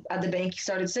at the bank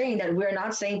started saying that we're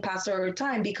not staying past our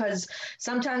time, because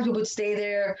sometimes we would stay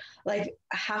there like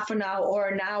half an hour or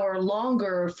an hour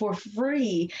longer for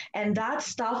free, and that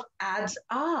stuff adds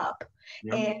up.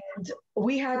 Yep. And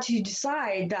we had to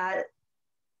decide that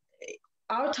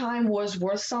our time was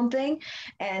worth something,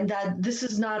 and that this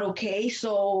is not okay.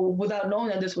 So without knowing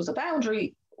that this was a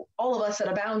boundary, all of us set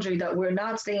a boundary that we're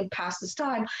not staying past this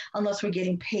time unless we're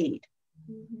getting paid.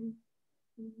 Mm-hmm.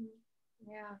 Mm-hmm.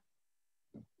 Yeah.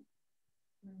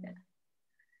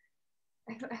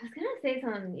 I was gonna say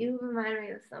something. You remind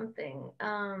me of something.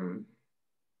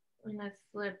 When I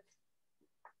slipped.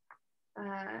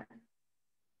 Yeah,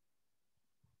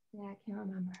 I can't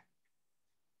remember.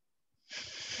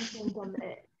 I think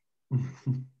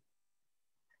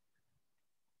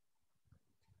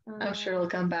I'm sure it'll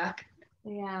come back.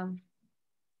 Yeah.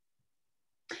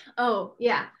 Oh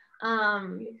yeah.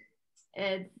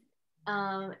 It's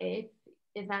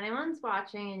if anyone's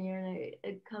watching and you're in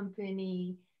a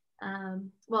company,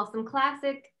 well, some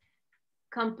classic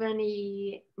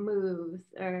company moves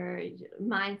or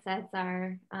mindsets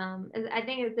are, I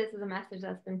think this is a message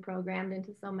that's been programmed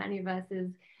into so many of us,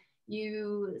 is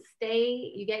you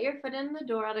get your foot in the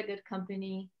door at a good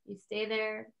company, you stay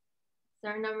there a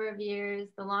certain number of years.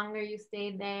 The longer you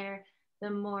stay there, the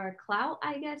more clout,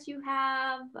 I guess, you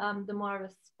have, the more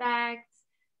respect,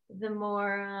 the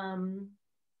more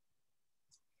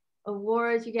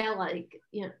awards you get, like,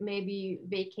 maybe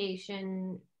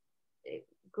vacation, it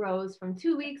grows from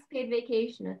 2 weeks paid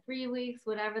vacation to 3 weeks,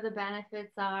 whatever the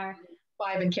benefits are.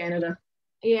 5 in Canada.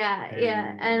 Yeah,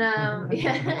 and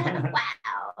yeah. Wow.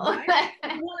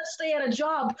 I want to stay at a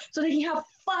job so that you have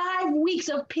 5 weeks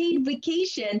of paid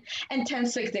vacation and 10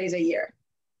 sick days a year.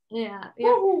 Yeah.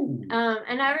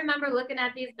 And I remember looking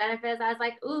at these benefits. I was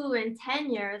like, ooh, in 10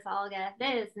 years I'll get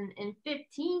this, and in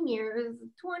 15 years,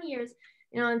 20 years,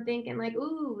 and thinking like,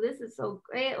 ooh, this is so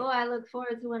great. Oh, I look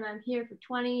forward to when I'm here for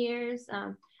 20 years.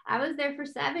 I was there for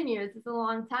 7 years. It's a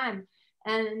long time.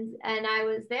 And I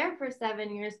was there for 7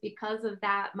 years because of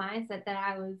that mindset that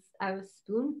I was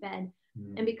spoon fed.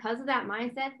 And because of that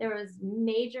mindset, there was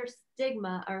major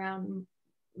stigma around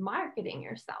marketing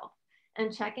yourself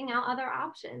and checking out other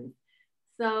options.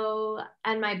 So,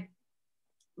 and my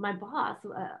boss,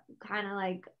 kind of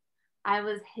like, I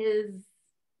was his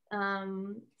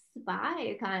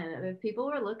spy, kind of. If people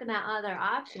were looking at other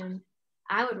options,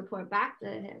 I would report back to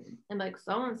him, and like,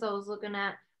 so-and-so is looking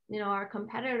at, our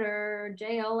competitor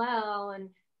JLL and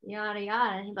yada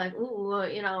yada, and he'd be like, ooh,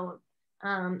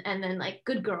 and then like,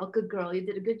 good girl, you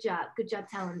did a good job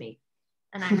telling me.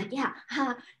 And I'm like, yeah,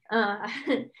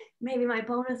 maybe my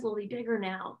bonus will be bigger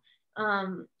now.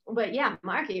 But yeah,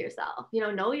 market yourself,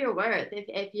 know your worth.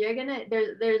 If you're gonna,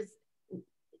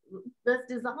 let's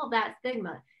dissolve that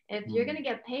stigma. If you're gonna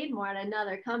get paid more at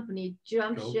another company,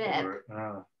 jump ship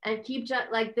and keep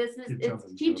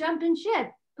jumping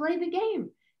ship. Play the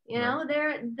game.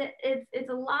 It's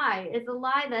a lie. It's a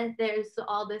lie that there's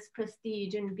all this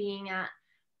prestige in being at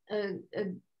a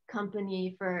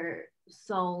company for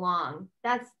so long.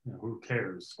 Who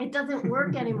cares? It doesn't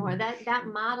work anymore. That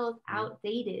model's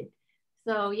outdated.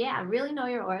 So yeah, really know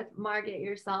your worth, market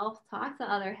yourself, talk to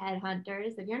other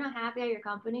headhunters. If you're not happy at your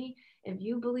company, if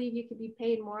you believe you could be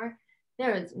paid more,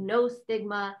 there is no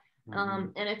stigma.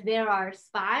 And if there are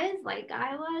spies like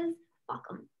I was, fuck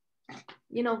them.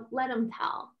 Let them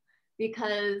tell,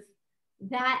 because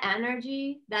that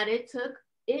energy that it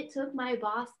took my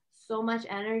boss so much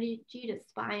energy to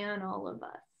spy on all of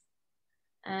us.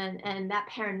 And that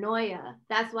paranoia,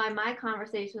 that's why my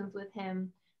conversations with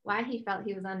him why he felt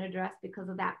he was under duress, because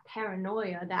of that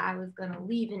paranoia that I was going to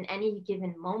leave in any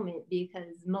given moment,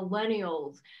 because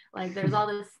millennials, like there's all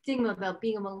this stigma about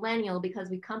being a millennial because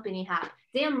we company hop.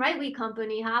 Damn right we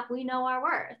company hop, we know our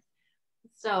worth.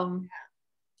 So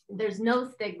there's no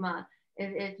stigma.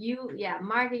 If you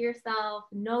market yourself,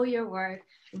 know your worth,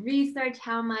 research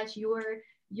how much your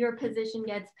position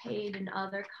gets paid in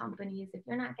other companies. If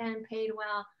you're not getting paid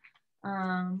well,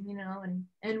 you know,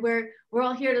 and we're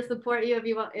all here to support you if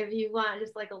you want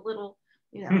just like a little,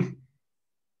 you know,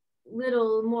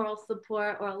 little moral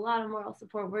support or a lot of moral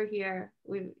support. We're here.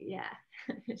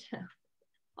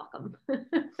 Welcome. Yeah,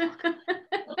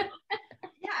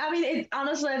 I mean,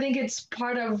 honestly, I think it's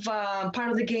part of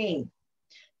the game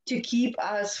to keep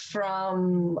us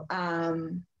from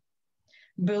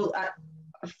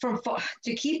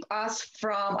to keep us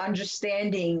from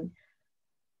understanding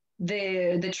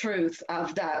the truth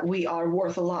of that we are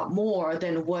worth a lot more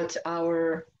than what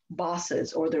our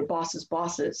bosses or their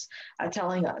bosses are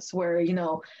telling us, where, you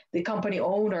know, the company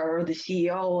owner or the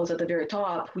CEO is at the very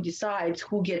top who decides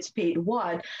who gets paid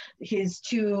what. His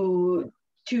two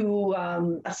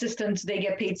assistants, they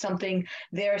get paid something,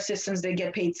 their assistants, they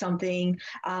get paid something,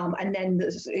 and then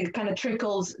it kind of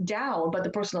trickles down, but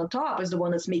the person on top is the one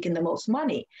that's making the most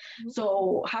money. Mm-hmm.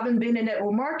 So having been in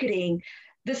network marketing,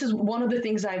 this is one of the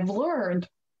things I've learned,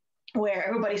 where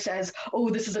everybody says, oh,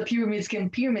 this is a pyramid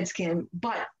scheme.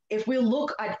 But if we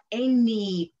look at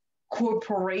any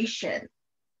corporation,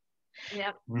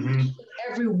 yep. Mm-hmm.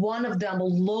 every one of them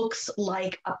looks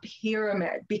like a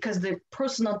pyramid, because the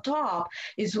person on top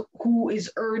is who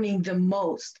is earning the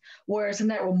most. Whereas in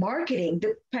network marketing,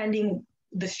 depending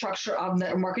the structure of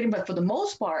network marketing, but for the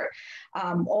most part,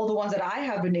 all the ones that I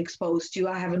have been exposed to,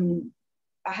 I haven't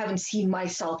seen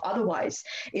myself otherwise,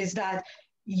 is that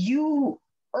you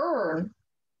earn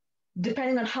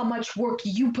depending on how much work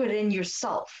you put in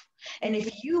yourself. And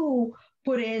if you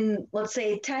put in, let's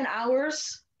say, 10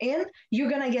 hours in, you're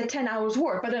going to get 10 hours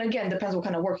work. But then again, depends what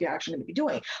kind of work you're actually going to be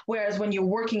doing. Whereas when you're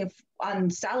working on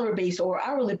salary based or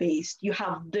hourly based, you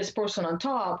have this person on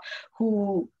top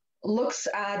who looks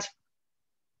at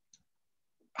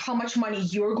how much money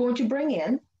you're going to bring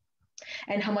in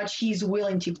and how much he's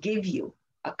willing to give you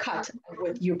a cut of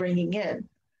what you're bringing in.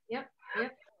 Yep.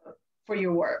 For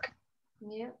your work.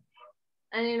 Yep.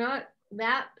 And you know what?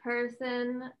 That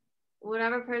person,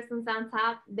 whatever person's on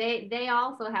top, they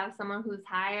also have someone who's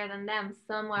higher than them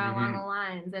somewhere mm-hmm. along the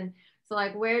lines. And so,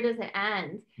 like, where does it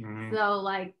end? Mm-hmm. So,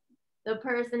 like, the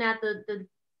person at the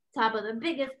top of the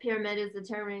biggest pyramid is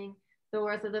determining the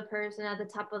worth of the person at the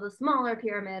top of the smaller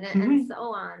pyramid, and, mm-hmm. and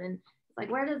so on. And it's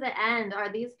like, where does it end?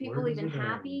 Are these people even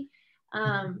happy?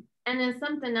 And then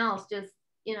something else, just,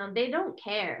 you know, they don't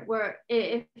care. Where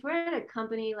if we're at a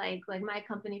company like my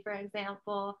company, for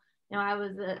example, you know, I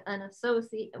was an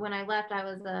associate. When I left, I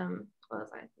was what was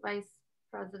I, vice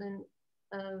president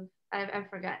of, I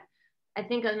forget, I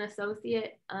think an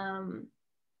associate. They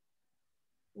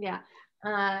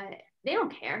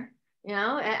don't care. You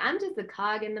know, I'm just a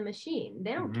cog in the machine.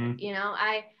 They don't mm-hmm. care. You know,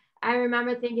 I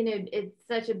remember thinking it's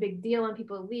such a big deal when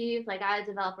people leave. Like, I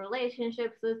develop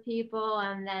relationships with people,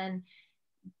 and then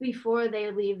before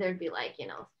they leave, there'd be like, you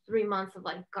know, 3 months of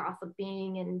like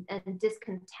gossiping and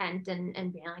discontent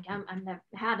and being like, I've never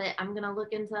had it. I'm gonna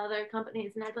look into other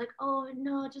companies, and I'd be like, oh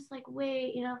no, just like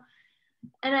wait, you know.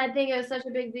 And I think it was such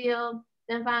a big deal.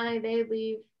 Then finally they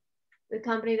leave the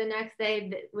company the next day.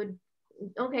 That would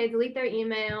delete their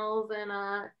emails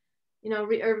and you know,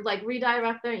 or like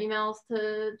redirect their emails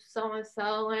to so and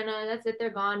so, and that's it.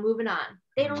 They're gone, moving on.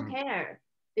 They don't care.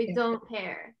 They don't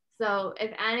care. So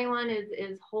if anyone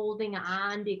is holding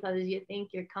on because you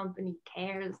think your company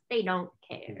cares, they don't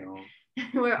care.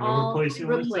 We're all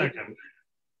replaced.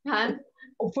 Huh?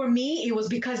 For me, it was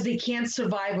because they can't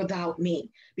survive without me,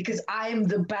 because I am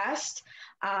the best.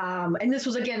 And this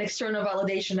was, again, external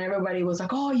validation. Everybody was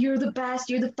like, oh, you're the best,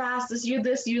 you're the fastest, you're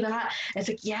this, you're that. And it's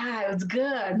like, yeah, it was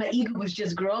good. My ego was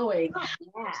just growing. Oh,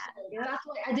 yeah. So that's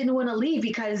why I didn't want to leave,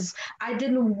 because I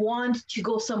didn't want to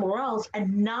go somewhere else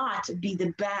and not be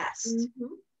the best.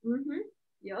 Mm-hmm. Mm-hmm.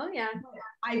 Oh, yeah.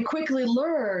 I quickly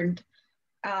learned,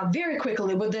 very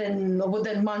quickly, within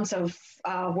months of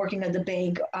working at the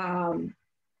bank,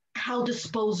 how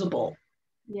disposable.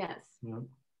 Yes.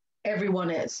 everyone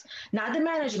is. Not the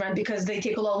management because they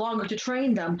take a lot longer to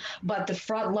train them, but the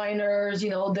frontliners,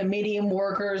 the medium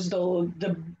workers,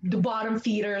 the bottom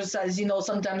feeders, as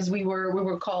sometimes we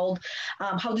were called,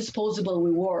 how disposable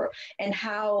we were, and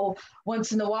how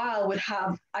once in a while would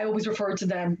have. I always refer to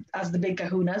them as the big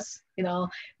kahunas.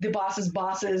 The bosses,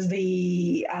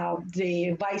 the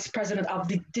vice president of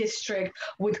the district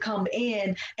would come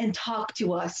in and talk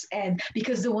to us, and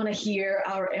because they want to hear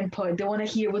our input, they want to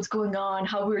hear what's going on,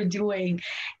 how we're doing.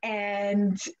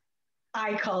 And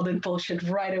I called it bullshit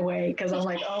right away because I'm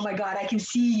like, oh my God, I can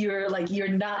see you're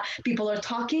not, people are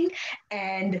talking.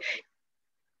 And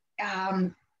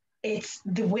it's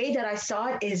the way that I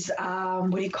saw it is,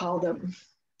 what do you call them?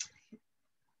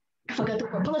 I forgot the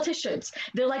word. Politicians.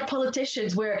 They're like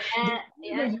politicians where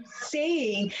they're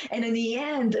saying, and in the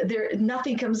end, there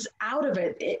nothing comes out of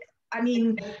it. I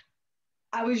mean,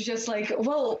 I was just like,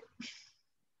 well,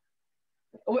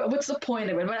 what's the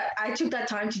point of it? But I took that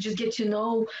time to just get to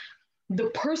know the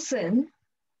person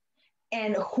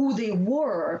and who they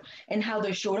were and how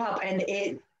they showed up. And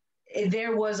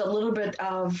there was a little bit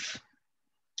of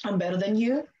I'm better than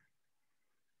you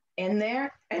in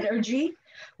there, energy,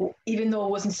 even though it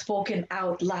wasn't spoken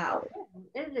out loud.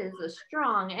 It is a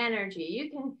strong energy. You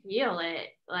can feel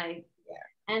it.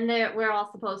 And we're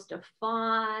all supposed to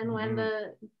fawn when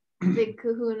the big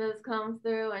kahunas come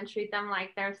through and treat them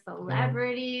like they're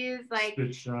celebrities.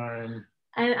 Spit shine.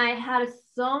 And I had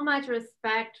so much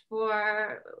respect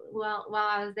for, while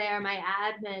I was there, my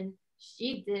admin,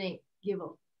 she didn't give a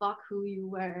fuck who you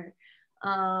were.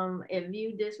 If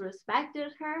you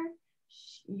disrespected her,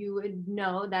 you would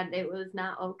know that it was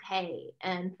not okay.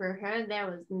 And for her, there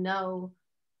was no,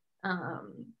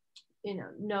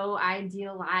 no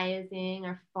idealizing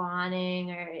or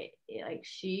fawning, or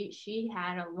she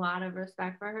had a lot of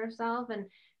respect for herself, and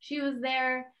she was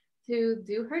there to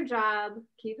do her job,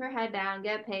 keep her head down,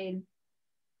 get paid.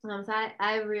 So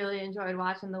I really enjoyed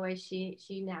watching the way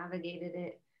she navigated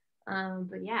it.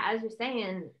 But yeah, as you're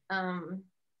saying,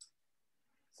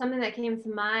 something that came to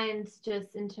mind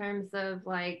just in terms of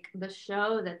the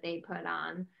show that they put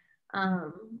on.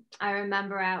 I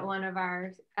remember at one of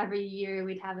every year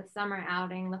we'd have a summer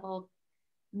outing. The whole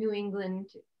New England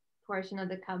portion of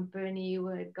the company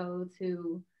would go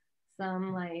to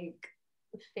some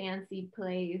fancy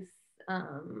place,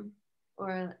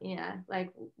 or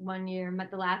one year, but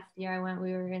the last year I went,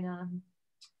 we were in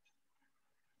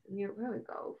where we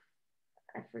go,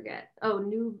 I forget.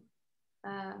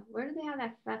 Where do they have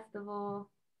that festival?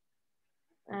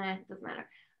 It doesn't matter.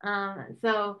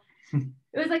 So it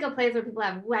was a place where people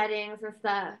have weddings and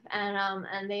stuff,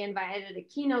 and they invited a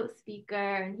keynote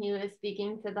speaker, and he was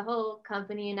speaking to the whole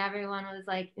company, and everyone was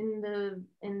in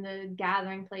the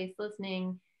gathering place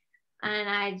listening. And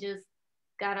I just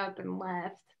got up and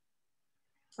left.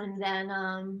 And then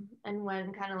and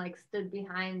when kind of stood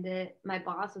behind it, my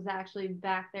boss was actually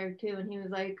back there too, and he was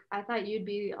like, I thought you'd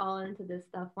be all into this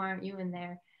stuff, why aren't you in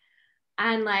there?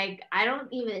 And I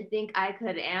don't even think I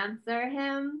could answer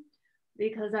him,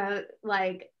 because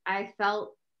I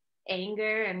felt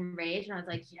anger and rage, and I was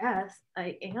like, yes,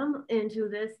 I am into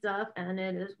this stuff, and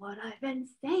it is what I've been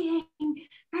saying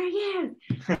for years.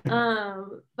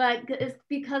 But it's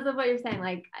because of what you're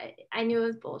saying. I knew it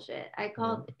was bullshit. I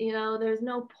called, there's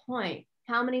no point.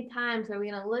 How many times are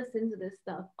we going to listen to this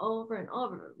stuff over and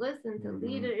over? Listen to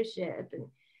leadership, and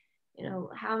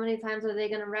how many times are they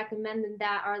going to recommend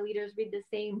that our leaders read the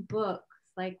same books,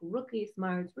 like Rookie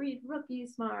Smarts, read Rookie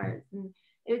Smarts, and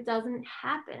it doesn't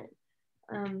happen.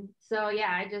 So yeah,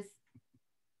 I just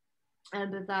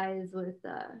empathize with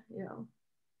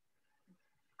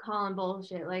calling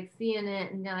bullshit, seeing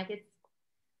it and it's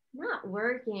not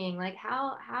working.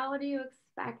 How do you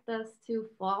expect us to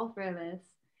fall for this?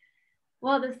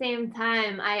 Well, at the same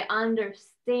time, I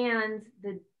understand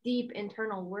the deep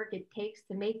internal work it takes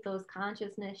to make those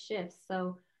consciousness shifts.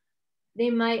 So they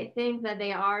might think that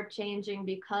they are changing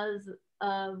because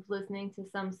of listening to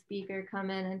some speaker come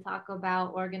in and talk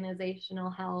about organizational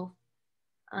health.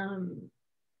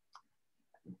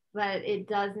 But it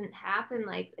doesn't happen.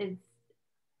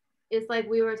 It's like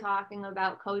we were talking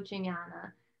about coaching,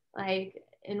 Yana.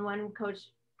 In one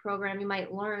coach program, you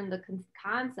might learn the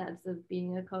concepts of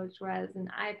being a coach, whereas in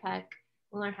IPEC,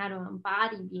 you learn how to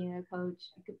embody being a coach.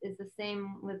 It's the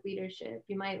same with leadership.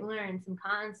 You might learn some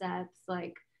concepts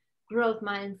like growth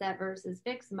mindset versus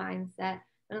fixed mindset.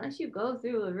 Unless you go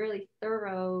through a really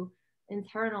thorough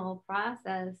internal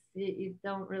process, you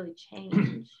don't really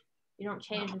change. You don't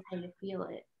change until you feel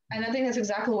it. And I think that's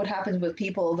exactly what happens with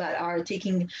people that are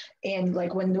taking in,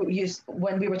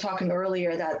 when we were talking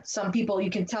earlier, that some people, you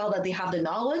can tell that they have the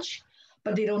knowledge,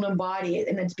 but they don't embody it.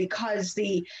 And it's because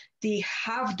they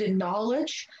have the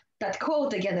knowledge, that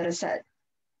quote again that I said,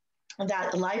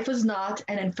 that life is not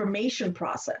an information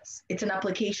process, it's an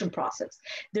application process.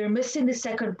 They're missing the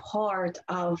second part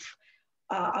of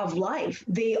life.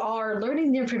 They are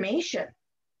learning the information,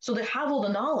 so they have all the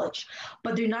knowledge,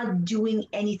 but they're not doing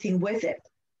anything with it.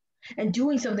 And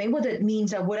doing something with it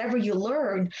means that whatever you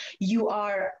learn, you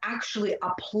are actually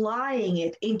applying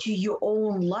it into your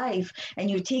own life,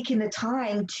 and you're taking the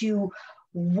time to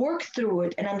work through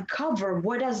it and uncover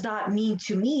what does that mean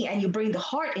to me, and you bring the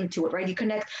heart into it, right? You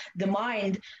connect the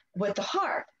mind with the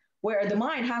heart, where the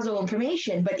mind has all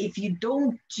information, but if you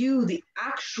don't do the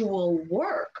actual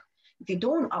work, if you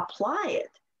don't apply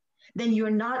it, then you're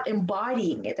not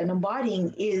embodying it. And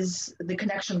embodying is the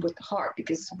connection with the heart,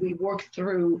 because we work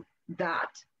through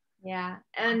that. Yeah.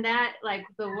 And that, like,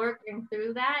 the working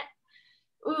through that,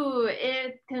 ooh,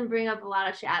 it can bring up a lot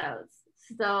of shadows.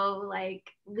 So, like,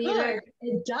 leaders,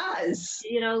 it does.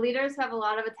 You know, leaders have a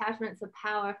lot of attachment to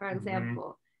power, for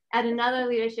example. At another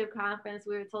leadership conference,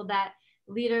 we were told that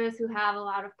leaders who have a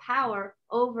lot of power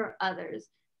over others,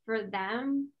 for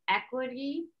them,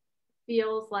 equity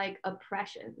feels like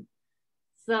oppression.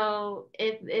 So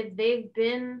if they've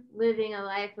been living a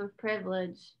life of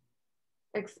privilege,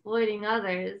 exploiting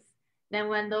others, then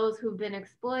when those who've been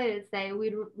exploited say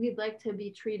we'd like to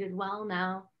be treated well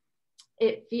now,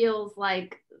 it feels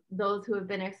like those who have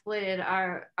been exploited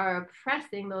are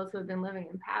oppressing those who have been living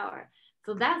in power.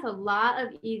 So that's a lot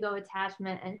of ego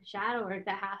attachment and shadow work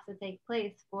that has to take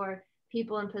place for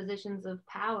people in positions of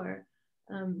power.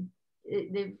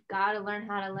 They've got to learn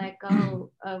how to let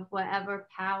go of whatever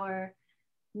power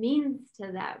means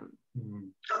to them,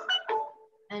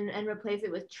 and replace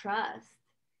it with trust,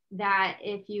 that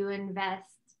if you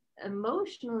invest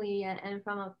emotionally and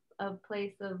from a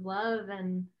place of love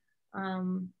and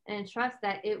trust,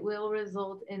 that it will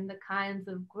result in the kinds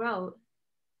of growth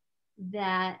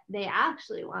that they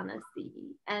actually want to see.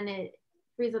 And it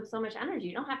frees up so much energy.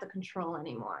 You don't have to control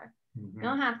anymore. You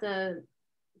don't have to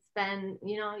spend,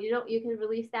 you can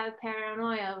release that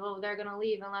paranoia of, oh, they're going to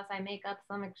leave unless I make up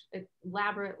some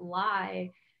elaborate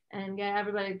lie and get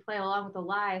everybody to play along with the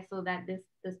lie so that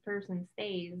this person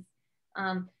stays.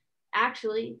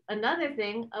 Actually, another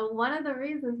thing, one of the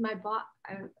reasons my boss,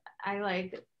 I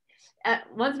like,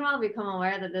 once in a while become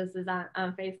aware that this is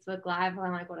on Facebook Live, and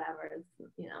I'm like, whatever, it's,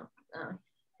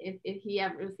 if he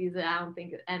ever sees it, I don't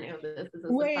think any of this is a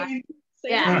surprise.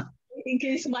 Yeah. In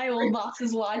case my old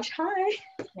bosses watch. Hi.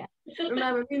 Yeah.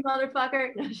 Remember me, motherfucker?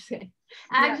 No, just kidding.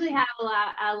 I actually have a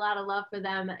lot of love for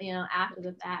them, after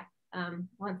the fact,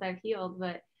 once I've healed.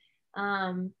 But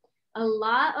a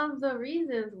lot of the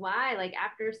reasons why, like,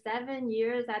 after 7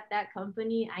 years at that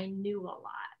company, I knew a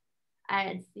lot. I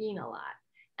had seen a lot.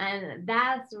 And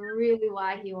that's really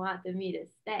why he wanted me to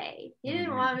stay. He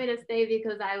didn't want me to stay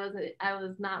because I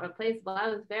was not replaceable. I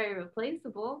was very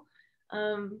replaceable.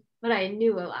 But I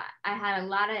knew a lot. I had a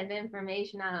lot of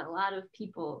information on a lot of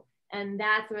people, and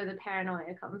that's where the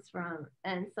paranoia comes from.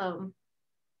 And so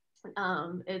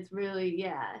it's really,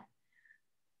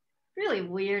 really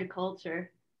weird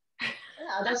culture.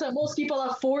 Yeah, that's why most people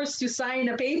are forced to sign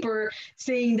a paper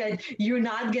saying that you're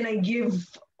not gonna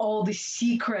give all the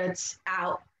secrets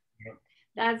out.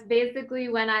 That's basically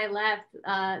when I left.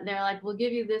 They're like, we'll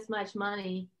give you this much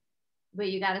money, but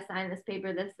you got to sign this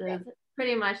paper. This is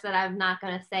pretty much that I'm not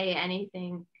going to say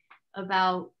anything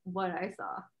about what I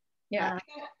saw. Yeah,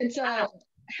 it's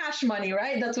hash money,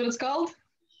 right? That's what it's called?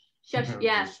 Hush money.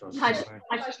 Yeah. Hush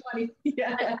money.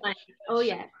 Oh,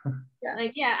 yeah.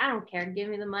 Like, I don't care. Give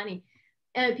me the money.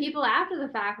 And people after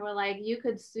the fact were like, you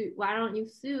could sue. Why don't you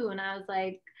sue? And I was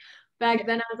like, back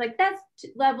then I was like, that's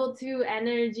level 2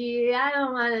 energy. I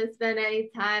don't want to spend any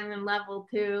time in level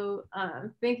 2.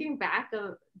 Thinking back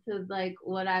to like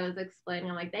what I was explaining,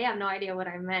 I'm like, they have no idea what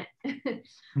I meant.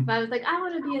 But I was like, I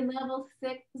want to be in level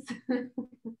 6.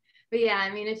 But yeah, I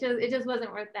mean, it just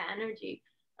wasn't worth the energy.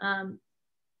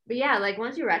 But yeah, like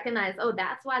once you recognize, oh,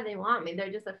 that's why they want me.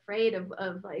 They're just afraid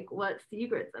of like what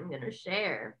secrets I'm gonna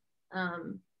share.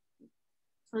 So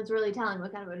it's really telling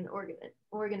what kind of an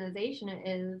organization it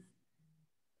is.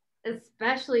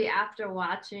 Especially after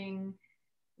watching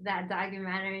that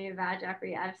documentary about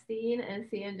Jeffrey Epstein and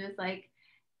seeing just like,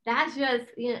 that's just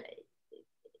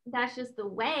the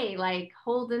way, like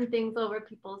holding things over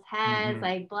people's heads,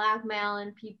 like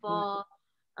blackmailing people.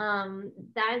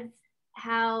 That's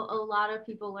how a lot of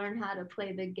people learn how to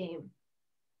play the game.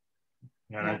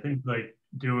 And I think like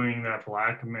doing that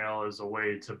blackmail is a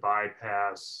way to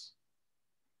bypass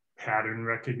pattern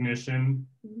recognition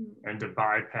and to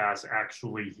bypass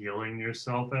actually healing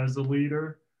yourself as a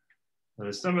leader.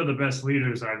 Some of the best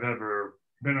leaders I've ever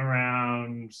been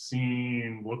around,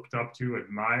 seen, looked up to,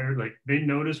 admired, like they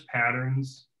notice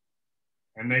patterns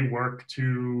and they work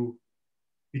to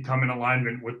become in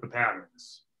alignment with the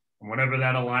patterns. And whatever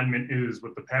that alignment is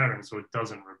with the pattern, so it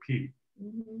doesn't repeat.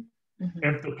 Mm-hmm. Mm-hmm.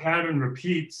 If the pattern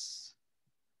repeats,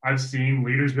 I've seen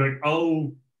leaders be like,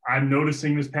 oh, I'm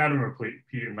noticing this pattern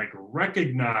repeating, like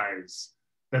recognize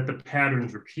that the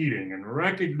pattern's repeating and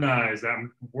recognize that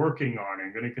I'm working on it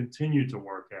and going to continue to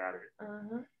work at it.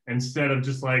 Instead of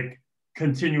just like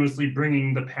continuously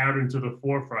bringing the pattern to the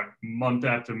forefront month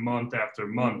after month after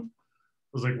month.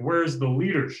 I was like, where's the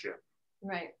leadership?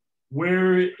 Right.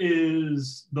 Where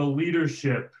is the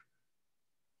leadership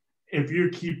if you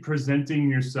keep presenting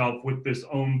yourself with this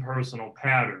own personal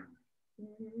pattern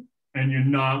and you're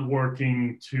not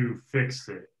working to fix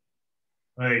it?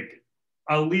 Like,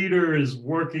 a leader is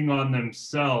working on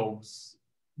themselves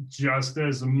just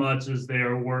as much as they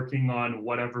are working on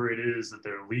whatever it is that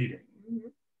they're leading.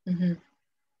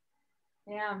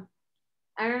 Yeah.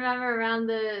 I remember around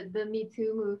the Me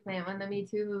Too movement, when the Me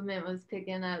Too movement was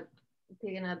picking up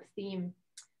steam,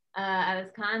 I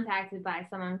was contacted by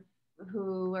someone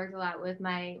who worked a lot with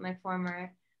my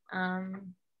former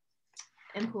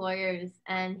employers,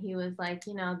 and he was like,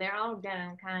 they're all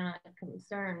getting kind of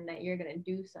concerned that you're gonna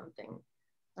do something.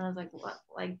 And I was like, what?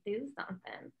 Like, do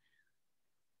something?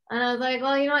 And I was like,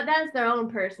 well, you know what? That's their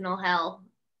own personal hell.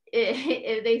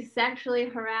 If they sexually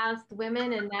harassed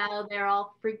women and now they're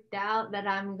all freaked out that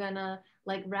I'm gonna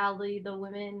like rally the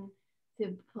women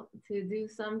to do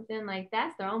something, like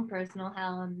that's their own personal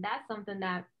hell, and that's something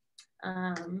that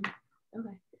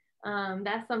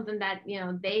that's something that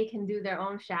they can do their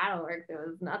own shadow work. There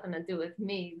was nothing to do with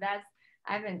me.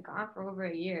 I've been gone for over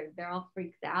a year. They're all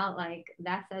freaked out. Like,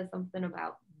 that says something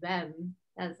about them.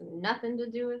 That has nothing to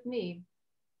do with me.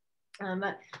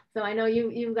 But so I know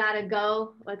you gotta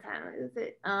go. What time is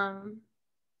it?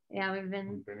 Yeah, we've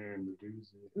been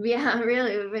yeah,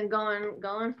 really, we've been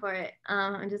going for it.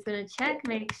 I'm just gonna check,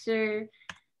 make sure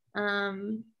we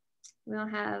don't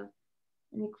have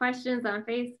any questions on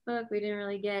Facebook. We didn't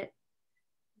really get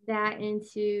that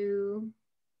into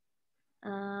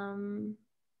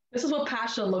this is what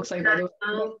passion looks like, by the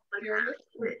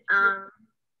way.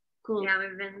 Cool. Yeah,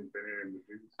 we've been.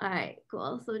 All right,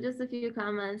 cool. So just a few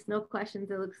comments, no questions,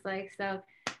 it looks like. So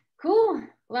cool.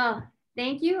 Well,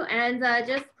 thank you. And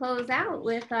just close out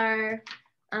with our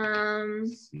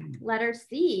letter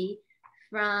C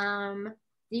from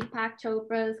Deepak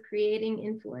Chopra's Creating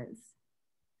Influence.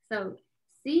 So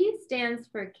C stands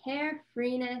for care,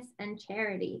 freeness, and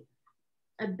charity.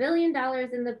 $1 billion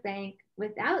in the bank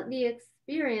without the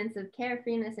experience of care,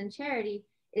 freeness, and charity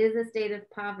is a state of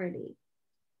poverty.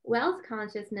 Wealth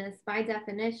consciousness, by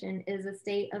definition, is a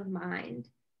state of mind.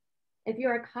 If you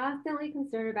are constantly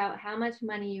concerned about how much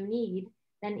money you need,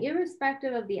 then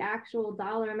irrespective of the actual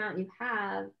dollar amount you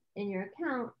have in your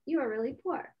account, you are really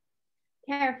poor.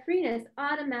 Carefreeness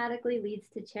automatically leads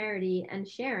to charity and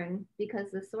sharing because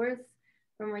the source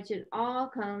from which it all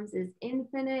comes is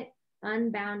infinite,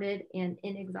 unbounded, and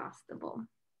inexhaustible.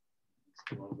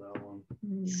 Love that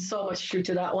one. So much true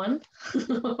to that one.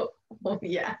 Oh,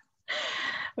 yeah.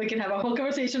 We can have a whole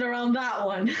conversation around that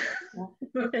one.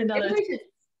 Maybe we should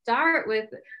start with,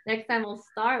 next time we'll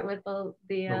start with the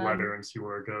letter and see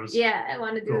where it goes. Yeah, I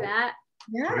want to do that.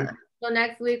 Yeah. So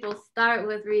next week we'll start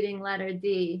with reading letter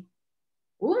D.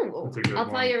 Ooh, I'll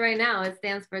tell you right now, it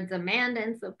stands for demand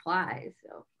and supply.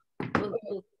 So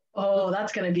oh,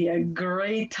 that's going to be a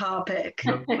great topic.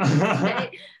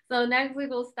 Okay. So next week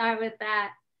we'll start with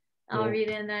that. I'll read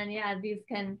it, and then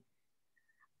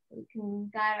we can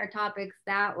guide our topics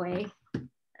that way,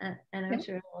 and I'm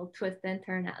sure it'll twist and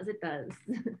turn as it does.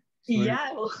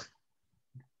 Yeah.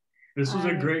 This was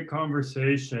a great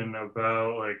conversation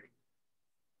about like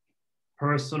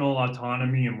personal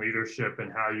autonomy and leadership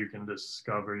and how you can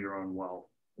discover your own wealth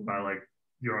by like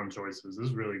your own choices. This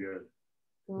is really good.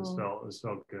 Cool. This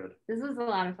felt good. This was a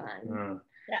lot of fun.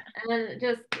 Yeah. And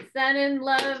just sending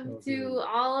love to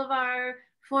all of our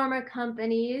former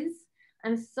companies.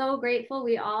 I'm so grateful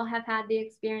we all have had the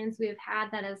experience we've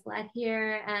had that has led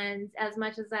here. And as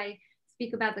much as I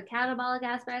speak about the catabolic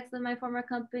aspects of my former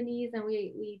companies and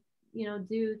we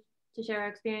do to share our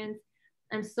experience,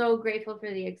 I'm so grateful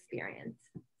for the experience.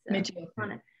 So me too.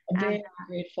 I'm very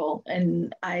grateful.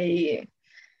 And I've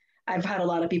had a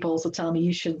lot of people also tell me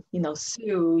you should,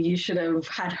 sue, you should have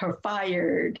had her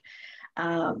fired.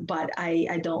 But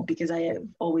I don't, because I have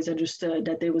always understood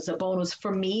that there was a bonus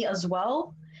for me as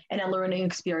well and a learning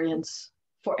experience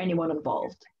for anyone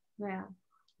involved. Yeah.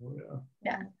 Oh,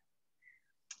 yeah.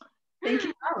 Thank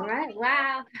you. All right.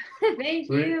 Wow. Thank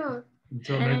you.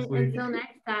 Until next week. Until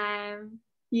next time.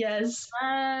 Yes.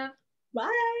 Love. Bye.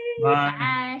 Bye.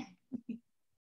 Bye.